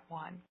be that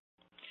one.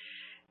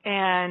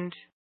 And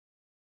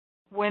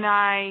when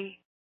I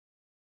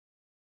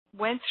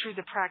went through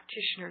the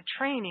practitioner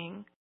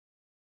training,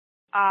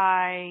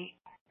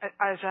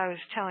 as I was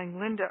telling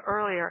Linda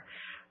earlier,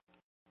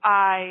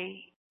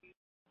 I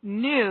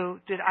knew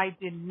that I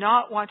did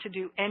not want to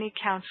do any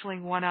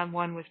counseling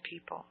one-on-one with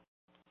people.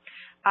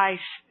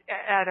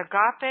 At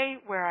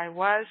Agape, where I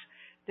was,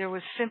 there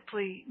was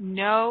simply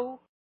no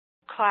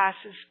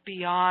classes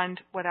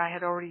beyond what I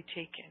had already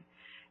taken,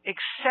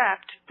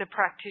 except the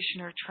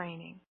practitioner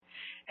training.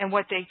 And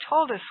what they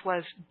told us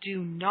was,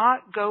 do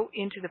not go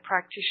into the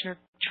practitioner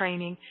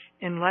training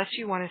unless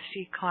you want to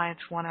see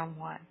clients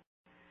one-on-one.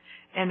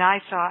 And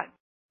I thought,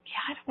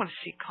 yeah, I don't want to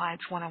see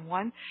clients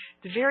one-on-one.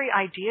 The very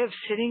idea of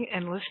sitting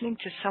and listening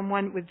to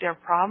someone with their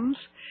problems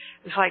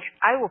is like,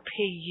 I will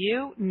pay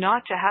you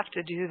not to have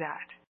to do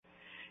that.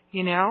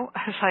 You know,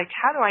 I was like,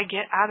 how do I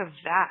get out of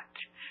that?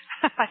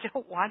 I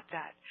don't want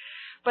that.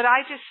 But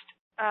I just,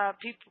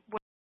 people.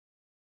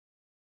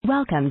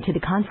 Welcome to the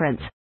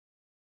conference.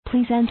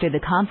 Please enter the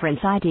conference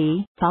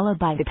ID, followed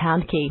by the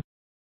pound key.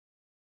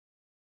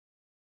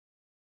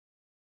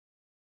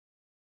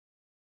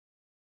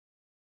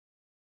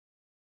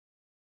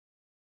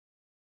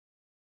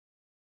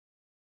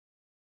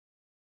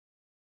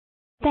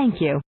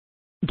 Thank you.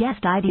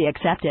 Guest ID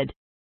accepted.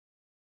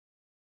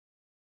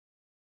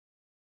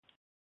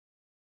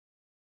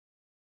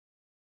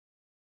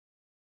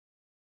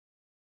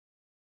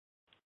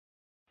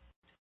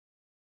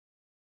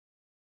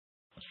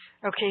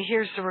 Okay,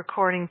 here's the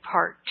recording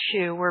part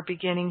 2. We're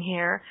beginning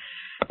here.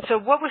 So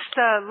what was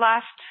the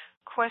last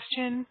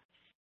question?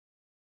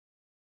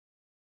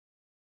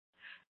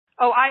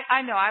 Oh,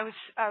 I know. I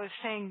was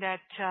saying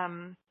that,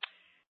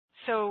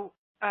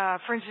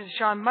 for instance,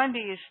 John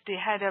Mundy is the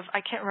head of,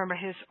 I can't remember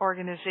his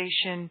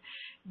organization,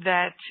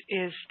 that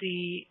is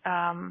the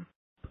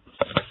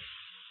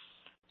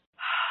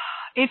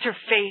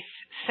Interfaith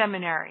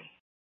Seminary.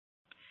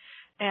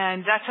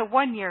 And that's a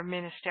 1-year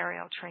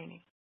ministerial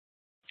training.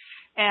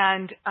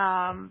 And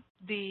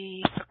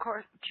the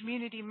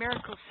Community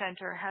Miracle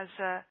Center has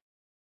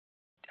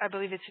I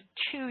believe it's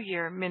a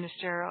 2-year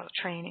ministerial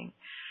training.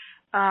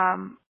 I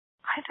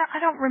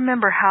don't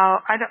remember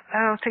I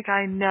don't think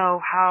I know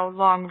how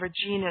long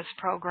Regina's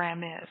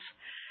program is.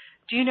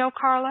 Do you know,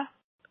 Carla?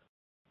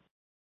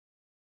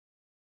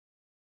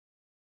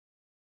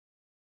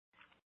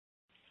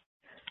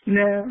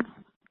 No.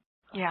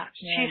 Yeah,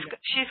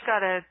 she's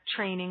got a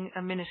training,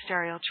 a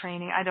ministerial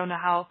training. I don't know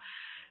how.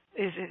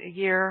 Is it a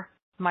year,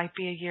 Might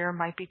be a year,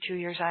 might be 2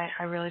 years.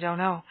 I really don't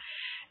know.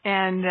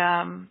 And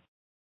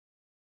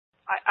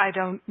I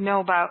don't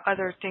know about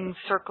other things,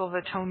 Circle of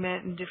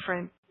Atonement and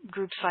different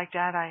groups like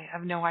that. I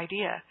have no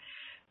idea,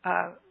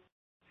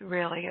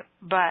 really.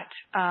 But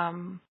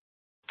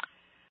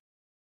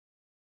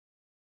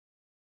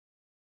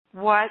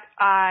what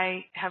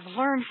I have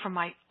learned from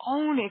my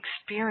own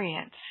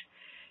experience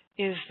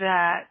is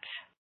that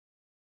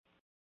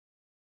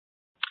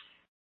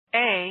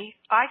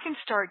I can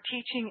start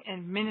teaching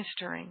and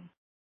ministering,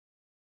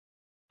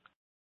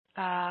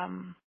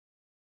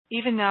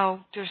 even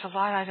though there's a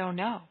lot I don't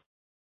know,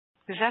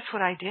 because that's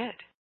what I did.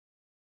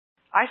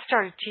 I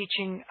started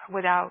teaching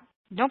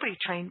nobody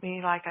trained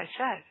me, like I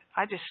said.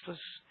 I just was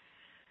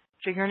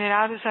figuring it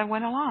out as I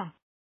went along.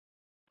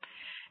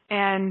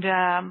 And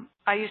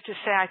I used to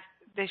say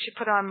they should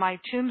put on my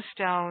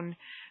tombstone,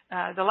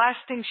 the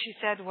last thing she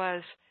said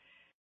was,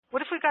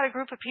 what if we got a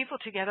group of people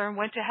together and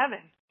went to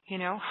heaven?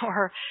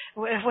 Or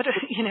what if,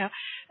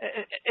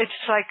 it's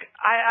like,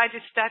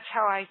 that's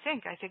how I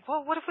think. I think,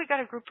 well, what if we got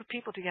a group of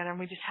people together and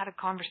we just had a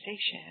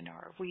conversation,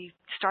 or we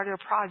started a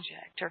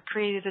project or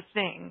created a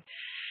thing?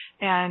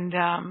 And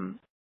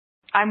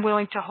I'm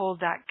willing to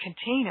hold that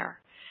container.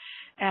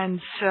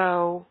 And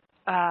so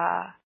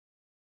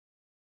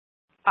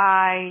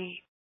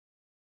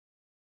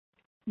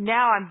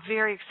now I'm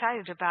very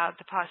excited about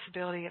the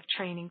possibility of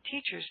training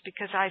teachers,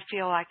 because I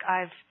feel like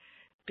I've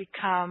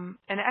become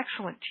an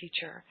excellent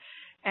teacher,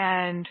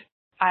 and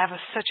I have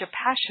such a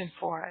passion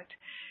for it.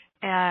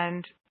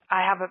 And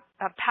I have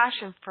a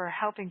passion for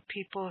helping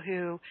people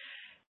who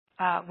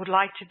would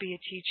like to be a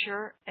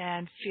teacher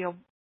and feel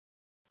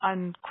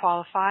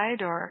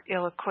unqualified or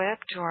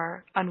ill-equipped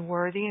or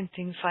unworthy and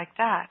things like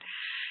that.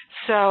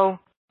 So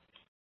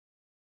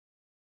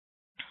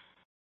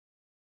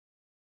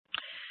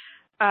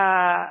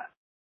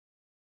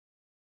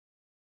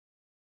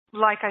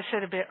like I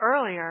said a bit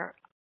earlier,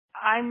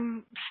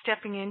 I'm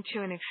stepping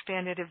into an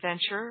expanded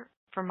adventure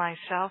for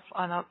myself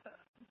on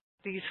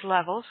these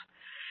levels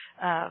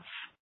of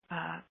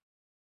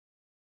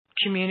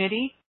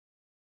community,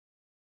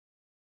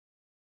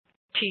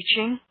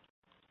 teaching,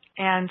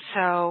 and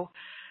so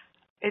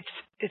it's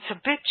a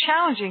bit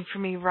challenging for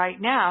me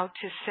right now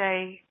to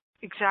say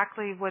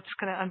exactly what's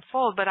going to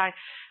unfold, but I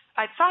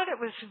thought it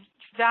was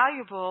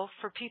valuable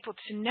for people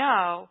to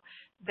know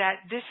that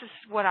this is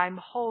what I'm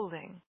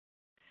holding.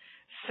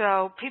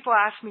 So people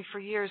ask me for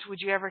years,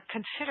 would you ever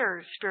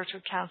consider spiritual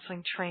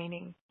counseling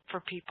training for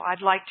people?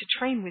 I'd like to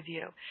train with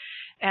you.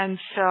 And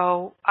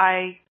so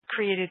I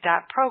created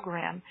that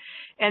program.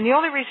 And the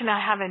only reason I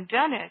haven't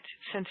done it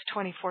since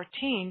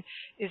 2014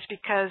 is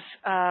because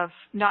of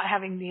not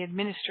having the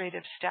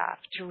administrative staff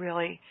to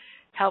really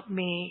help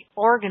me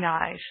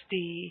organize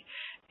the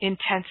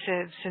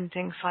intensives and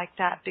things like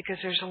that, because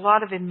there's a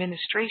lot of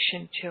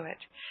administration to it.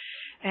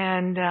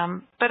 And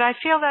but I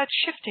feel that's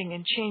shifting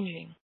and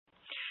changing.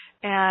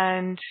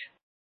 And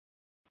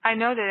I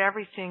know that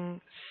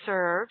everything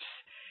serves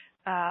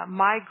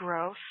my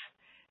growth,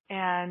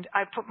 and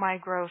I put my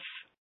growth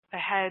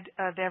ahead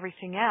of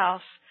everything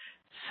else.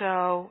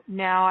 So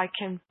now I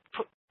can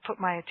put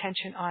my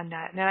attention on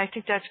that. And I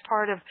think that's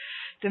part of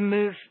the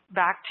move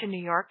back to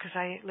New York, because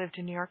I lived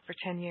in New York for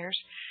 10 years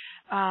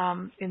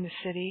in the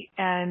city.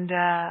 And,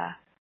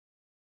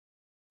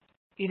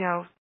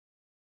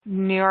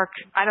 New York,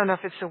 I don't know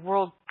if it's the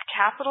world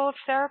capital of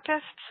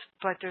therapists,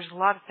 but there's a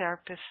lot of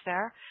therapists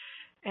there,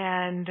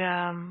 and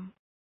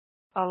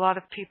a lot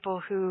of people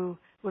who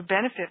would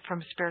benefit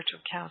from spiritual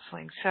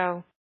counseling.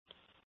 So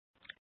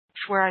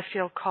it's where I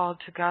feel called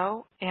to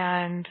go,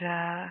 and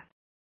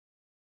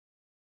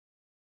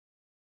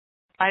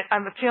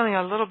I'm feeling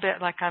a little bit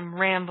like I'm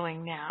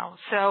rambling now.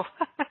 So,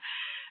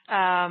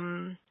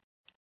 and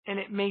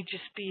it may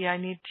just be I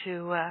need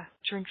to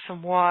drink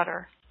some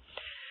water.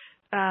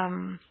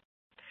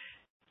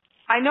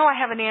 I know I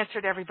haven't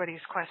answered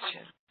everybody's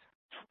question,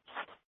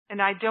 and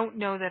I don't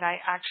know that I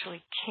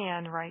actually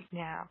can right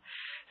now.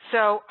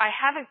 So I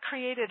haven't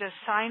created a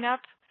sign-up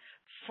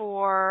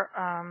for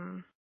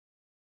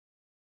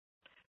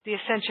the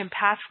Ascension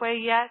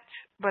Pathway yet,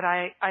 but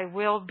I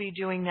will be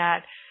doing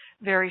that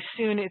very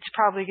soon. It's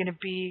probably going to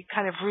be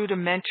kind of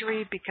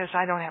rudimentary because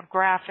I don't have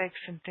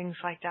graphics and things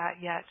like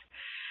that yet.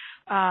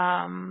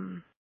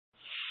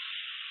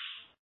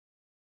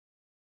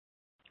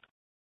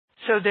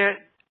 So there.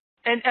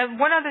 And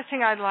one other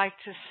thing I'd like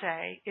to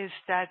say is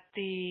that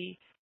the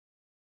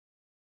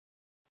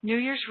New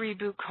Year's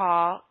Reboot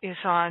Call is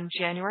on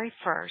January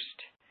 1st.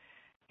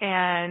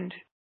 And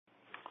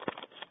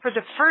for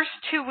the first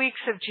 2 weeks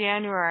of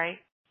January,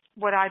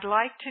 what I'd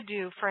like to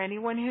do for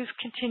anyone who's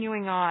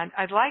continuing on,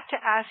 I'd like to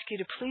ask you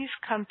to please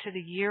come to the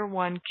Year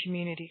 1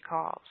 community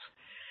calls.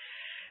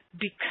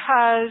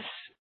 Because,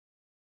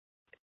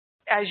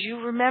 as you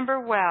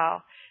remember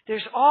well,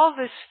 there's all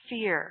this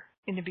fear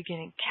in the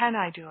beginning. Can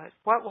I do it?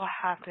 What will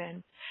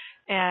happen?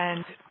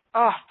 And,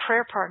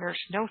 prayer partners,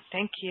 no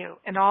thank you,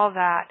 and all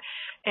that.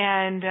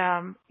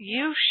 And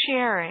you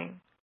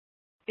sharing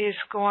is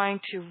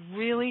going to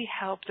really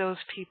help those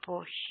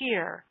people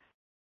hear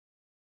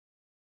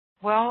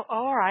well,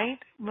 all right.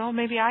 Well,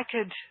 maybe I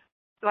could,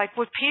 like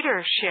what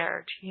Peter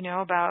shared,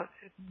 about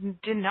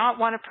did not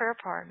want a prayer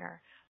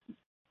partner.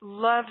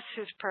 Loves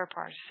his prayer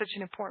partner. Such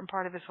an important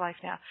part of his life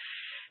now.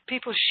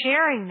 People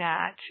sharing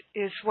that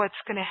is what's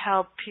going to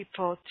help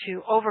people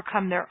to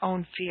overcome their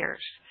own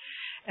fears.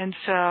 And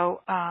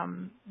so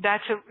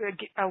that's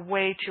a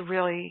way to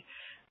really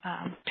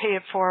pay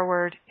it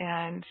forward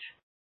and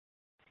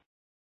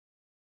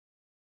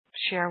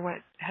share what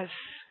has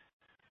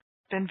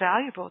been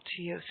valuable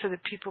to you so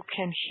that people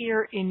can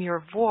hear in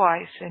your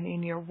voice and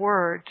in your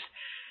words,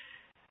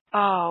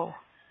 oh,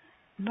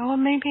 well,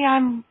 maybe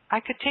I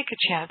could take a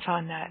chance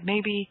on that.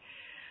 Maybe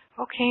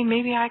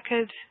I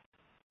could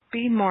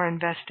be more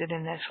invested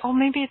in this. Oh,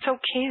 maybe it's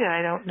okay that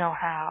I don't know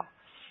how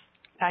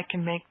I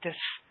can make this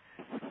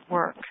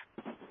work.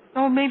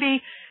 Oh,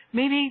 maybe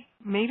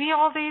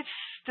all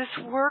this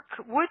work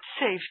would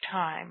save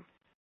time.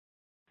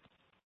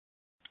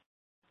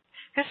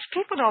 Because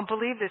people don't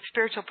believe that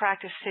spiritual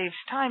practice saves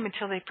time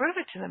until they prove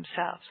it to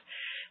themselves.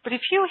 But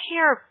if you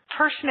hear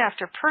person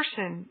after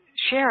person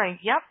sharing,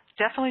 yep,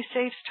 definitely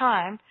saves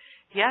time.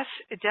 Yes,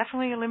 it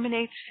definitely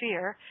eliminates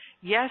fear.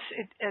 Yes,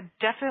 it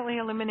definitely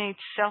eliminates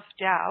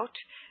self-doubt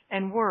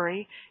and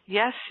worry.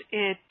 Yes,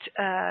 it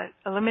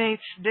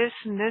eliminates this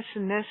and this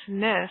and this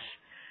and this,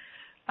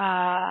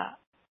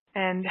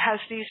 and has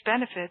these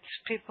benefits.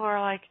 People are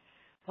like,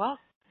 well,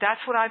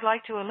 that's what I'd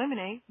like to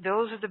eliminate.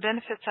 Those are the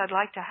benefits I'd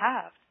like to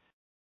have.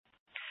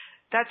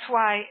 That's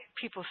why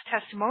people's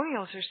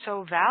testimonials are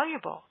so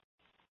valuable,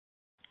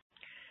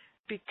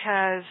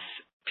 because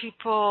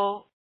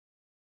people,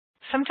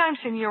 sometimes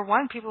in year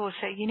one, people will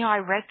say, I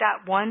read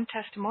that one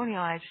testimonial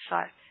and I just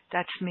thought,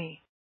 that's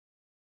me.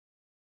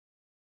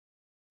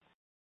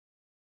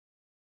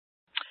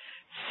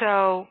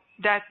 So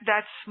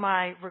that's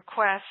my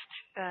request,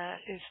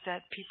 is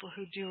that people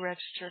who do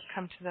register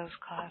come to those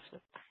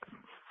classes.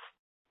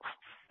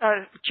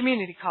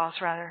 Community calls,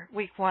 rather,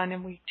 week 1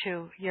 and week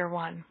 2, year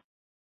 1.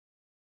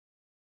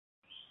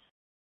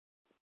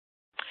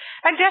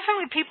 And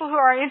definitely people who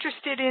are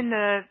interested in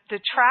the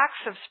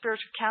tracks of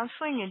spiritual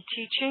counseling and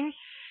teaching,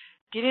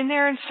 get in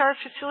there and start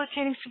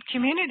facilitating some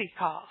community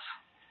calls.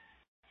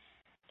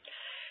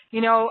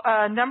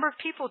 A number of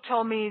people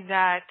told me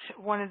that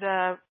one of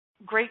the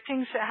great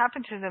things that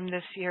happened to them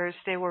this year is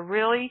they were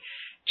really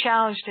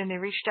challenged and they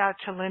reached out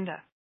to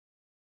Linda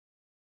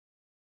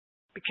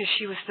because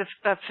she was the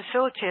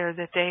facilitator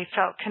that they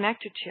felt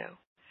connected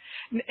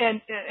to.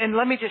 And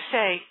let me just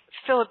say,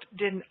 Philip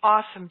did an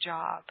awesome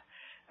job.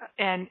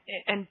 And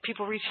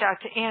people reached out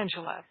to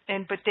Angela,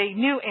 but they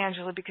knew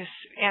Angela because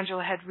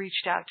Angela had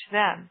reached out to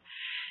them.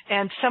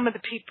 And some of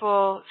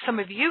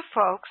you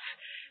folks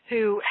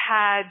who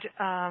had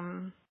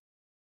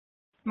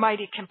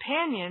Mighty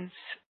Companions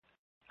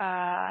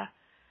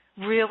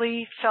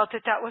really felt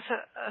that was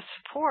a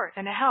support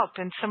and a help.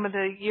 And some of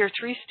the Year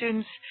 3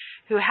 students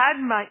who had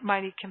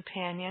Mighty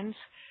Companions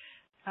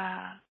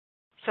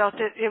felt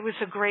that it was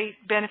a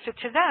great benefit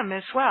to them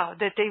as well,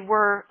 that they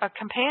were a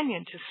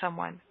companion to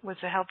someone, was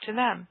a help to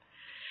them.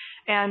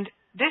 And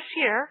this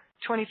year,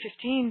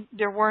 2015,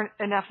 there weren't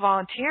enough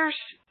volunteers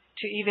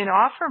to even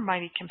offer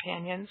Mighty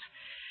Companions.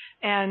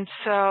 And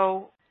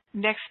so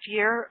next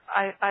year,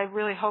 I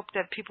really hope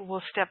that people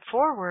will step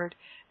forward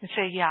and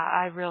say, yeah,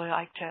 I'm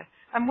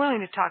willing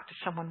to talk to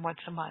someone once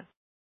a month.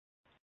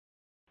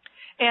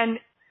 And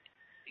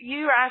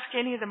you ask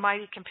any of the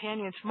Mighty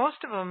Companions,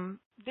 most of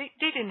them, they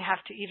didn't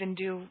have to even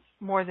do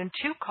more than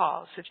 2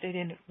 calls if they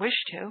didn't wish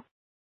to.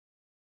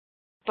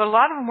 But a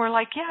lot of them were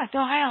like, yeah, no,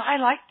 I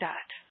like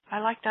that. I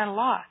like that a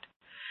lot.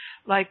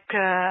 Like,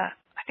 I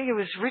think it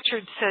was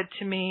Richard said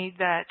to me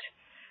that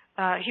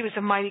he was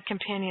a Mighty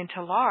Companion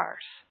to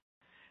Lars.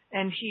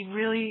 And he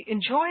really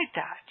enjoyed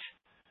that,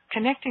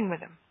 connecting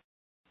with him.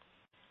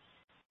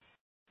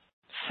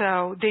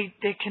 So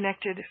they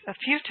connected a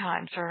few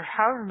times or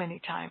however many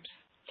times.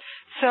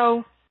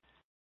 So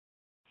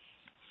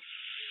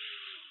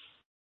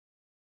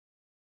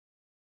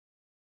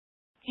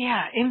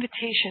yeah,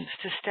 invitations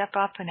to step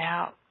up and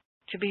out,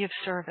 to be of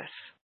service.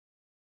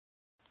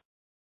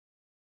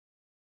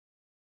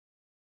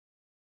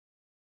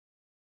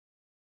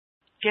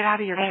 Get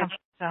out of your comfort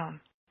zone.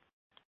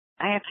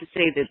 I have to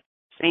say that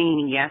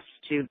saying yes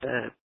to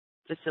the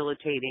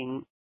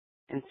facilitating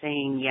and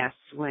saying yes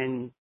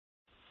when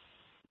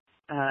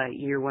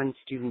Year 1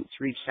 students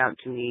reached out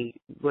to me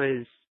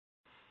was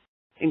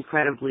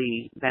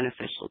incredibly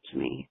beneficial to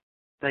me.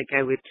 Like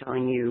I was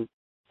telling you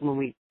when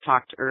we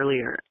talked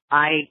earlier,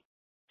 I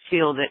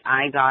feel that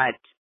I got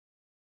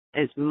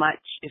as much,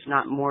 if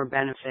not more,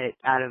 benefit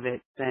out of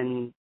it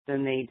than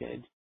they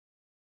did.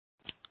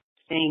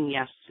 Saying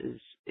yes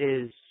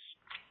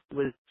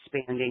was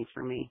expanding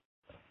for me.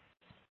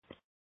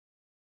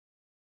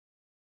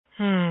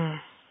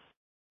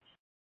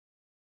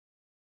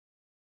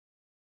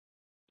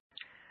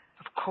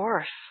 Of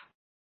course.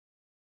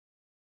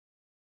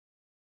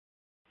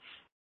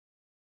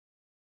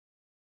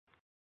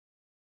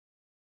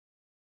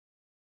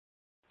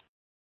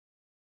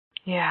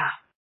 Yeah.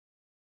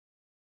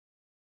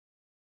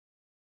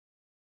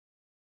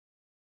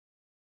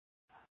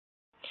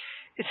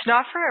 It's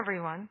not for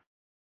everyone,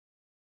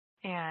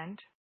 and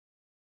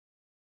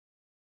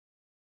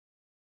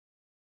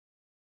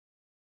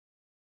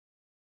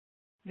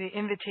the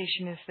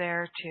invitation is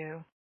there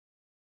to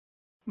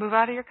move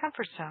out of your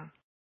comfort zone.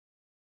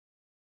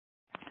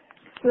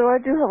 So I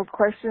do have a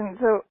question.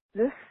 So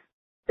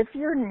if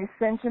you're in the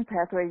ascension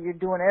pathway, you're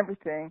doing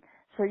everything.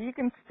 So you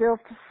can still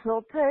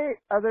facilitate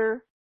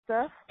other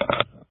stuff?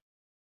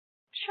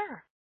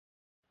 Sure.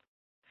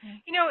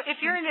 You know, if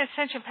you're in the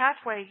ascension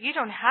pathway, you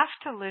don't have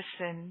to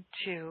listen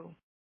to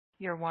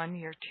year 1,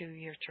 year 2,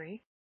 year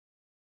 3.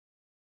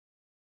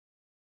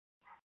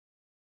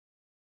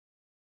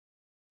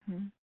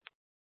 Mm-hmm.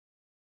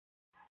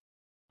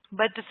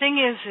 But the thing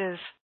is,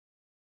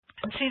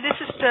 see, this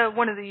is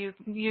one of the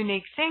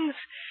unique things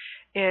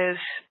is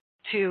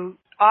to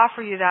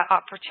offer you that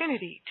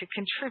opportunity to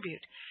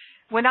contribute.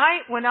 When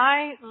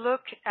I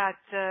look at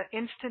the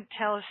instant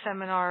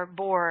teleseminar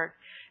board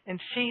and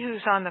see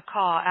who's on the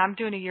call, I'm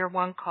doing a year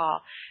 1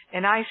 call,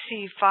 and I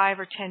see 5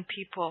 or 10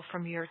 people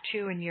from year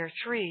 2 and year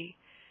 3.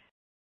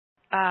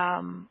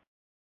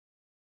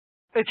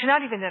 It's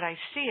not even that I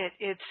see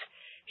it.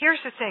 Here's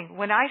the thing.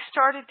 When I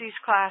started these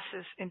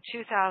classes in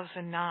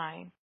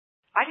 2009,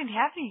 I didn't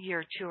have any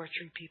year 2 or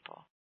 3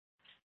 people.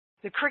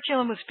 The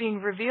curriculum was being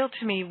revealed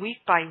to me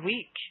week by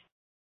week.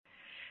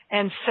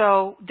 And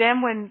so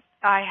then when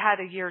I had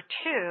a year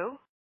 2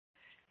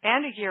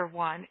 and a year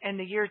 1, and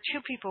the year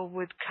 2 people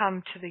would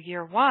come to the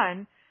year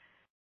 1,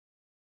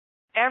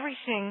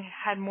 everything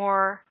had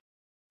more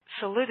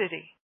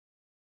solidity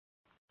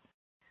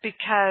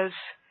because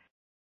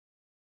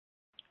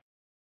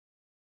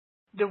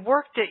the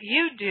work that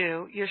you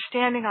do, you're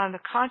standing on the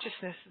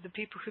consciousness of the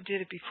people who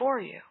did it before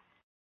you.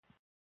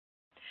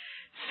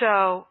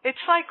 So it's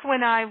like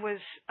when I was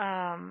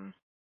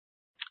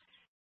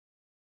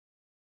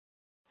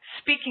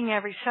speaking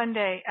every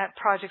Sunday at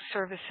Project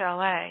Service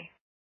LA.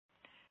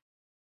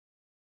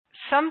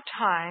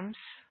 Sometimes,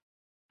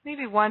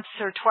 maybe once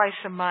or twice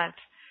a month,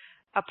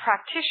 a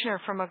practitioner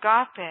from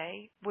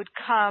Agape would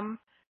come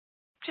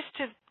just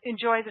to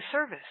enjoy the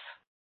service,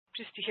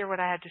 just to hear what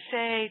I had to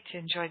say, to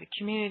enjoy the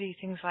community,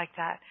 things like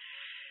that.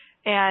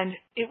 And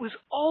it was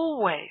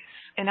always,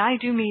 and I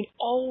do mean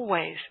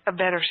always, a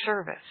better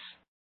service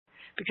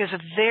because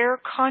of their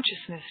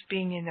consciousness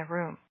being in the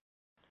room.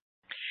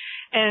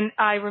 And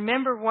I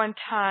remember one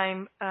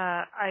time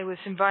I was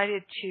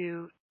invited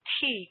to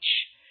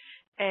teach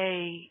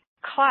a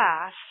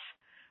class,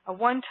 a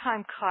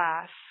one-time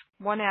class,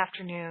 one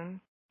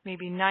afternoon,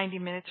 maybe 90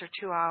 minutes or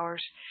 2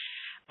 hours,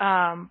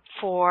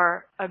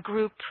 for a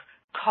group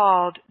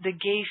called the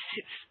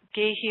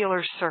Gay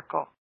Healers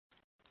Circle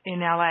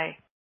in LA.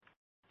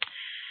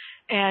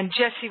 And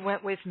Jesse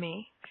went with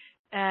me,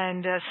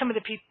 and some of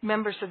the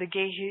members of the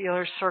Gay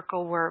Healers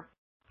Circle were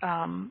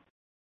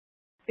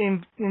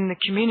in the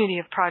community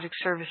of Project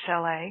Service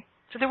LA.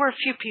 So there were a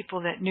few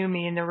people that knew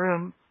me in the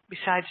room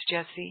besides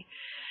Jesse.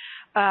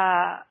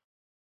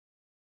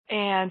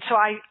 And so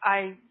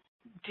I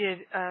did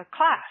a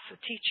class, a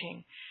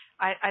teaching.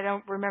 I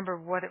don't remember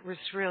what it was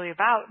really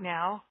about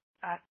now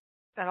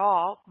at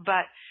all,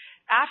 but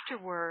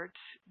afterwards,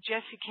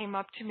 Jesse came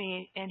up to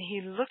me and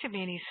he looked at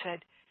me and he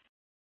said,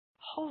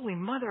 "Holy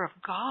Mother of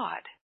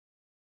God,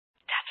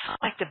 that's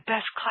like the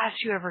best class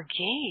you ever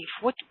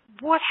gave.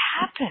 What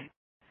happened?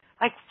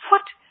 Like,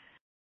 what?"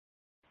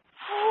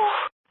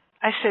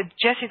 I said,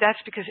 "Jesse,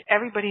 that's because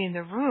everybody in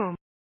the room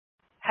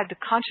had the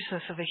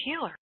consciousness of a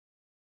healer.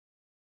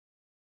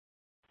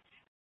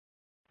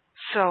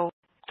 So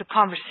the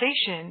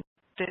conversation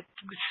that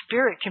the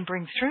Spirit can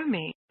bring through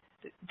me,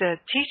 the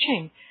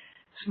teaching,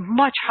 is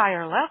much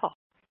higher level.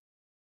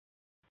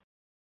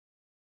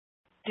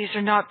 These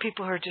are not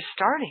people who are just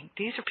starting.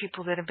 These are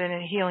people that have been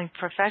in a healing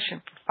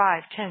profession for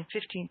 5, 10,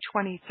 15,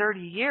 20,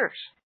 30 years.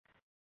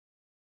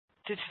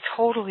 It's a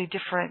totally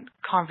different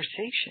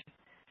conversation."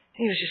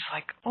 He was just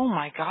like, "Oh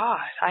my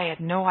God, I had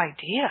no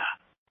idea."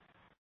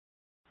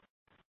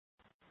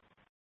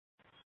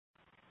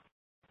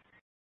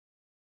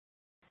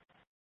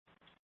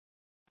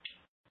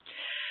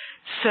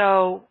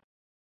 So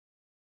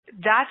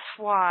that's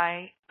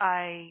why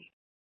I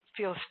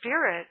feel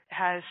Spirit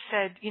has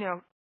said,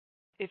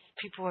 if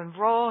people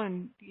enroll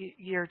in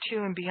year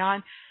 2 and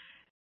beyond,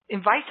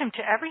 invite them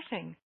to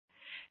everything.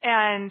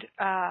 And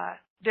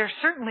there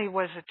certainly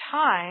was a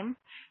time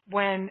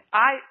when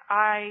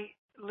I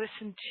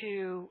listened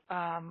to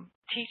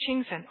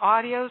teachings and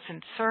audios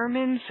and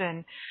sermons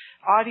and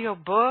audio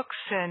books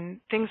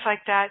and things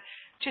like that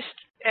just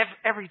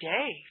every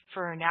day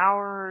for an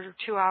hour or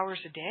 2 hours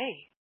a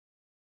day.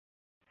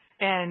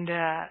 And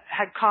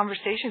had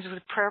conversations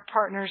with prayer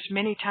partners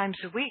many times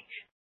a week,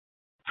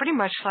 pretty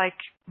much like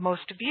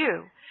most of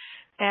you.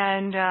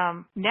 And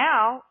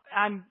now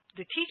I'm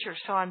the teacher,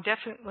 so I'm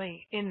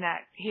definitely in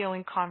that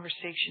healing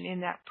conversation,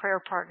 in that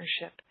prayer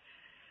partnership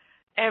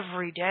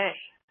every day.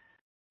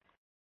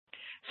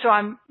 So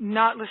I'm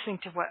not listening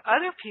to what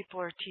other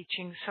people are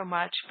teaching so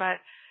much, but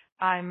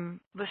I'm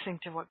listening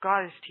to what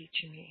God is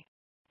teaching me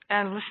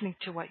and listening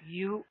to what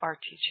you are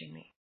teaching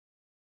me.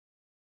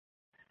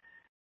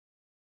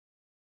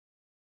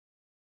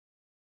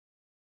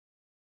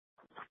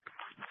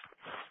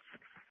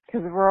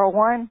 because we're all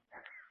one.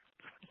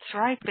 That's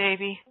right,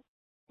 baby.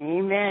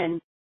 Amen.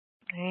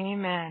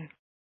 Amen.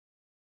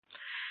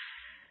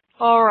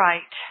 All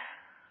right.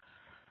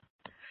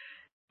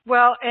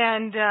 Well,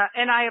 and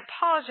I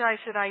apologize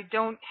that I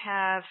don't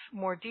have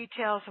more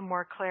details and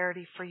more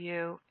clarity for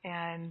you,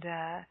 and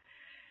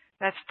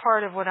that's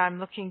part of what I'm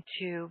looking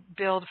to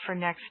build for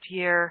next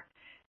year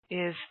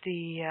is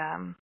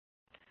the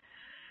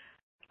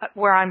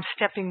where I'm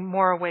stepping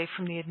more away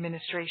from the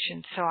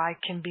administration so I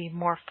can be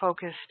more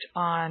focused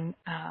on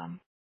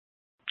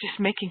just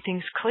making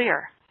things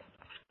clear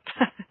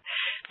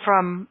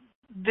from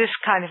this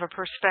kind of a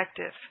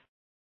perspective.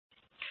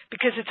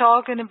 Because it's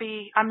all going to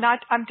be,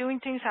 I'm doing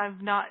things I've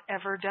not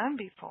ever done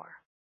before.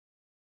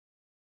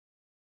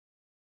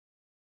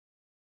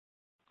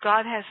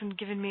 God hasn't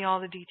given me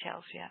all the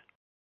details yet.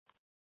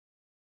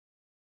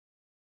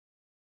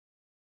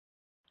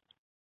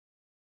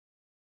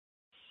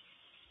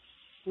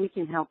 We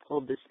can help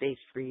hold the space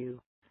for you.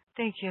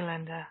 Thank you,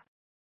 Linda.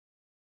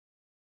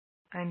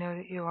 I know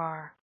that you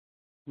are.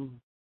 Mm-hmm.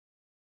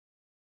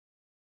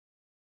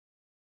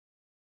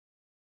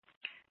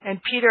 And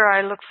Peter,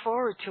 I look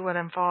forward to what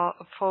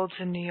unfolds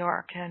in New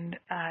York, and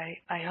I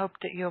hope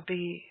that you'll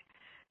be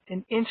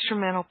an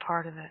instrumental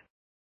part of it,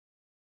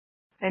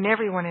 and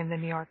everyone in the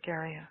New York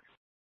area.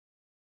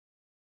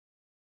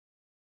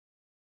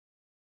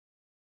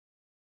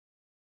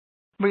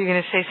 Were you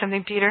going to say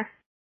something, Peter?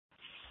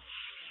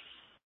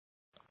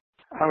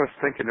 I was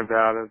thinking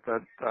about it,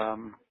 but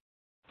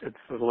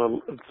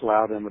it's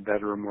loud in the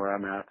bedroom where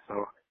I'm at,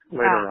 so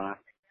later on.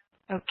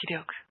 Okie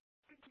doke.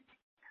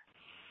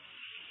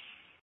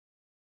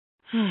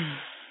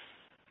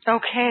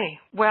 Okay,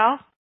 well,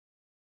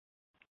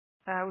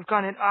 we've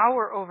gone an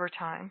hour over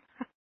time.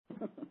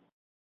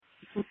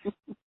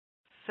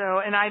 So,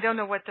 and I don't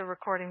know what the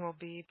recording will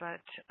be, but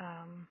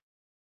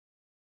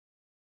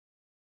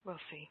we'll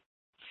see.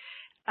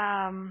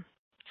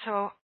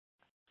 So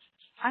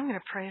I'm going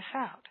to pray us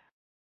out.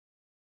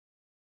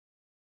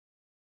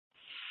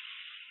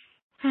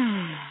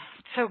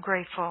 So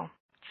grateful,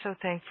 so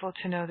thankful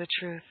to know the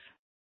truth.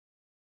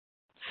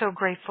 So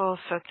grateful,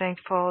 so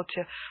thankful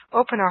to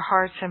open our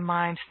hearts and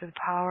minds to the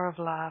power of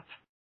love,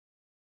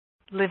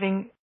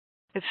 living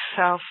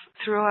itself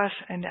through us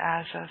and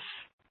as us.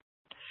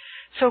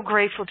 So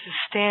grateful to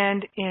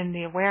stand in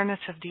the awareness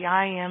of the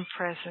I Am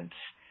presence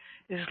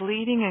is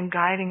leading and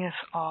guiding us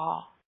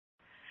all,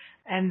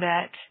 and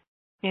that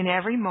in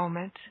every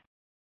moment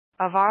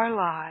of our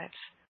lives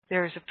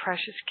there is a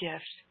precious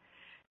gift,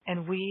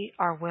 and we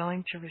are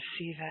willing to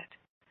receive it.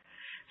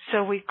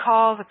 So we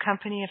call the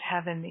company of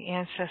heaven, the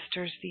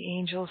ancestors, the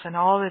angels, and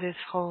all that is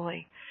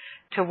holy,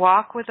 to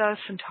walk with us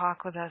and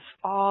talk with us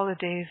all the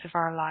days of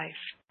our life.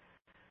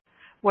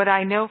 What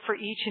I know for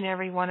each and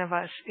every one of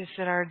us is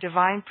that our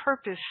divine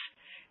purpose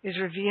is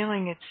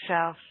revealing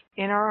itself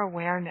in our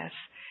awareness,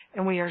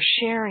 and we are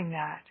sharing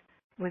that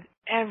with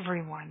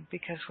everyone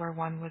because we're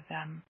one with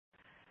them.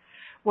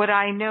 What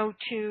I know,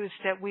 too, is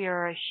that we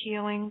are a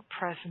healing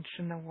presence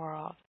in the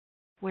world.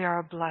 We are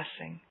a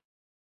blessing.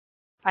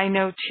 I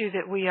know, too,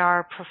 that we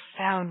are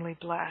profoundly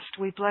blessed.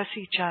 We bless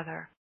each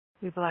other.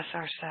 We bless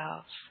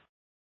ourselves.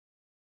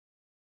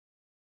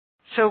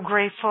 So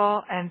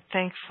grateful and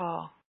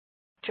thankful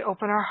to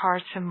open our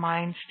hearts and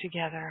minds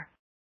together,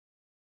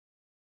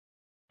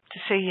 to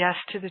say yes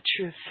to the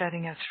truth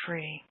setting us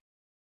free.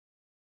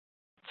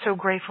 So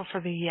grateful for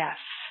the yes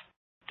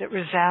that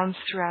resounds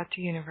throughout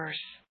the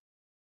universe.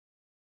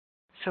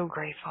 So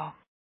grateful.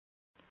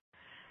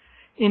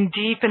 In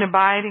deep and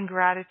abiding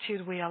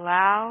gratitude, we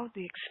allow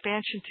the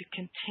expansion to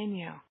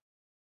continue,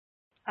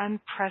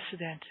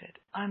 unprecedented,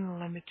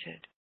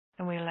 unlimited,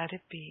 and we let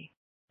it be,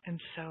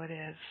 and so it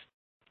is.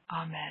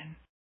 Amen.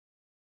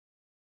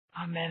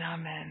 Amen,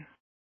 amen.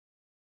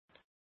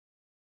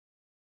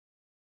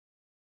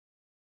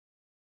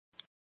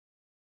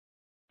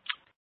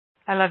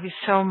 I love you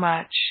so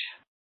much.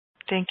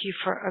 Thank you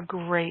for a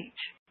great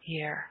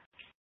year.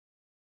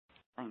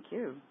 Thank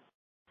you.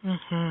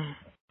 Mm-hmm.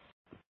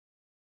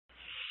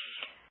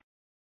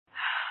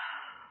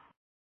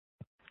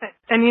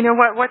 And you know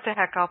what? What the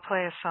heck? I'll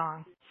play a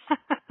song.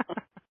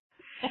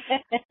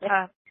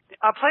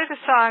 I'll play the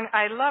song.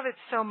 I love it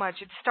so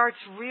much. It starts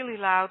really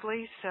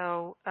loudly,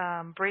 so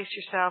brace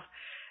yourself.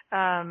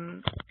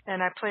 And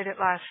I played it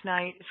last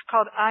night. It's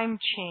called I'm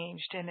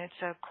Changed, and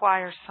it's a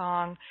choir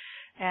song.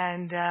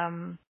 And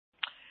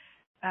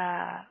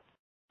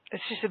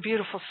it's just a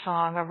beautiful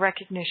song, a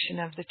recognition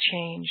of the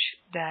change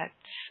that's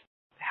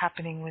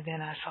happening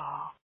within us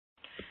all.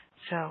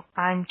 So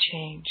I'm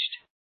changed.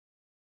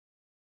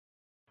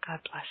 God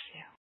bless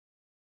you.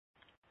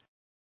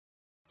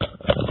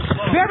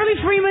 Beverly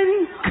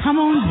Freeman, come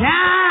on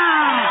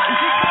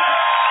down.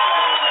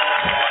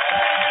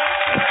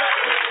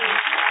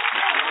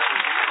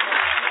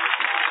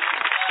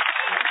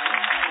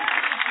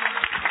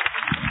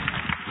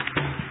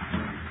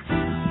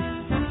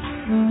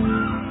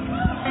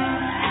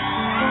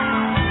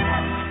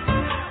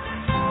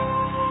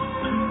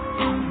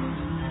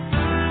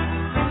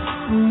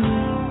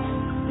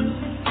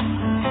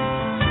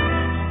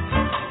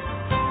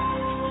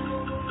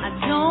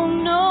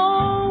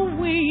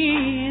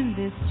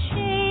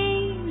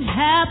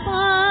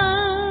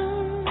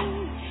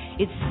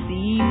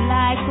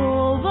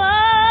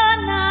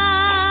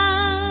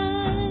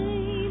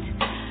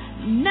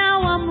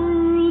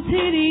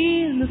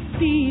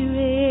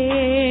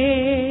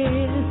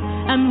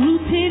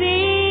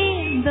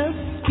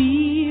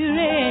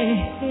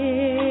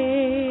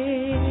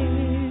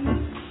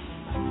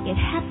 it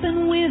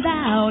happened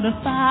without a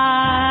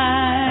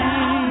fight.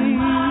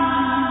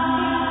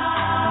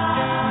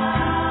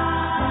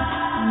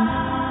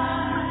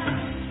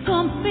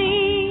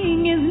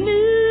 Something is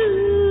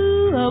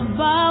new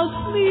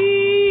about me.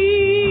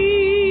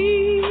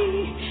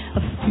 I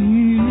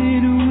feel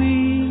it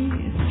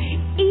with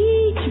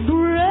each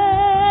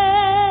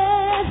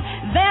breath.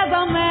 There's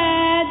a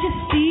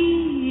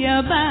majesty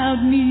about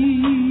me.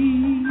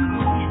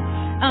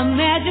 A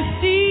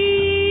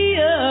majesty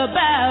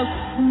about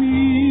me.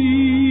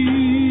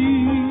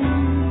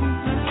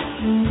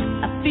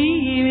 I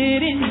feel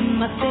it in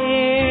myself.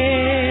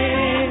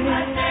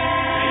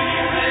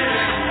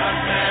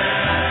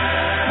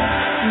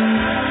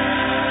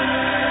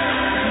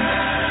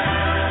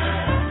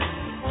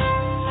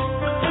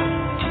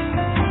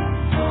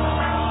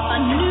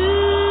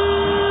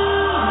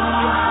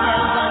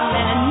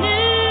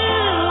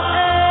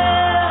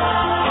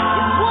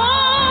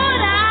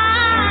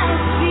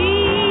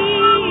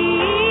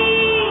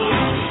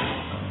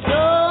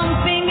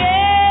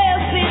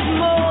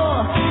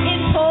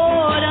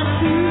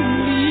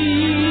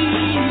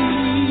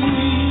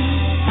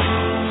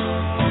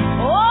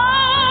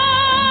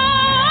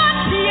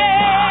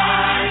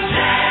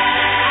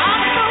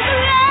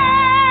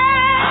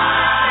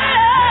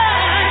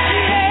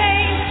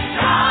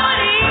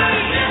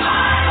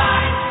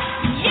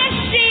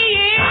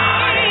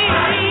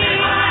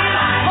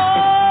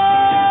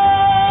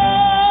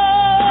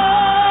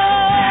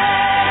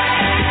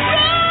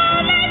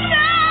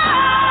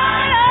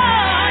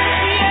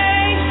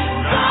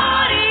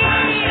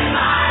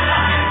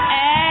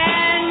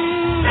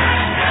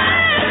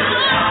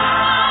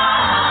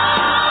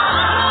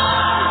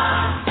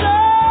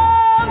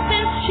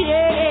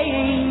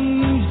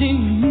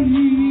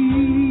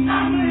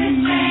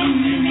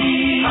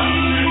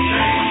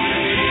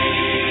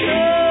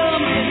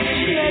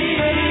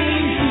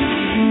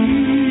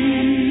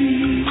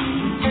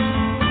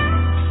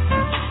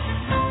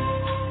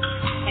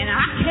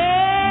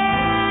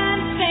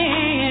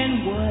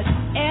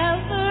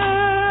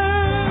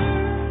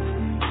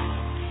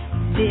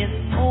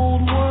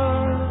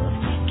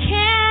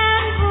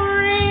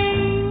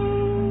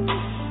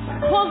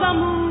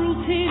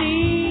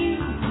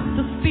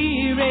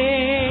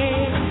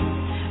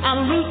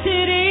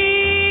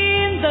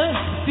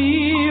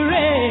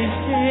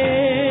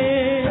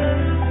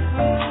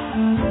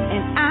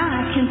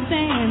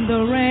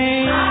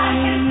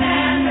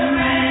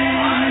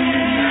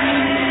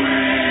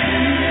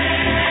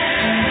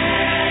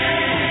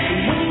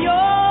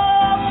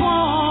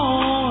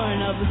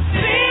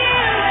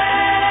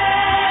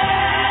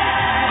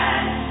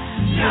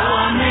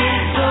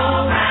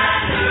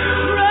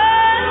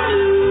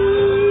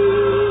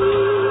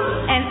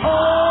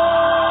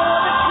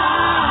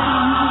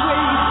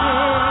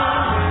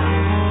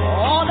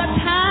 All the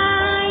time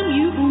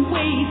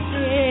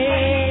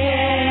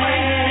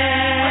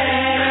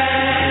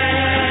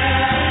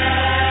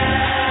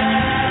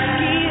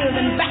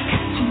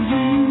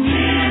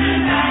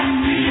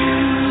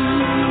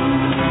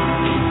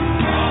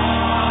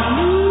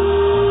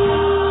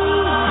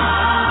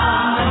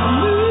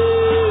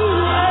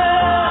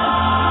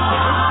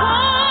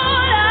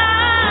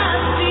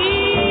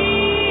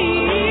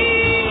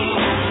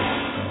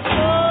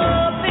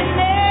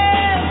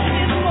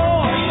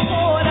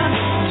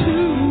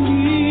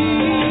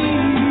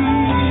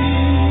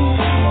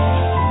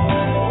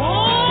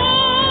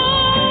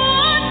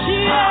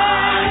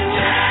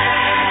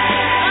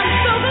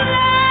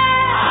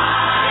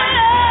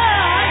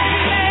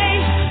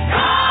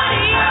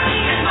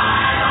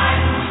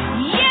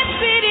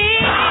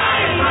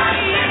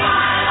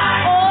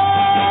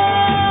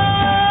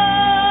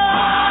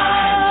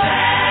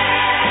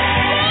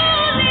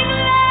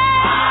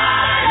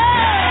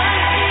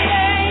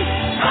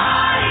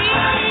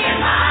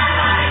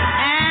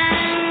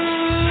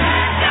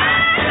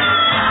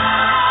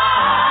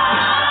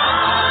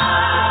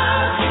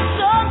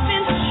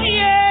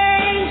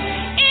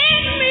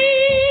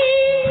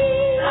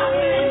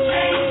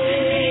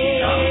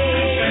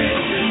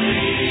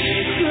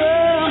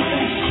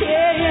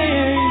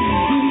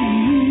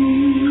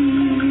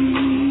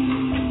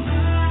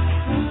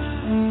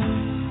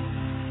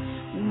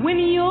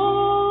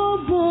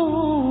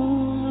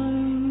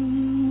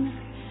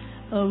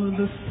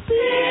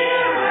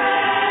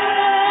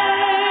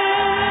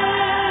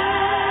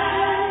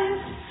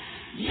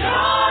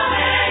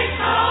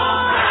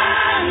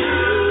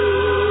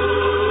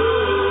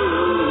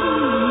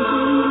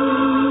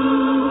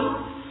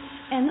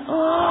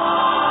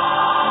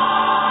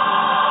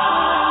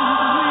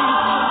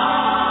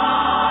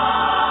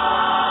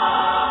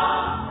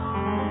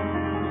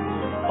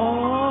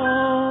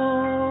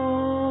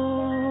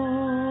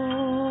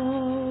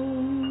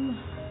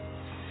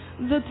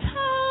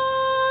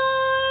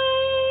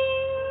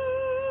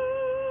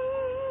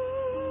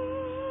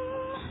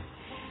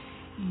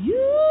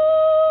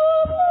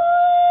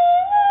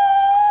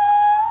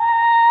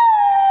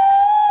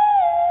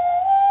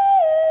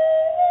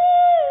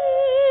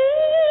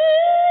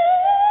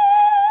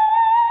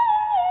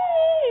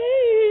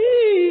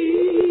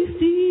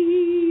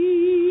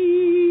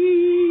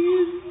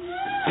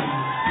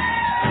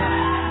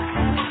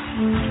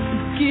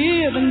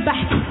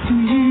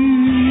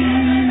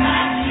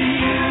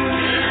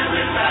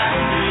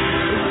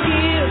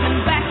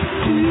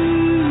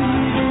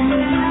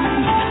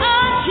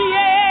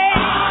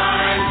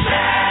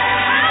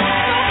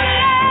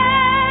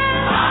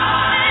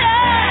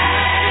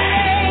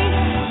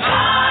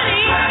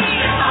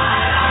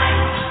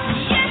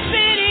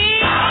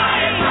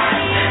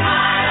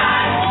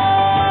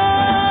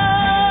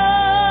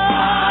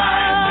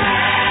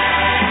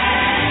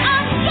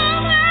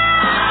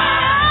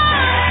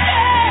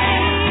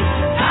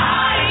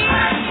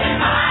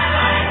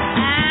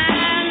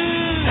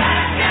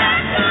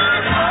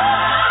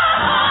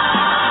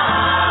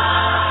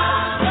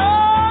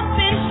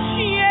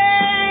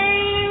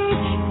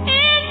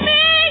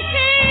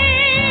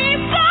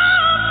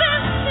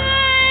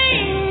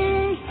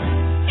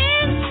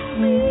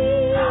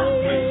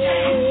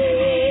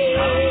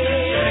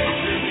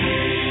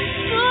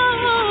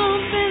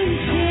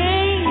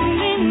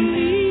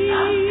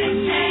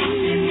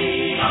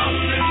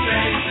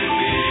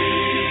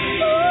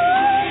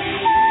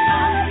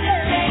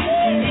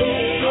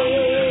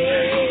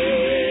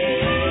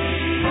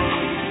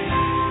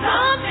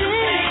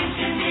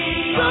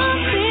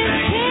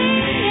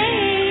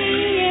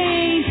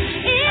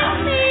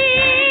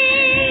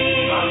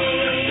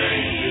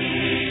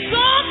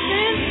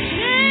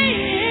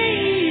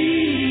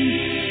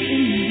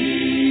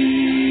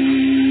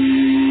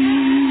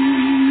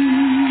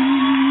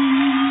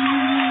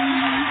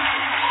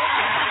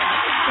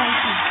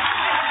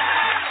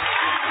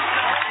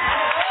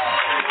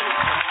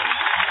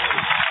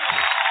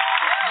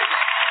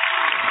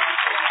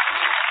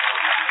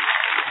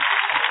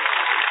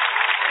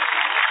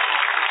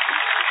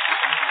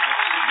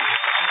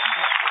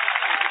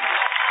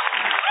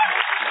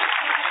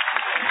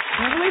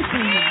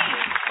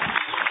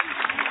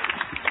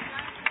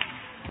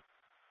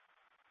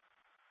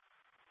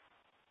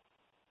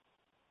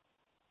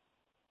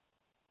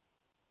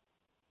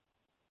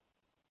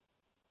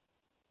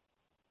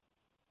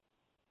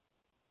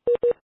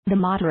The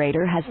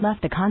moderator has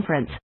left the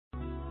conference.